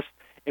hit us,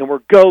 and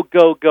we're go,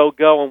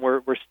 and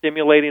we're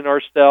stimulating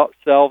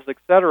ourselves,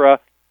 etc.,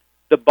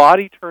 the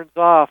body turns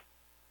off,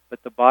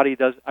 but the body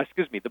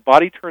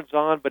turns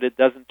on, but it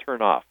doesn't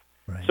turn off.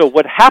 Right. So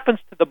what happens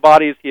to the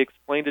body, as he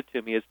explained it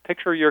to me, is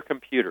picture your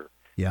computer.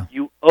 Yeah.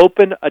 You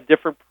open a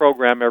different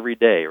program every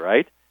day,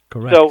 right?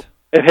 Correct. So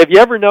have you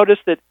ever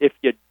noticed that if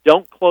you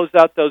don't close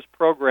out those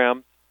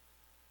programs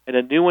and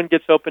a new one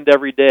gets opened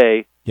every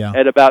day,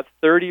 at about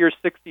 30 or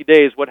 60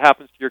 days, what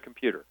happens to your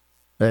computer?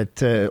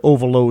 It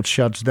overloads,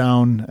 shuts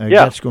down,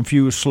 gets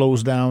confused,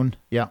 slows down.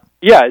 Yeah.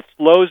 Yeah, it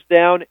slows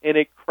down and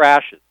it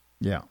crashes.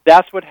 Yeah.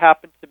 That's what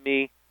happened to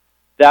me.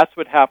 That's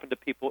what happened to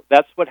people.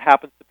 That's what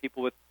happens to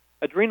people with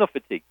adrenal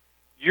fatigue.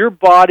 Your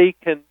body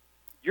can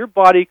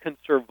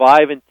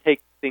survive and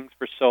take things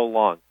for so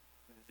long.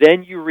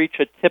 Then you reach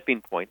a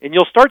tipping point, and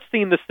you'll start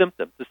seeing the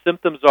symptoms. The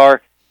symptoms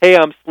are, hey,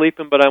 I'm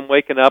sleeping, but I'm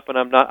waking up, and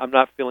I'm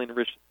not feeling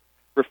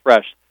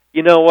refreshed.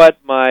 You know what?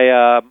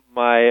 I'm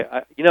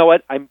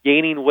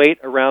gaining weight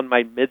around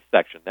my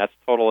midsection. That's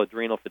total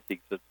adrenal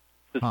fatigue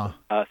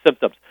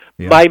symptoms.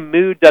 Yeah. My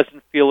mood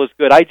doesn't feel as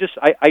good.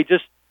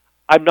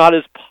 I'm not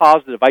as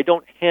positive. I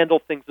don't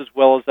handle things as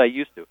well as I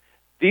used to.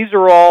 These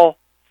are all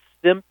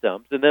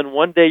symptoms, and then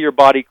one day your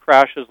body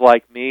crashes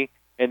like me,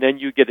 and then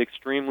you get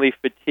extremely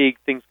fatigued.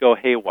 Things go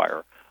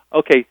haywire.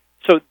 Okay,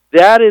 so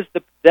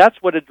that's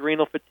what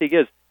adrenal fatigue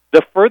is.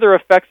 The further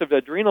effects of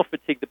adrenal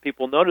fatigue that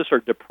people notice are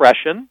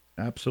depression,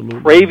 absolutely,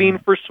 craving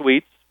for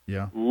sweets,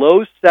 yeah,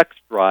 low sex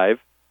drive,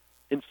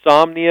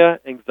 insomnia,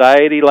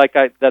 anxiety,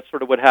 that's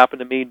sort of what happened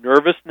to me,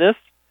 nervousness,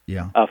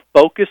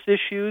 focus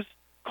issues,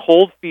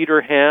 cold feet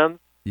or hands,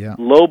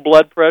 low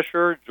blood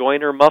pressure,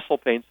 joint or muscle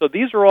pain. So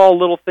these are all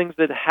little things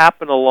that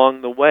happen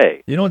along the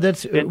way.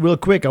 That's real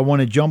quick. I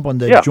want to jump on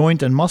the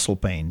joint and muscle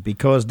pain,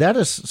 because that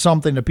is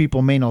something that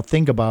people may not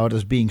think about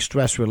as being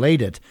stress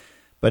related.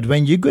 But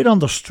when you get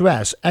under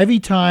stress, every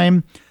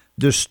time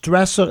the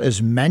stressor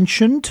is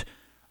mentioned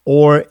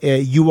or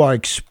you are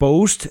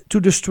exposed to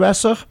the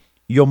stressor,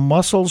 your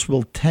muscles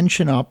will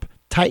tighten up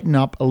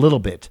a little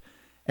bit.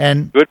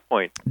 And good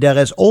point. There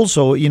is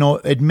also,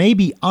 it may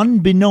be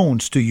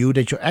unbeknownst to you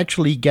that you're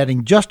actually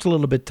getting just a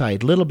little bit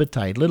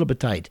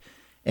tight.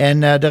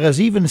 And there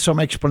is even some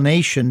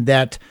explanation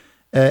that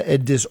a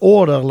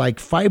disorder like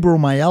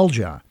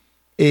fibromyalgia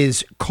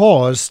is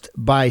caused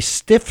by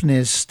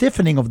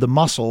stiffening of the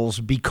muscles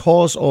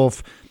because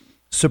of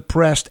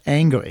suppressed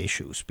anger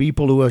issues.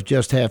 People who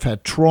have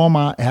had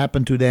trauma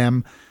happen to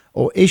them,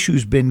 or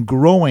issues been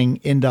growing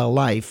in their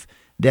life,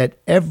 that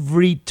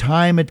every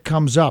time it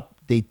comes up,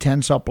 they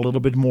tense up a little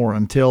bit more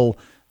until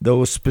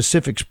those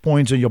specific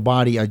points in your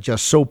body are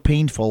just so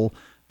painful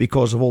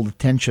because of all the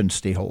tensions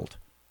they hold.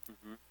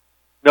 Mm-hmm.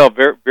 No,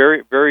 very,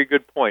 very, very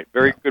good point.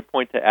 Very good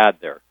point to add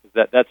there.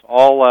 That's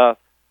all.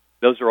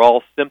 Those are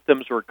all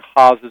symptoms or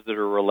causes that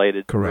are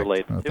related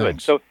to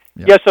it. So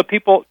so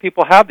people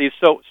have these.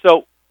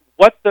 So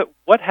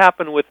what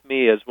happened with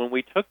me is when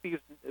we took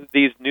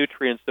these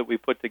nutrients that we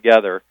put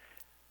together,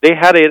 they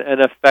had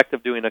an effect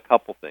of doing a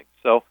couple things.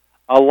 So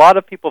a lot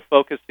of people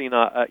focusing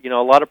on,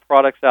 a lot of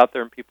products out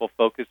there, and people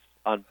focus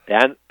on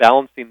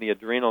balancing the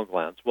adrenal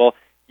glands. Well,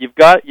 you've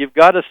got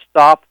to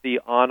stop the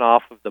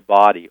on-off of the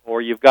body,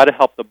 or you've got to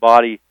help the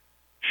body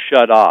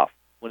shut off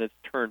when it's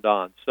turned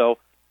on. So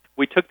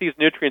we took these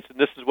nutrients, and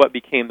this is what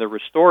became the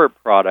Restore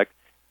product,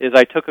 is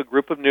I took a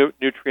group of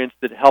nutrients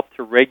that help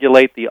to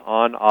regulate the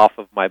on-off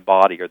of my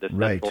body, or the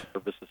central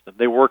nervous system.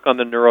 They work on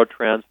the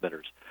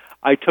neurotransmitters.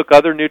 I took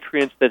other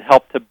nutrients that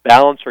helped to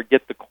balance or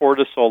get the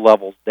cortisol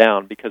levels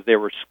down, because they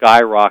were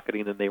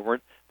skyrocketing, and they were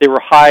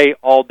high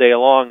all day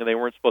long, and they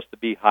weren't supposed to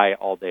be high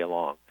all day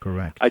long.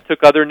 Correct. I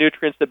took other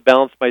nutrients that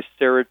balanced my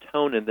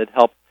serotonin, that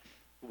helped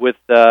with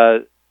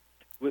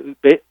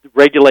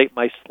regulate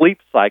my sleep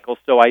cycle,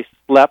 so I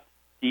slept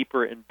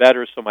deeper and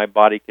better, so my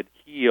body could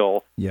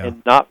heal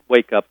and not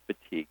wake up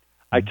fatigued.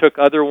 I took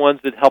other ones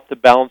that helped to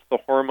balance the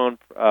hormone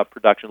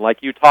production, like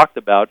you talked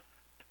about.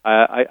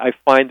 I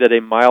find that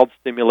a mild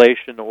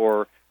stimulation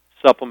or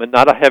supplement,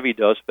 not a heavy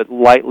dose, but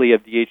lightly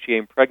of DHEA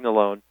and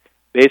pregnenolone,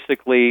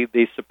 basically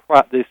they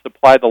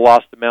supply the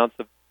lost amounts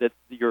that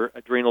your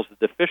adrenals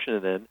are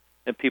deficient in,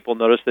 and people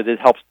notice that it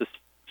helps to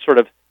sort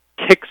of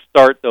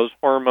kickstart those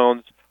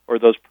hormones or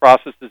those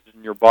processes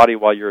in your body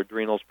while your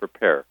adrenals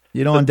prepare.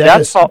 And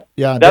that's how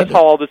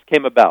all this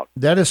came about.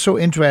 That is so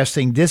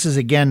interesting. This is,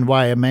 again,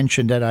 why I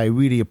mentioned that I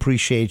really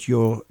appreciate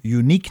your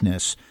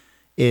uniqueness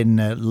in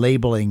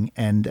labeling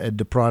and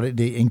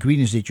the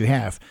ingredients that you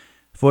have,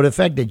 for the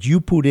fact that you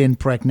put in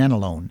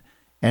pregnenolone.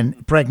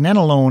 And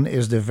pregnenolone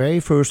is the very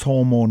first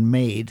hormone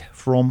made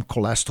from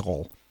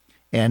cholesterol.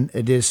 And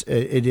it is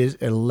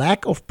a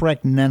lack of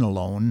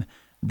pregnenolone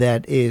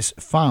that is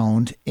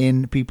found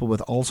in people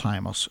with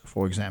Alzheimer's,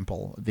 for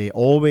example. They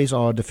always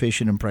are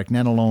deficient in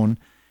pregnenolone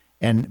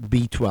and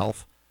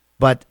B12.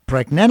 But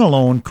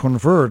pregnenolone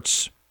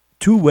converts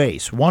two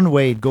ways. One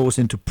way, it goes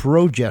into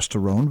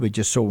progesterone, which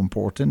is so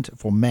important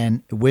for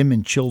men,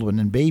 women, children,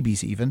 and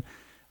babies even.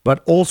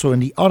 But also,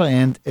 in the other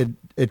end,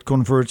 it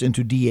converts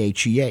into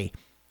DHEA.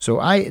 So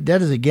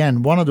that is,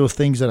 again, one of those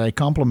things that I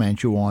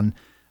compliment you on,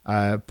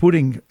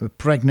 putting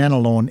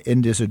pregnenolone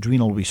in this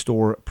adrenal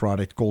restore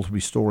product called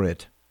Restore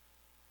It.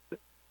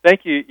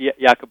 Thank you,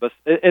 Jacobus.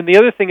 And the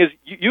other thing is,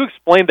 you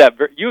explained that.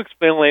 You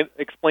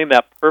explained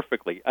that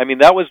perfectly. I mean,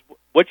 that was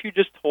what you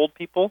just told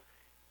people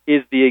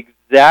is the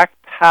exact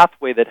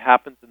pathway that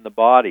happens in the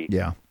body.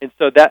 Yeah. And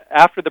so that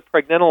after the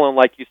pregnenolone,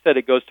 like you said,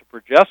 it goes to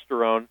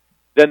progesterone.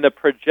 Then the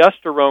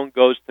progesterone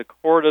goes to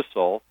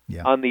cortisol.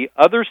 Yeah. On the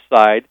other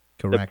side,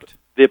 correct,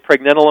 the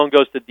pregnenolone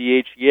goes to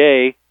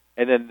DHEA,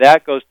 and then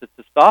that goes to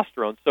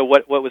testosterone. So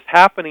what was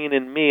happening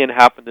in me and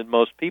happened in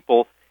most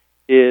people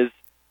is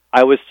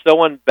I was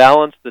so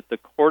unbalanced that the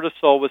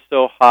cortisol was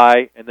so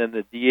high, and then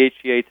the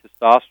DHEA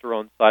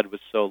testosterone side was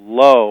so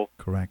low.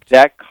 Correct.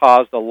 That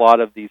caused a lot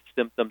of these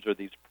symptoms or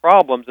these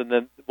problems. And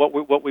then what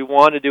we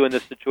want to do in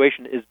this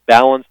situation is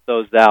balance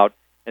those out,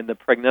 and the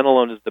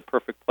pregnenolone is the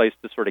perfect place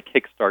to sort of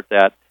kickstart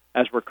that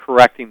as we're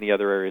correcting the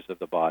other areas of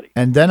the body.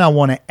 And then I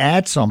want to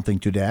add something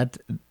to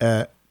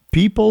that.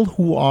 People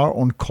who are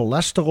on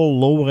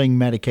cholesterol-lowering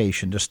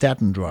medication, the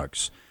statin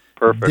drugs,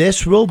 perfect.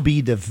 This will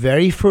be the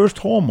very first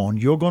hormone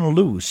you're going to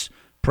lose,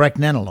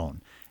 pregnenolone.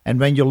 And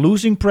when you're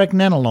losing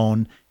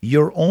pregnenolone,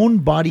 your own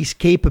body's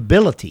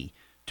capability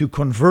to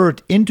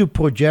convert into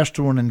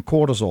progesterone and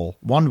cortisol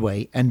one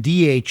way, and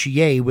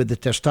DHEA with the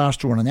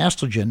testosterone and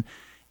estrogen,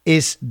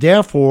 is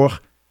therefore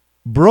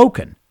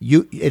broken.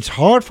 It's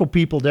hard for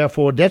people,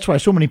 therefore, that's why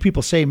so many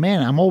people say,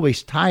 man, I'm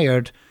always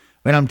tired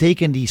when I'm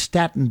taking these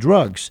statin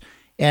drugs.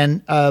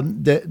 And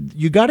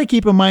you got to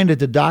keep in mind that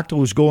the doctor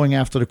who's going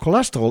after the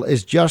cholesterol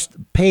is just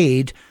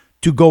paid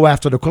to go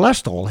after the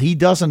cholesterol. He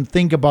doesn't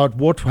think about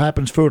what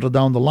happens further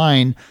down the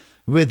line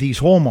with these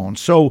hormones.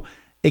 So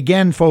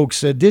again,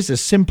 folks, this is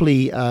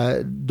simply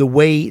the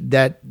way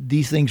that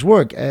these things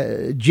work.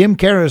 Jim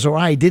Karras or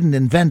I didn't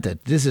invent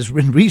it. This has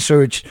been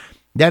researched.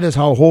 That is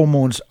how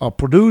hormones are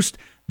produced.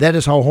 That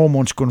is how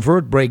hormones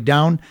convert, break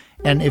down.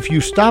 And if you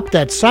stop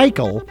that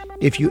cycle,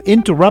 if you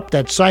interrupt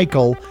that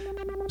cycle,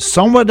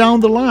 somewhere down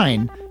the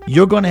line,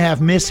 you're going to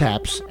have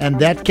mishaps. And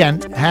that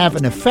can have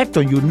an effect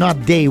on you,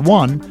 not day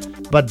one,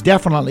 but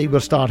definitely will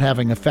start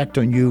having effect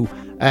on you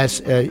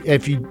as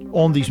if you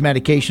on these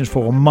medications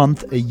for a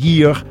month, a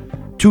year,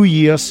 2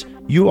 years,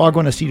 you are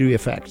going to see the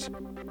effects.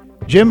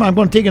 Jim, I'm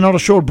going to take another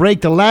short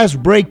break. The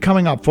last break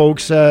coming up,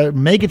 folks.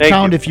 Make it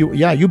count if you...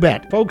 Yeah, you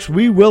bet. Folks,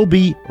 we will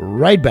be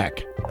right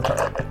back.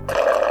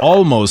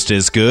 Almost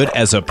as good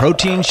as a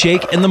protein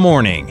shake in the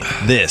morning.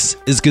 This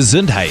is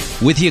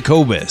Gesundheit with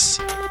Jacobus.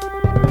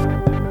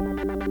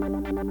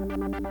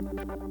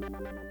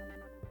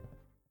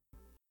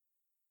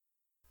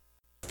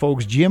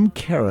 Folks, Jim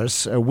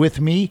Karras with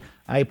me.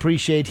 I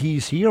appreciate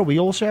he's here. We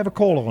also have a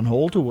caller on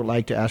hold who would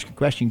like to ask a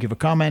question, give a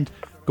comment.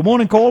 Good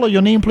morning, caller.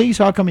 Your name, please.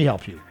 How can we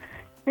help you?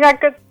 Yeah,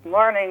 good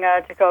morning,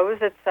 Jacobus.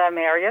 It's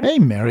Marion. Hey,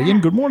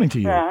 Marion. Good morning to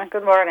you.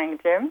 Good morning,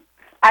 Jim.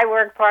 I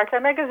work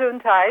part-time at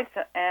Gesundheit,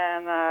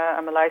 and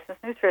I'm a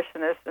licensed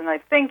nutritionist, and I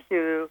think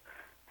you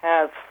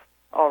have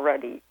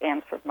already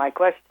answered my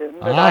question,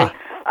 but I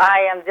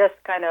am just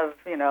kind of,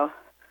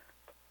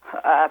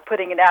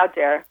 putting it out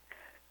there.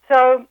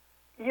 So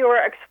you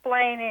were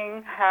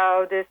explaining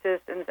how this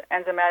is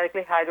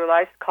enzymatically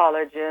hydrolyzed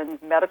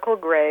collagen, medical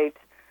grade,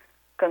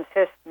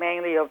 consists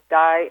mainly of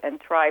di-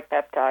 and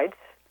tripeptides.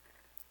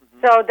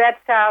 Mm-hmm. So that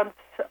sounds,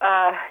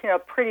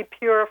 pretty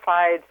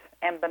purified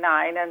and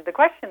benign. And the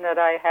question that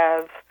I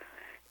have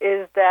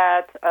is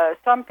that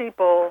some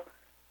people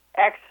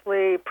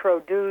actually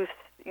produce,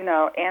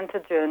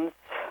 antigens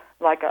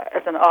like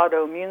as an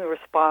autoimmune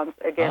response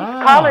against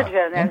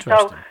collagen. And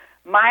so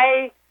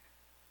my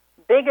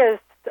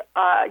biggest,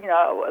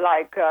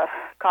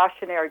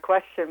 cautionary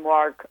question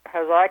mark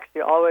has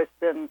actually always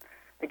been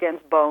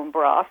against bone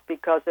broth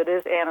because it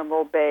is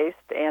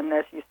animal-based, and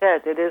as you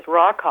said, it is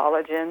raw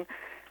collagen.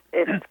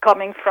 It's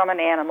coming from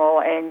an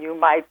animal, and you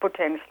might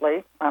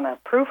potentially, on a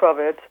proof of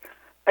it,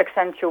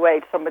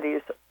 accentuate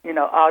somebody's,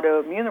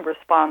 autoimmune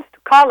response to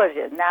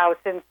collagen. Now,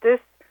 since these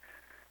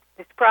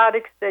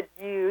products that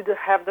you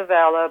have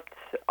developed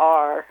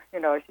are,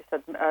 as you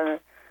said,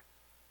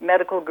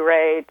 medical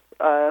grade,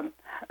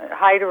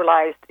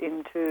 hydrolyzed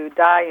into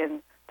di-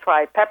 and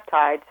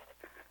tripeptides,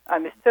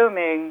 I'm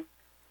assuming.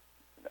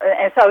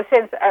 And so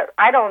since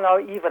I don't know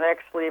even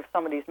actually if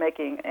somebody's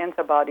making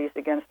antibodies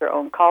against their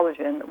own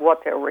collagen,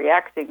 what they're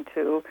reacting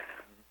to,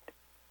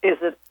 is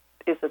it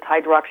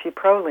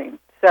hydroxyproline?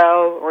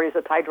 So, or is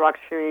it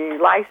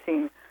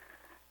hydroxylysine?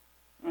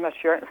 I'm not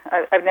sure.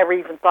 I've never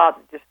even thought.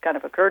 It just kind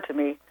of occurred to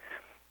me.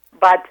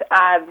 But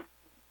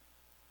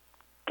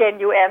can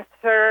you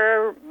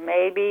answer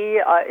maybe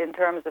in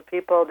terms of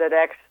people that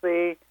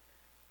actually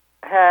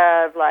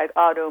have like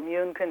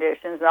autoimmune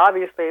conditions? And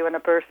obviously, when a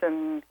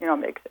person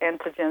makes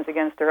antigens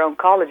against their own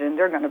collagen,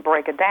 they're going to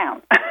break it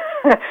down.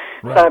 So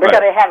they're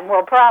going to have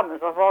more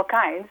problems of all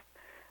kinds.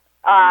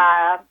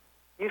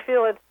 You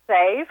feel it's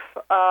safe?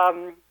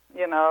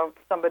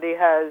 Somebody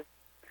has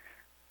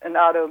an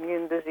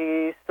autoimmune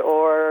disease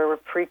or a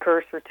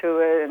precursor to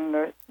it, and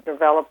they're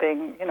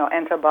developing,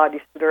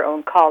 antibodies to their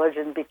own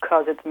collagen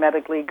because it's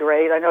medically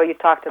grade. I know you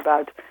talked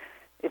about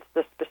it's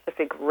the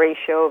specific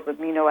ratio of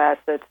amino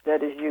acids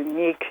that is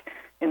unique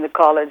in the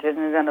collagen,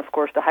 and then, of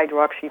course, the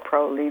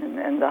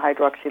hydroxyproline and the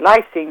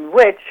hydroxylysine,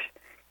 which,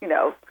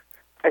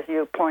 as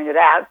you pointed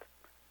out,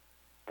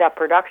 that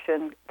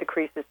production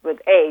decreases with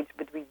age,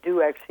 but we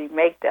do actually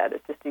make that.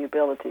 It's just the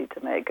ability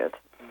to make it.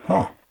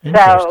 Oh,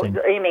 interesting.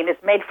 So,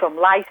 it's made from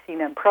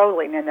lysine and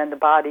proline, and then the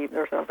body,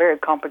 there's a very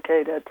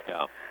complicated,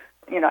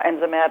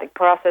 enzymatic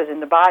process in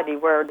the body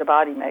where the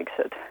body makes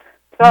it.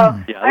 So,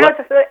 I'm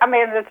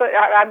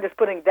just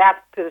putting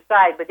that to the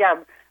side, but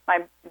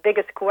my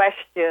biggest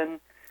question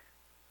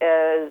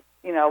is,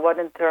 what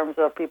in terms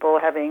of people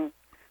having,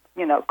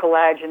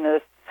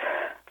 collagenous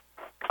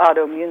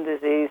autoimmune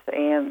disease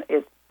and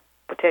it's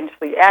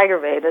potentially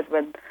aggravated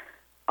when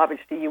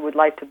obviously you would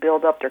like to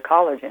build up their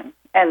collagen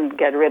and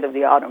get rid of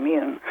the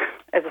autoimmune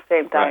at the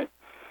same time.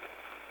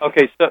 Right.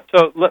 Okay, so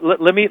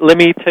let me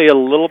tell you a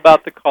little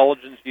about the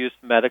collagens used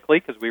medically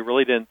because we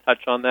really didn't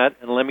touch on that,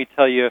 and let me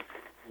tell you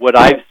what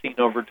I've seen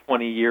over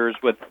 20 years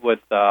with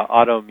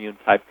autoimmune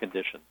type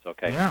conditions.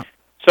 Okay. Yeah.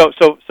 So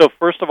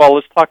first of all,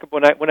 let's talk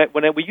about when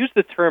we use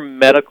the term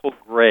medical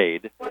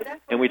grade,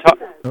 and we talk.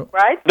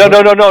 Right? No.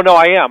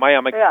 I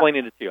am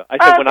explaining it to you. I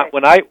said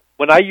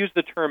when I use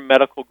the term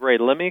medical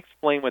grade, let me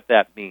explain what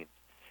that means.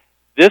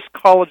 This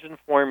collagen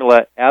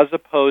formula, as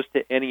opposed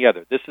to any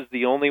other, this is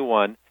the only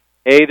one.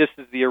 This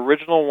is the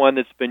original one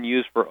that's been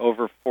used for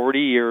over 40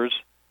 years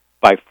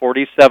by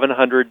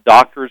 4,700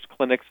 doctors,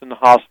 clinics, and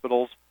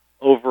hospitals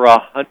Over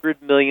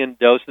 100 million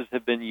doses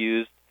have been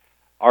used.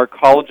 Our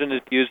collagen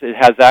is used. It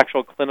has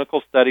actual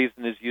clinical studies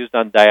and is used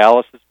on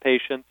dialysis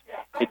patients.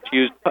 It's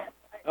used.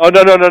 Oh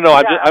no!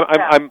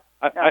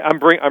 I'm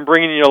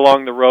bringing you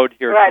along the road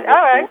here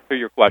to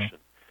your question.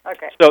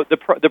 Okay. So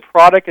the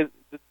product is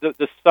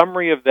the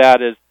summary of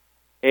that is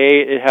A,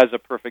 it has a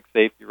perfect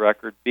safety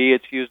record. B,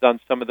 it's used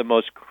on some of the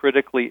most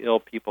critically ill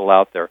people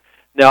out there.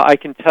 Now I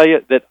can tell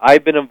you that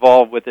I've been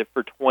involved with it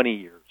for 20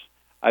 years.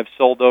 I've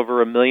sold over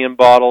 1 million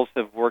bottles.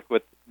 Have worked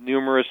with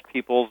numerous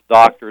people,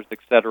 doctors,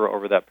 etc.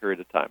 over that period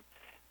of time.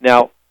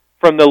 Now,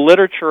 from the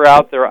literature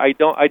out there, I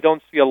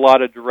don't see a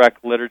lot of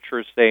direct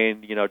literature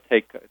saying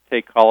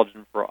take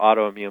collagen for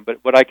autoimmune.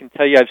 But what I can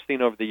tell you I've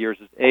seen over the years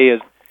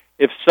is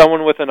if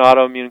someone with an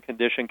autoimmune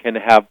condition can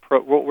have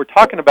what we're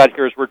talking about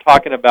here is we're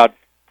talking about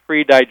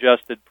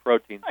pre-digested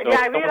protein. So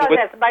I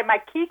realize that. My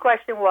key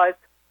question was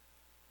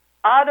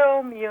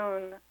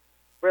autoimmune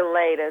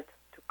related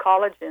to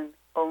collagen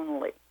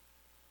only.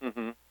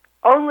 Mm-hmm.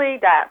 Only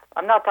that.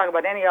 I'm not talking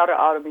about any other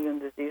autoimmune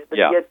disease, but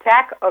the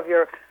attack of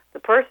the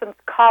person's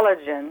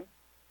collagen,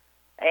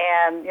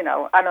 and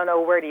I don't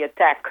know where the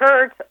attack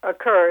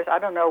occurs. I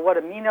don't know what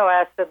amino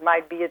acid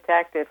might be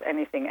attacked, if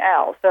anything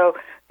else. So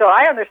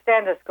I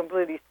understand it's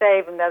completely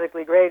safe and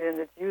medically great, and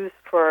it's used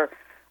for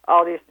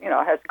all these.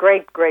 Has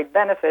great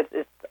benefits.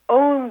 It's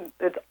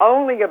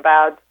only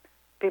about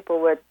people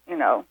with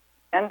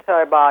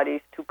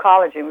antibodies to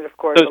collagen, which of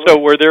course. So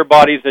were their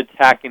bodies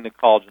attacking the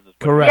collagen as well?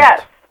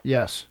 Correct.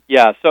 Yes.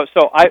 Yeah. So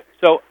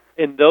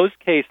in those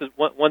cases,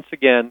 once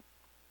again,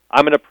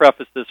 I'm going to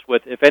preface this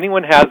with: if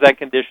anyone has that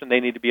condition, they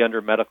need to be under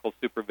medical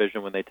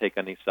supervision when they take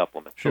any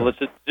supplements. Sure. So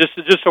let's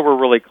just so we're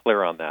really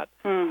clear on that.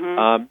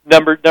 Mm-hmm.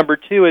 Number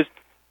two is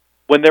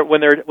when their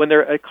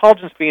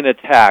collagen's being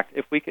attacked.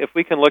 If we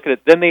can look at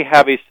it, then they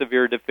have a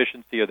severe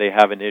deficiency or they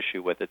have an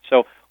issue with it.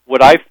 So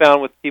what I've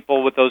found with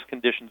people with those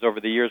conditions over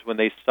the years, when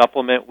they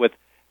supplement with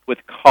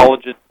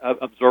collagen,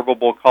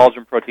 absorbable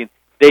collagen protein,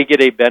 they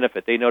get a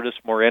benefit. They notice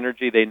more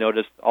energy. They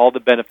notice all the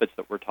benefits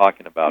that we're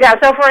talking about. Yeah.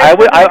 So for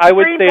instance, I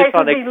would say it's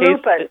on a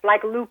case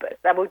like lupus.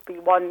 That would be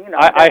one.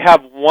 I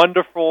have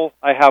wonderful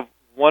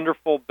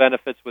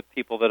benefits with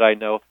people that I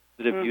know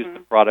that have used the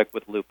product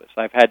with lupus.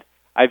 I've had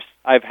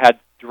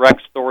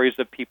direct stories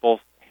of people's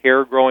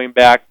hair growing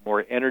back,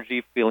 more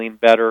energy, feeling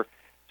better.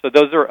 So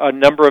those are a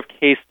number of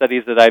case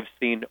studies that I've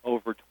seen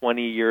over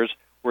 20 years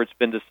where it's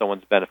been to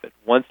someone's benefit.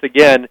 Once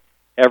again,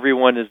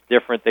 everyone is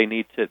different. They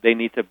need to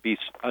be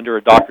under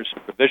a doctor's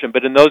supervision.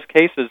 But in those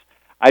cases,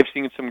 I've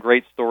seen some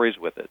great stories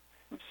with it.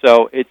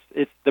 So its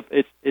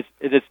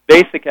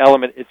basic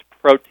element. It's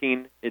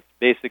protein. It's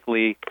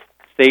basically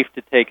safe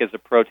to take as a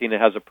protein.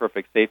 It has a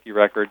perfect safety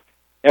record.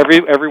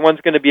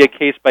 Everyone's going to be a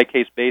case by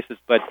case basis.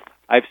 But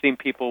I've seen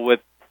people with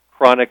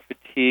chronic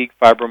fatigue,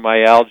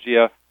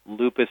 fibromyalgia,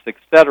 lupus,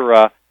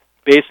 etc.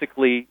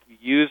 basically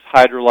use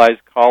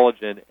hydrolyzed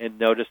collagen and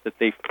notice that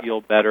they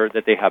feel better,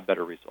 that they have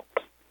better results.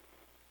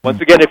 Once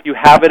again, if you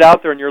have it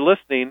out there and you're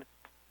listening,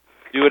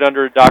 do it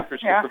under a doctor's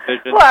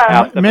supervision.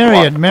 Well,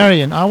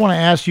 Marion, I want to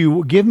ask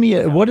you, give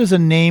me what is a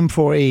name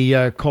for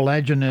a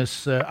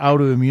collagenous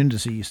autoimmune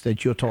disease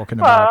that you're talking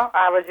about? Well,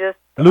 I was just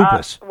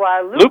lupus.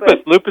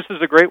 Lupus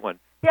is a great one.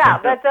 Yeah,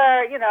 but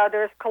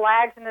there's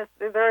collagenous.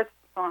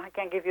 I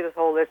can't give you this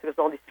whole list because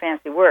all these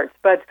fancy words.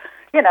 But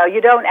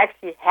you don't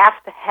actually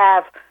have to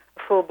have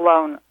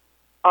full-blown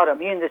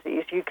autoimmune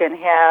disease. You can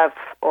have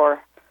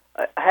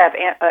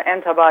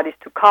antibodies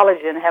to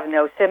collagen, have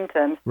no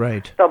symptoms.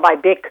 Right. So by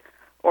big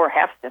or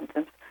have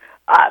symptoms,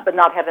 but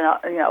not having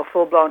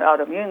full-blown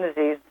autoimmune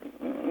disease.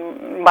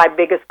 My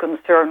biggest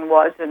concern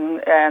was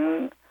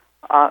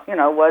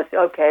was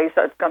okay.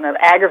 So it's going to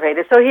aggravate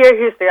it. So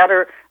here's the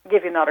other. I'll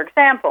give you another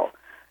example.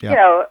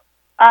 Yeah.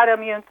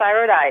 Autoimmune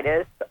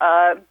thyroiditis.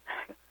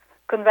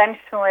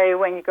 Conventionally,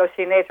 when you go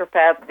see a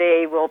naturopath,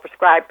 they will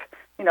prescribe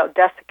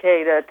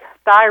desiccated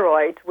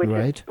thyroid,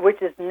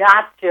 which is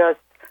not just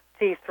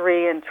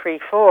T3 and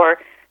T4.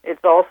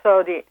 It's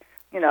also the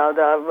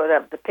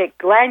pig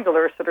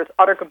glandular. So there's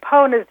other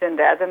components in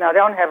that, and I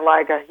don't have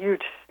like a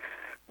huge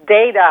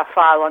data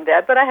file on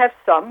that, but I have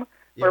some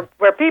where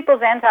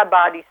people's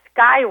antibodies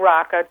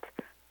skyrocket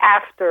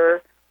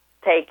after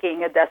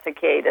taking a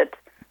desiccated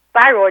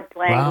thyroid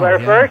glandular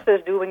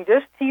versus doing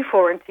just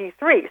T4 and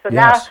T3.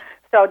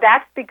 So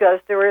that's because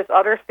there is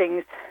other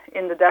things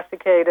in the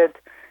desiccated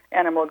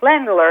animal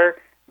glandular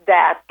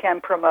that can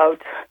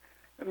promote,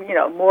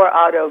 more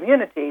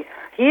autoimmunity.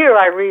 Here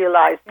I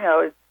realize,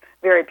 it's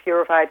very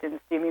purified in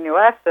the amino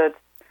acids,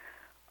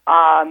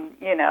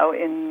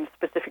 in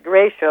specific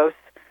ratios.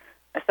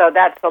 So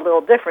that's a little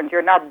different.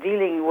 You're not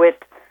dealing with,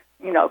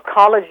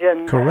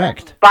 collagen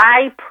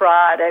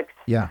byproducts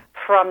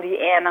from the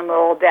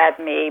animal that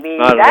maybe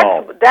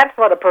that's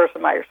what a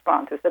person might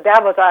respond to. So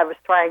that was I was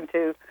trying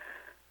to,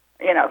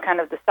 kind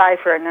of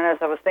decipher. And then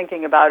as I was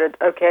thinking about it,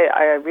 okay,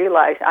 I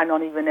realized I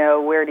don't even know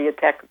where the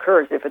attack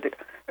occurs, if it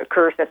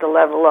occurs at the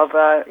level of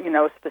a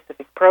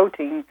specific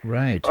protein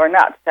or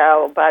not.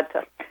 So, but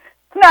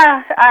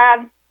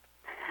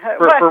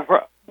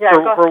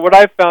for what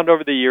I've found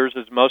over the years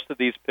is most of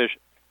these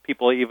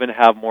people even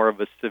have more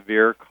of a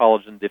severe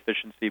collagen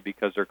deficiency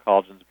because their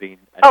collagen's being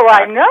attacked. Oh,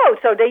 I know.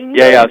 So they need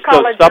So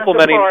collagen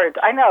supplementing, support.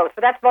 I know.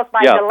 So that's both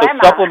my dilemma.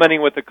 So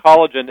supplementing with the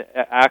collagen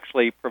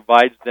actually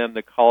provides them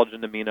the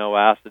collagen amino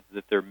acids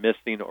that they're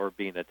missing or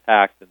being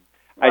attacked. And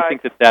I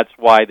think that's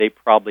why they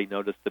probably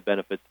notice the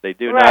benefits they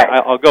do. Right.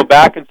 Now, I'll go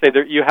back and say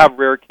that you have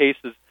rare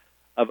cases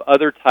of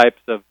other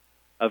types of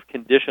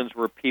conditions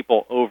where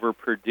people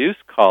overproduce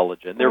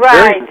collagen. They're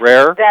very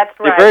rare. That's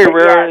right. They're very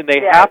rare, and they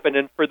happen.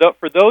 And for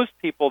those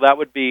people, that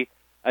would be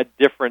a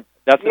different.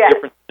 That's a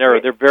different scenario.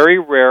 They're very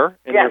rare,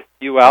 and there's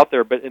few out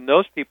there. But in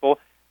those people,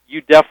 you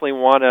definitely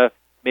want to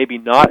maybe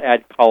not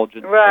add collagen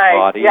to the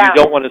body. Yeah.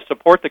 You don't want to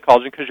support the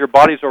collagen because your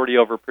body's already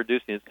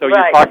overproducing it. So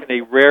you're talking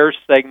a rare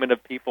segment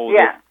of people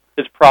that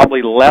is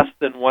probably less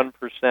than 1% out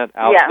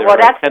there. Well,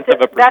 that's a tenth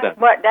of a percent.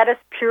 That is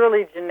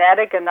purely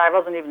genetic, and I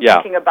wasn't even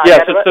thinking about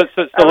that.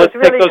 So let's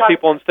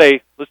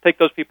take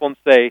those people and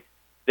say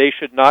they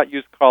should not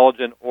use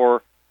collagen,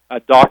 or a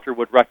doctor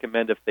would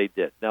recommend if they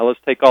did. Now let's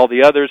take all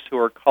the others who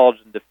are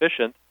collagen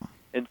deficient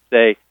and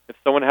say if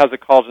someone has a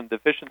collagen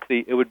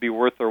deficiency, it would be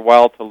worth their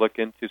while to look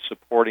into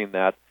supporting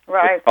that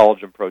with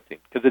collagen protein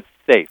because it's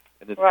safe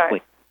and it's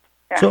clean.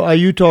 Yeah. So are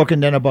you talking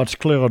then about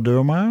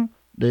scleroderma?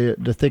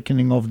 The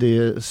thickening of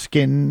the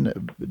skin,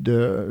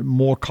 the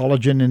more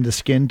collagen in the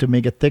skin to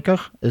make it thicker?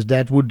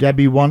 Would that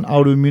be one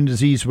autoimmune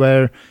disease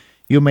where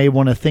you may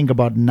want to think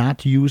about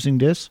not using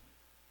this?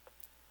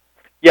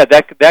 Yeah,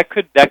 that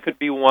could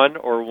be one,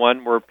 or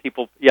one where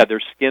people their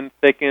skin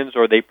thickens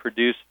or they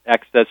produce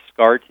excess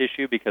scar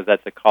tissue because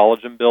that's a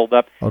collagen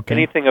buildup. Okay.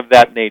 Anything of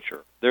that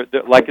nature. They're,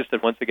 like I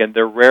said, once again,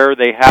 they're rare.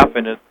 They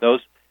happen in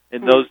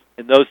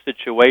those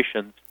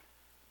situations.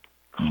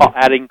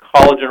 Adding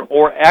collagen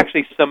or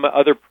actually some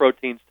other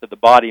proteins to the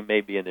body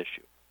may be an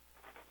issue.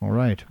 All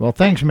right. Well,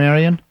 thanks,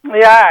 Marion.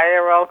 Yeah,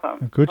 you're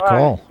welcome. Good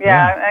call.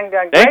 And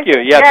thank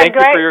you. Yeah, thank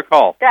you for your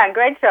call. Yeah,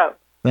 great show.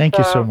 Thank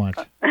you so much.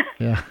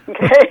 Yeah.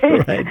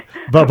 Okay. Right.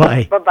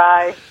 Bye-bye.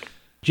 Bye-bye.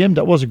 Jim,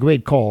 that was a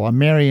great call.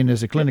 Marion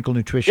is a clinical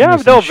nutritionist.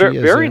 Yeah, no,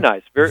 very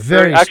nice.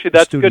 Very actually,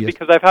 that's studious. Good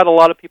because I've had a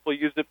lot of people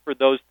use it for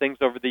those things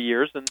over the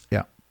years. And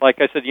like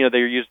I said,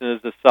 they're using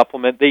it as a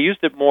supplement. They used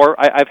it more.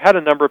 I've had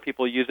a number of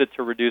people use it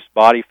to reduce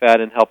body fat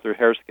and help their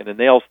hair, skin, and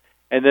nails,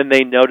 and then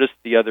they noticed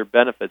the other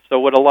benefits. So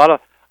what a lot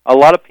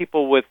of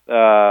people with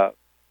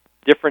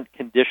different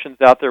conditions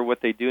out there, what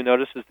they do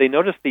notice is they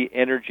notice the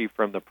energy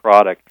from the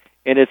product.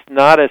 And it's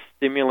not a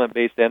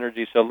stimulant-based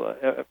energy, so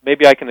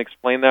maybe I can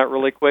explain that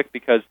really quick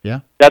because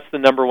that's the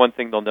number one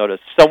thing they'll notice.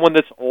 Someone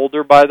that's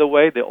older, by the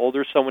way, the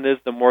older someone is,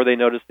 the more they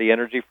notice the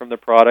energy from the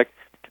product.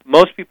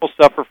 Most people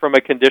suffer from a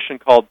condition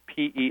called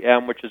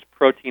PEM, which is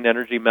protein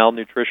energy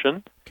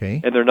malnutrition,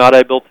 and they're not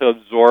able to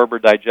absorb or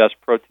digest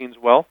proteins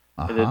well.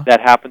 And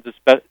that happens.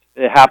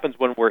 It happens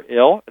when we're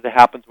ill. It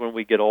happens when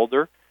we get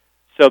older.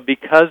 So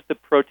because the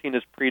protein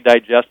is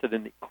pre-digested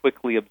and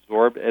quickly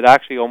absorbed, it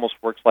actually almost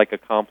works like a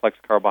complex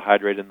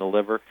carbohydrate in the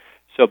liver.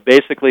 So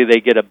basically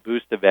they get a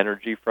boost of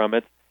energy from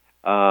it,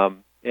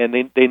 and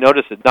they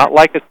notice it. Not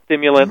like a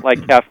stimulant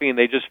like caffeine,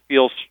 they just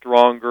feel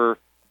stronger,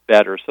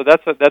 better. So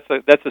that's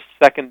a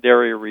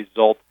secondary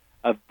result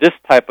of this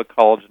type of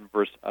collagen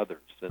versus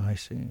others. And I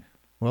see.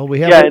 Well,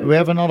 we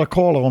have another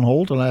caller on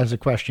hold, and has a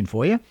question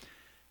for you.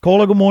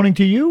 Caller, good morning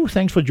to you.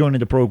 Thanks for joining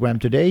the program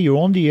today. You're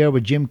on the air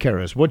with Jim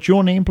Karras. What's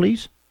your name,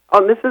 please?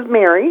 Oh, this is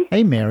Mary.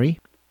 Hey,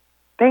 Mary.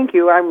 Thank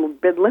you. I've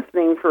been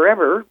listening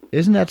forever.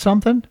 Isn't that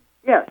something?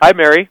 Yes. Hi,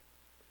 Mary.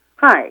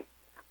 Hi.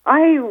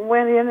 I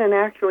went in and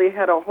actually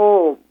had a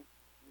whole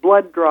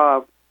blood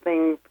draw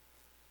thing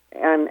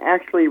and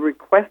actually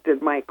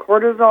requested my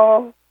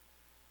cortisol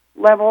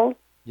level.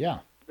 Yeah.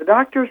 The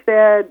doctor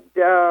said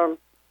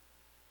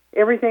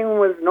everything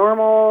was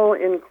normal,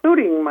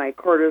 including my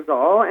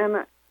cortisol,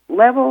 and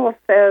level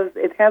says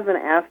it has an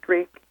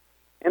asterisk,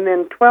 and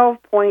then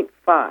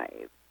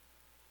 12.5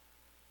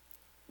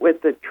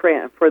 with the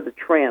trend for the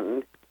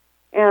trend.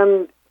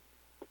 And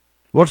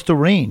what's the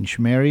range,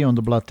 Mary, on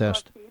the blood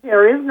test?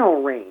 There is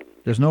no range.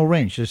 There's no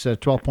range. It's at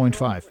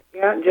 12.5.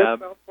 Yeah,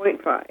 just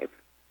 12.5.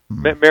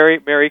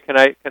 Mary, can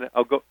I?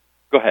 I'll go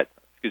ahead.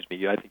 Excuse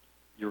me. I think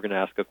you were going to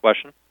ask a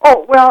question.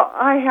 Oh well,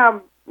 I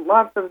have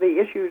lots of the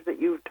issues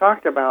that you've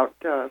talked about: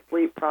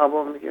 sleep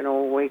problems,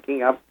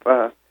 waking up.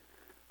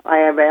 I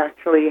have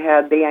actually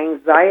had the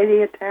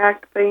anxiety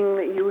attack thing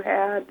that you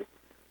had,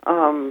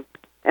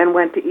 and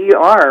went to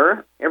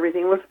ER.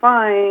 Everything was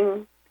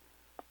fine.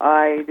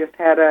 I just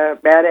had a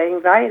bad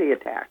anxiety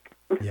attack.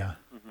 Yeah.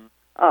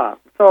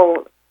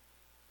 So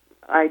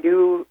I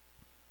do.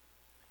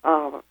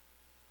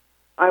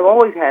 I've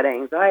always had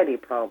anxiety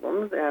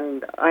problems,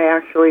 and I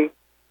actually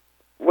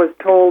was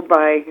told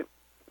by, it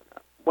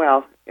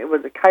was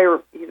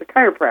he's a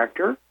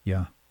chiropractor.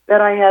 Yeah. That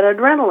I had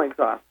adrenal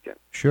exhaustion.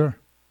 Sure.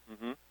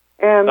 Mm-hmm.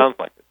 And sounds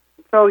like it.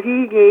 So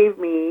he gave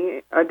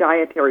me a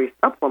dietary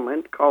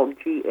supplement called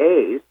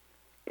GA.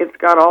 It's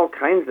got all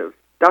kinds of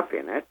stuff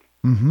in it,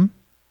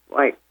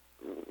 like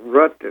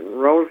root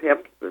and rose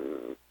hips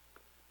and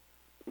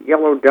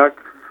yellow duck.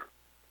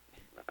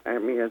 I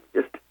mean, it's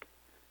just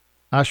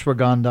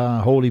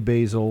ashwagandha, holy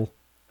basil.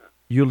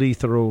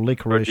 Ulithro,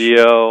 licorice.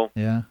 Rodeo.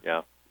 Yeah.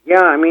 Yeah.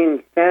 Yeah, I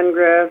mean,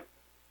 sandgrass.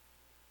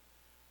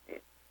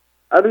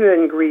 Other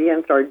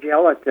ingredients are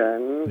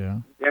gelatin, Yeah.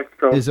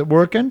 dextrose. Is it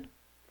working?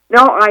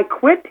 No, I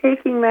quit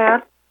taking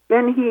that.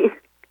 Then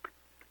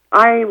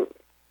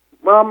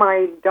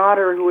my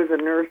daughter, who is a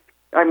nurse,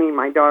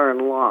 my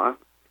daughter-in-law,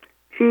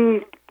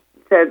 she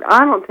said,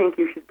 I don't think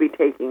you should be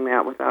taking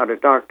that without a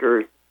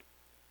doctor's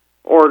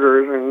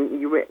orders, and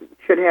you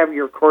should have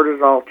your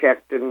cortisol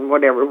checked and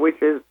whatever,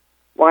 which is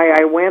why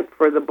I went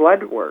for the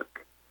blood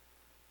work.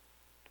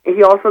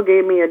 He also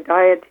gave me a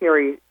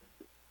dietary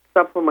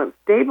supplement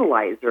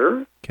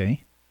stabilizer,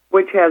 Okay.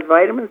 which has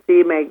vitamin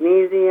C,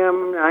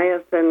 magnesium,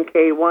 niacin,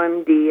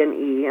 K1, D, and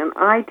E, and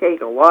I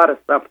take a lot of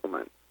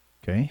supplements.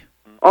 Okay.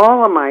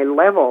 All of my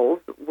levels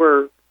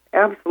were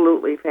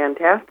absolutely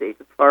fantastic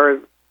as far as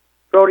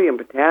sodium,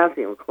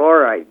 potassium,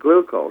 chloride,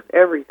 glucose,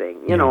 everything,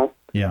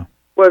 Yeah.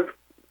 was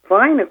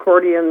fine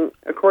according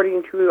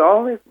to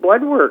all this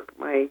blood work.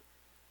 My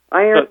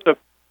iron...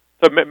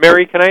 So,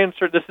 Mary, can I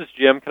insert? This is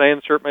Jim. Can I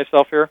insert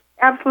myself here?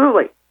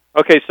 Absolutely.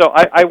 Okay, so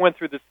I went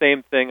through the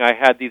same thing. I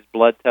had these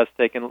blood tests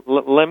taken.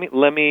 Let me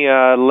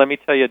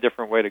tell you a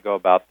different way to go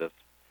about this.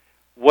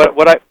 When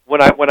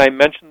I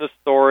mentioned the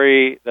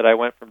story that I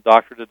went from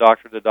doctor to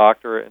doctor to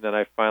doctor, and then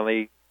I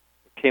finally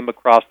came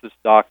across this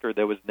doctor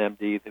that was an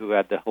MD who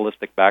had the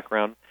holistic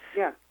background.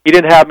 Yeah. He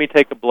didn't have me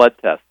take a blood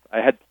test.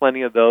 I had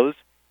plenty of those.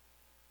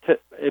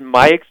 In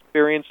my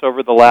experience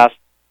over the last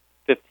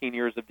 15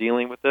 years of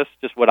dealing with this,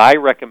 just what I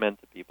recommend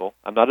to people,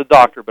 I'm not a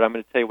doctor, but I'm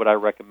going to tell you what I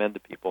recommend to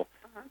people,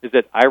 is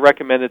that I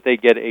recommend that they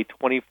get a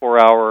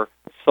 24-hour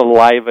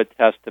saliva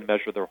test to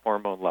measure their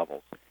hormone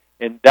levels.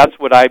 And that's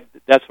what I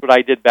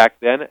did back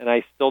then, and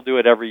I still do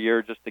it every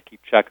year just to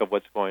keep track of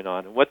what's going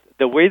on. And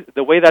the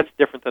way that's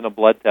different than a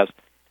blood test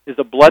is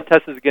a blood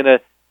test is going to,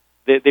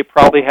 they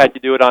probably had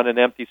you do it on an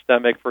empty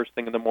stomach first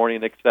thing in the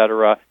morning, et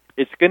cetera.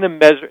 It's going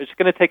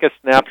to take a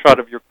snapshot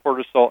of your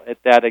cortisol at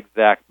that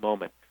exact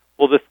moment.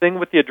 Well, the thing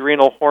with the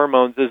adrenal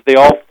hormones is they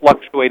all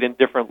fluctuate in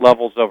different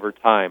levels over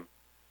time.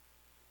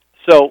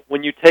 So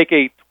when you take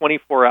a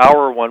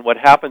 24-hour one, what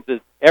happens is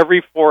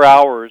every 4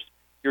 hours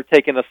you're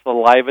taking a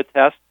saliva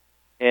test,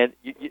 and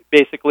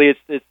basically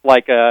it's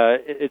like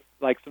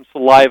some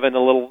saliva in a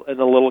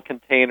little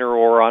container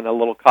or on a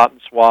little cotton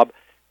swab.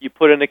 You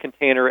put in a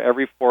container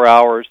every 4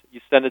 hours.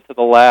 You send it to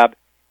the lab,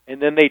 and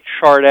then they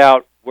chart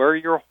out where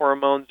your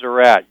hormones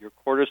are at, your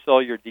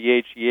cortisol, your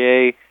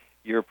DHEA,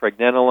 your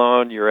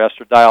pregnenolone, your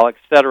estradiol, et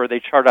cetera. They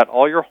chart out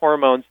all your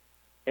hormones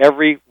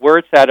where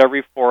it's at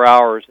every 4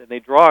 hours, and they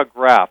draw a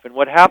graph. And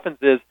what happens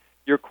is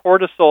your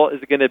cortisol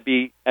is going to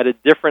be at a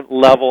different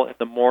level in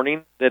the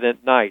morning than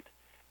at night,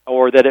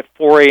 or that at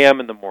 4 a.m.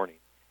 in the morning.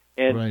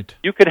 And right.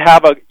 you could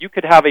have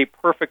a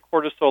perfect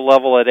cortisol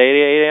level at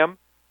 8 a.m.,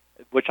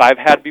 which I've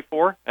had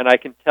before, and I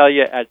can tell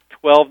you at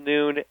 12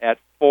 noon, at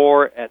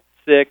 4, at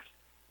 6,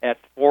 at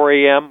 4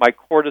 a.m., my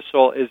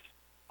cortisol is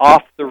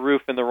off the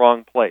roof in the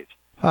wrong place.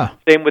 Huh.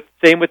 Same with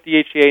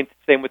DHEA and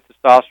same with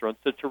testosterone.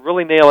 So to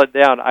really nail it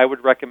down, I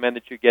would recommend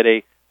that you get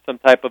some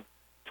type of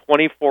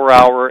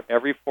 24-hour,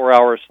 every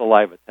 4-hour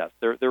saliva test.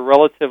 They're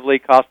relatively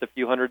cost a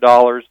few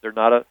 $100s. They're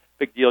not a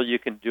big deal. You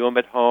can do them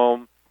at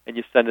home, and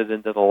you send it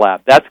into the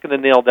lab. That's going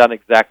to nail down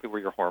exactly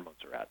where your hormones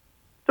are at.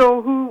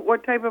 So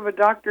what type of a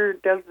doctor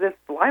does this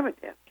saliva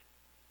test?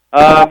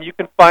 You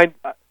can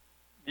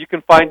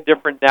find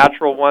different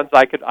natural ones.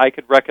 I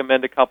could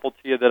recommend a couple to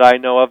you that I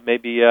know of.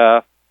 Maybe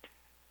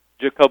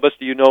Jacobus,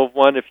 do you know of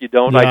one? If you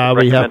don't, I can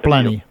recommend we have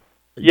plenty.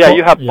 Yeah,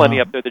 you have plenty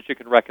up there that you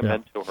can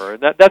recommend to her,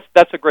 and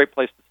that's a great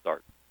place to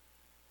start.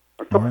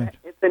 So All right.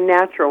 It's a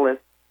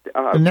naturalist.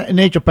 A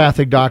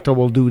naturopathic doctor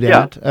will do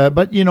that. Yeah.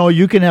 But,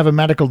 you can have a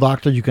medical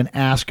doctor. You can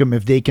ask them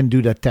if they can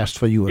do that test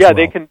for you as well. Yeah,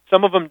 they can.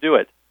 Some of them do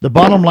it. The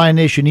bottom line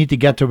is you need to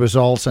get the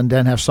results and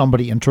then have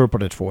somebody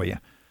interpret it for you.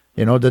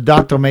 The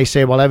doctor may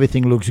say, well,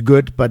 everything looks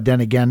good, but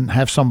then again,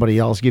 have somebody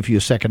else give you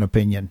a second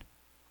opinion.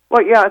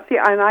 Well, yeah, see,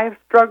 and I've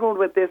struggled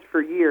with this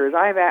for years.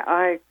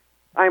 I'm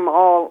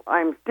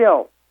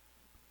still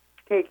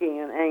taking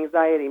an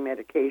anxiety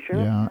medication.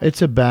 Yeah,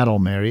 it's a battle,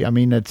 Mary. I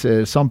mean, it's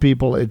some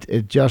people,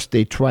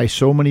 they try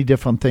so many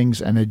different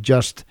things, and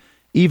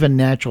even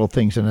natural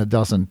things, and it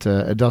doesn't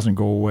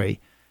go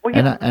away. Well,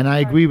 yeah, and I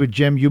agree with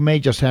Jim. You may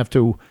just have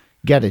to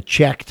get it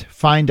checked,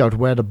 find out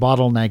where the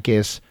bottleneck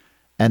is,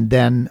 and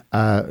then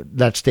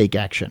let's take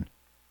action.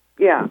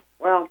 Yeah,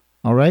 well.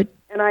 All right.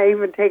 And I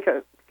even take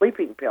a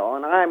sleeping pill,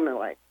 and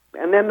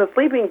and then the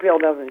sleeping pill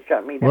doesn't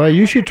shut me down. Well,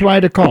 you should try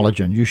the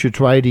collagen. You should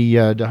try the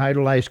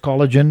hydrolyzed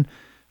collagen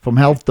from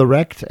Health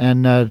Direct,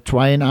 and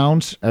try an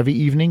ounce every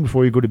evening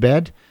before you go to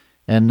bed.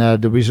 And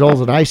the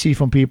results that I see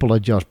from people are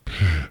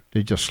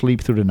they just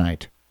sleep through the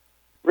night.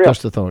 Really?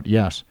 Just a thought,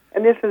 yes.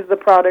 And this is the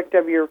product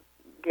of your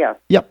guest?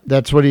 Yep,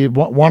 that's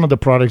one of the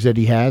products that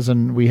he has,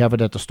 and we have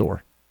it at the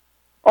store.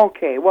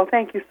 Okay, well,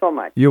 thank you so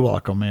much. You're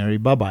welcome, Mary.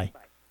 Bye-bye.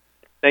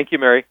 Thank you,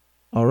 Mary.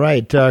 All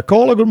right.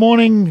 Caller, good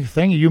morning.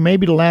 Thank you. You may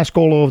be the last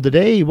caller of the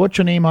day. What's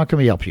your name? How can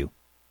we help you?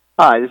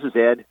 Hi, this is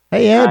Ed.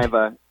 Hey, Ed.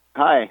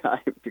 Hi,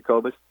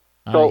 Jacobus.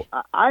 So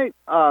I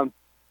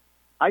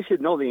I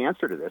should know the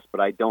answer to this, but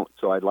I don't,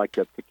 so I'd like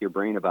to pick your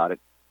brain about it.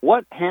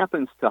 What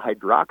happens to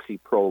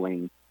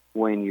hydroxyproline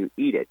when you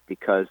eat it?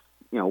 Because,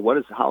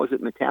 how is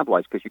it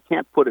metabolized? Because you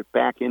can't put it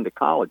back into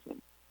collagen.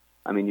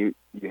 I mean, you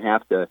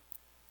have to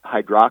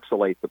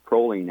hydroxylate the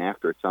proline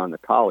after it's on the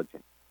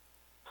collagen.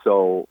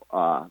 So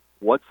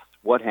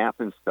what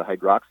happens to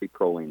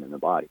hydroxyproline in the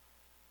body?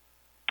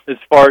 As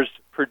far as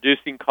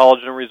producing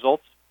collagen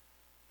results?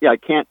 Yeah,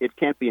 it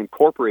can't be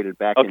incorporated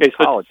back into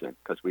collagen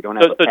because we don't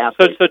have a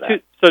pathway for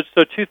that.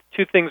 So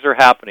two things are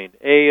happening.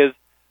 A is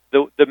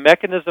the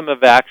mechanism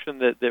of action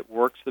that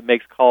works, that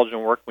makes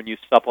collagen work when you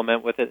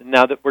supplement with it. And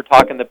now that we're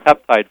talking the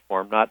peptide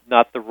form, not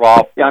the raw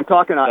form. Yeah,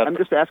 I'm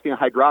just asking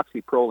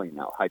hydroxyproline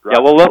now. Yeah,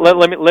 well,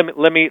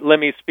 let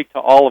me speak to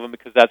all of them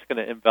because that's going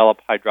to envelop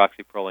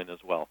hydroxyproline as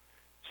well.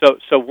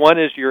 So one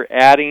is you're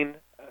adding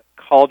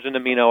collagen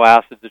amino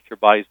acids that your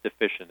body's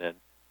deficient in.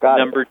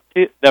 Number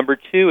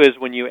two is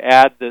when you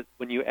add the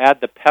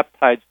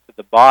peptides to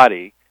the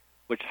body,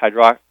 which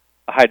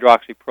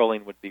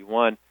hydroxyproline would be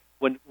one.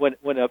 When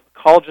a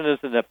collagen is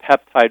in a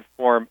peptide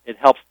form, it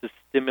helps to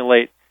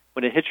stimulate.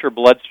 When it hits your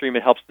bloodstream,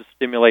 it helps to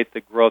stimulate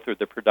the growth or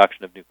the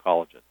production of new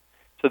collagen.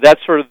 So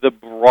that's sort of the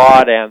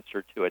broad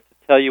answer to it.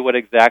 To tell you what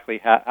exactly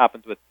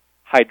happens with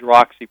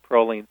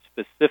hydroxyproline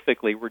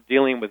specifically, we're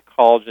dealing with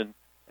collagen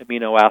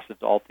amino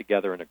acids all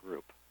together in a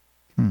group.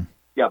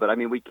 Yeah, but I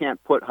mean, we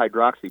can't put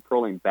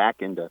hydroxyproline back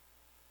into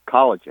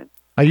collagen.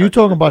 Are you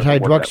talking about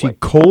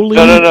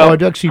hydroxycholine or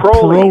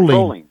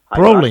hydroxyproline?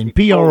 Proline,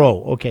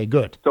 P-R-O. Okay,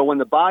 good. So when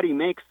the body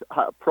makes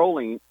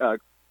proline, a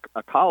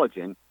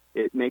collagen,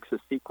 it makes a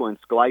sequence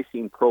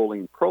glycine,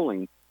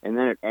 proline, and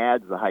then it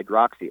adds the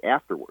hydroxy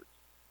afterwards.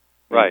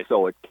 Right. And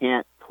so it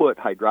can't put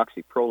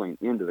hydroxyproline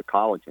into the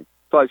collagen.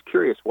 So I was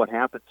curious what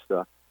happens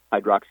to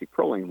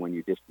hydroxyproline when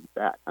you just eat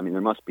that. I mean,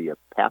 there must be a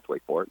pathway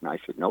for it, and I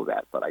should know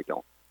that, but I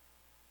don't.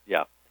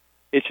 Yeah,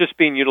 it's just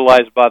being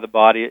utilized by the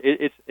body.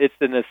 It's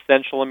an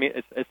essential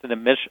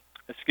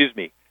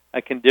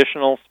a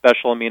conditional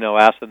special amino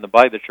acid in the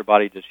body that your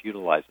body just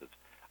utilizes.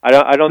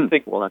 I don't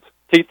think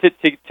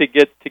to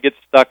get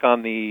stuck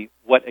on the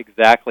what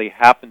exactly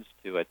happens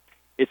to it.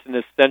 It's an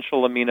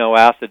essential amino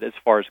acid as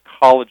far as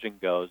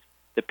collagen goes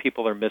that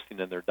people are missing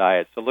in their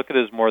diet. So look at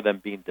it as more than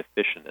being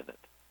deficient in it,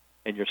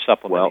 and you're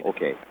supplementing.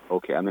 Well,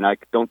 okay. I mean, I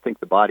don't think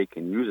the body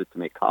can use it to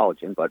make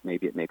collagen, but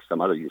maybe it makes some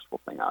other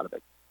useful thing out of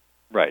it.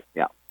 Right.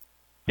 Yeah.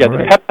 Yeah. The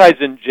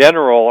peptides in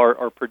general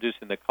are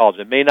producing the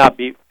collagen. It may not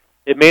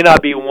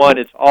be one.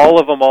 It's all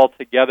of them all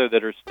together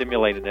that are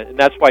stimulating it, and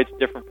that's why it's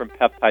different from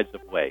peptides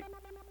of whey.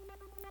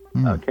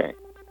 Okay.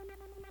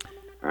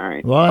 All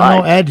right. Well,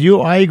 no, Ed,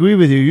 I agree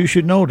with you. You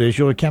should know this.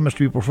 You're a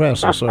chemistry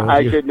professor, so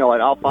I should know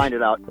it. I'll find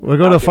it out. We're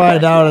going to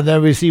find out, and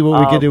then we see what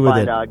we can do with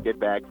it. I'll get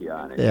back to you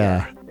on it.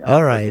 Yeah.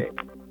 All right.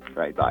 Okay.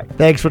 Right. Bye.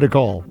 Thanks for the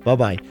call.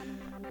 Bye.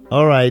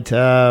 All right.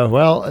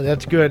 Well,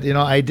 that's good.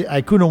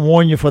 I couldn't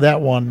warn you for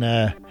that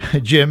one,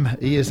 Jim.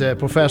 He is a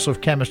professor of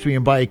chemistry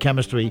and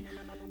biochemistry,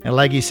 and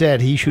like he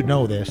said, he should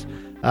know this.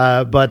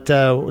 But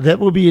that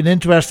will be an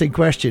interesting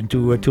question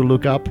to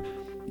look up,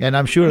 and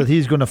I'm sure that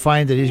he's going to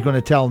find it. He's going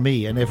to tell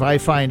me, and if I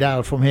find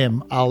out from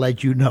him, I'll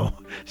let you know.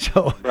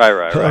 So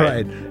right. All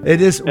right.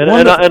 It is, and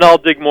I'll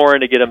dig more in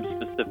to get him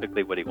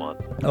specifically what he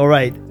wants. All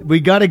right.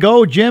 We got to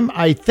go, Jim.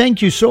 I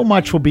thank you so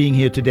much for being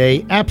here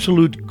today.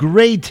 Absolute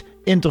great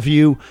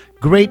interview,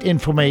 great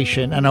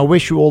information, and I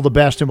wish you all the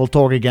best, and we'll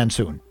talk again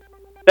soon.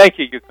 Thank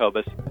you,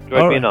 Jacobus.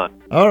 Enjoyed being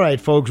on. All right,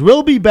 folks.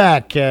 We'll be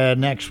back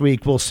next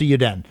week. We'll see you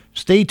then.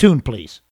 Stay tuned, please.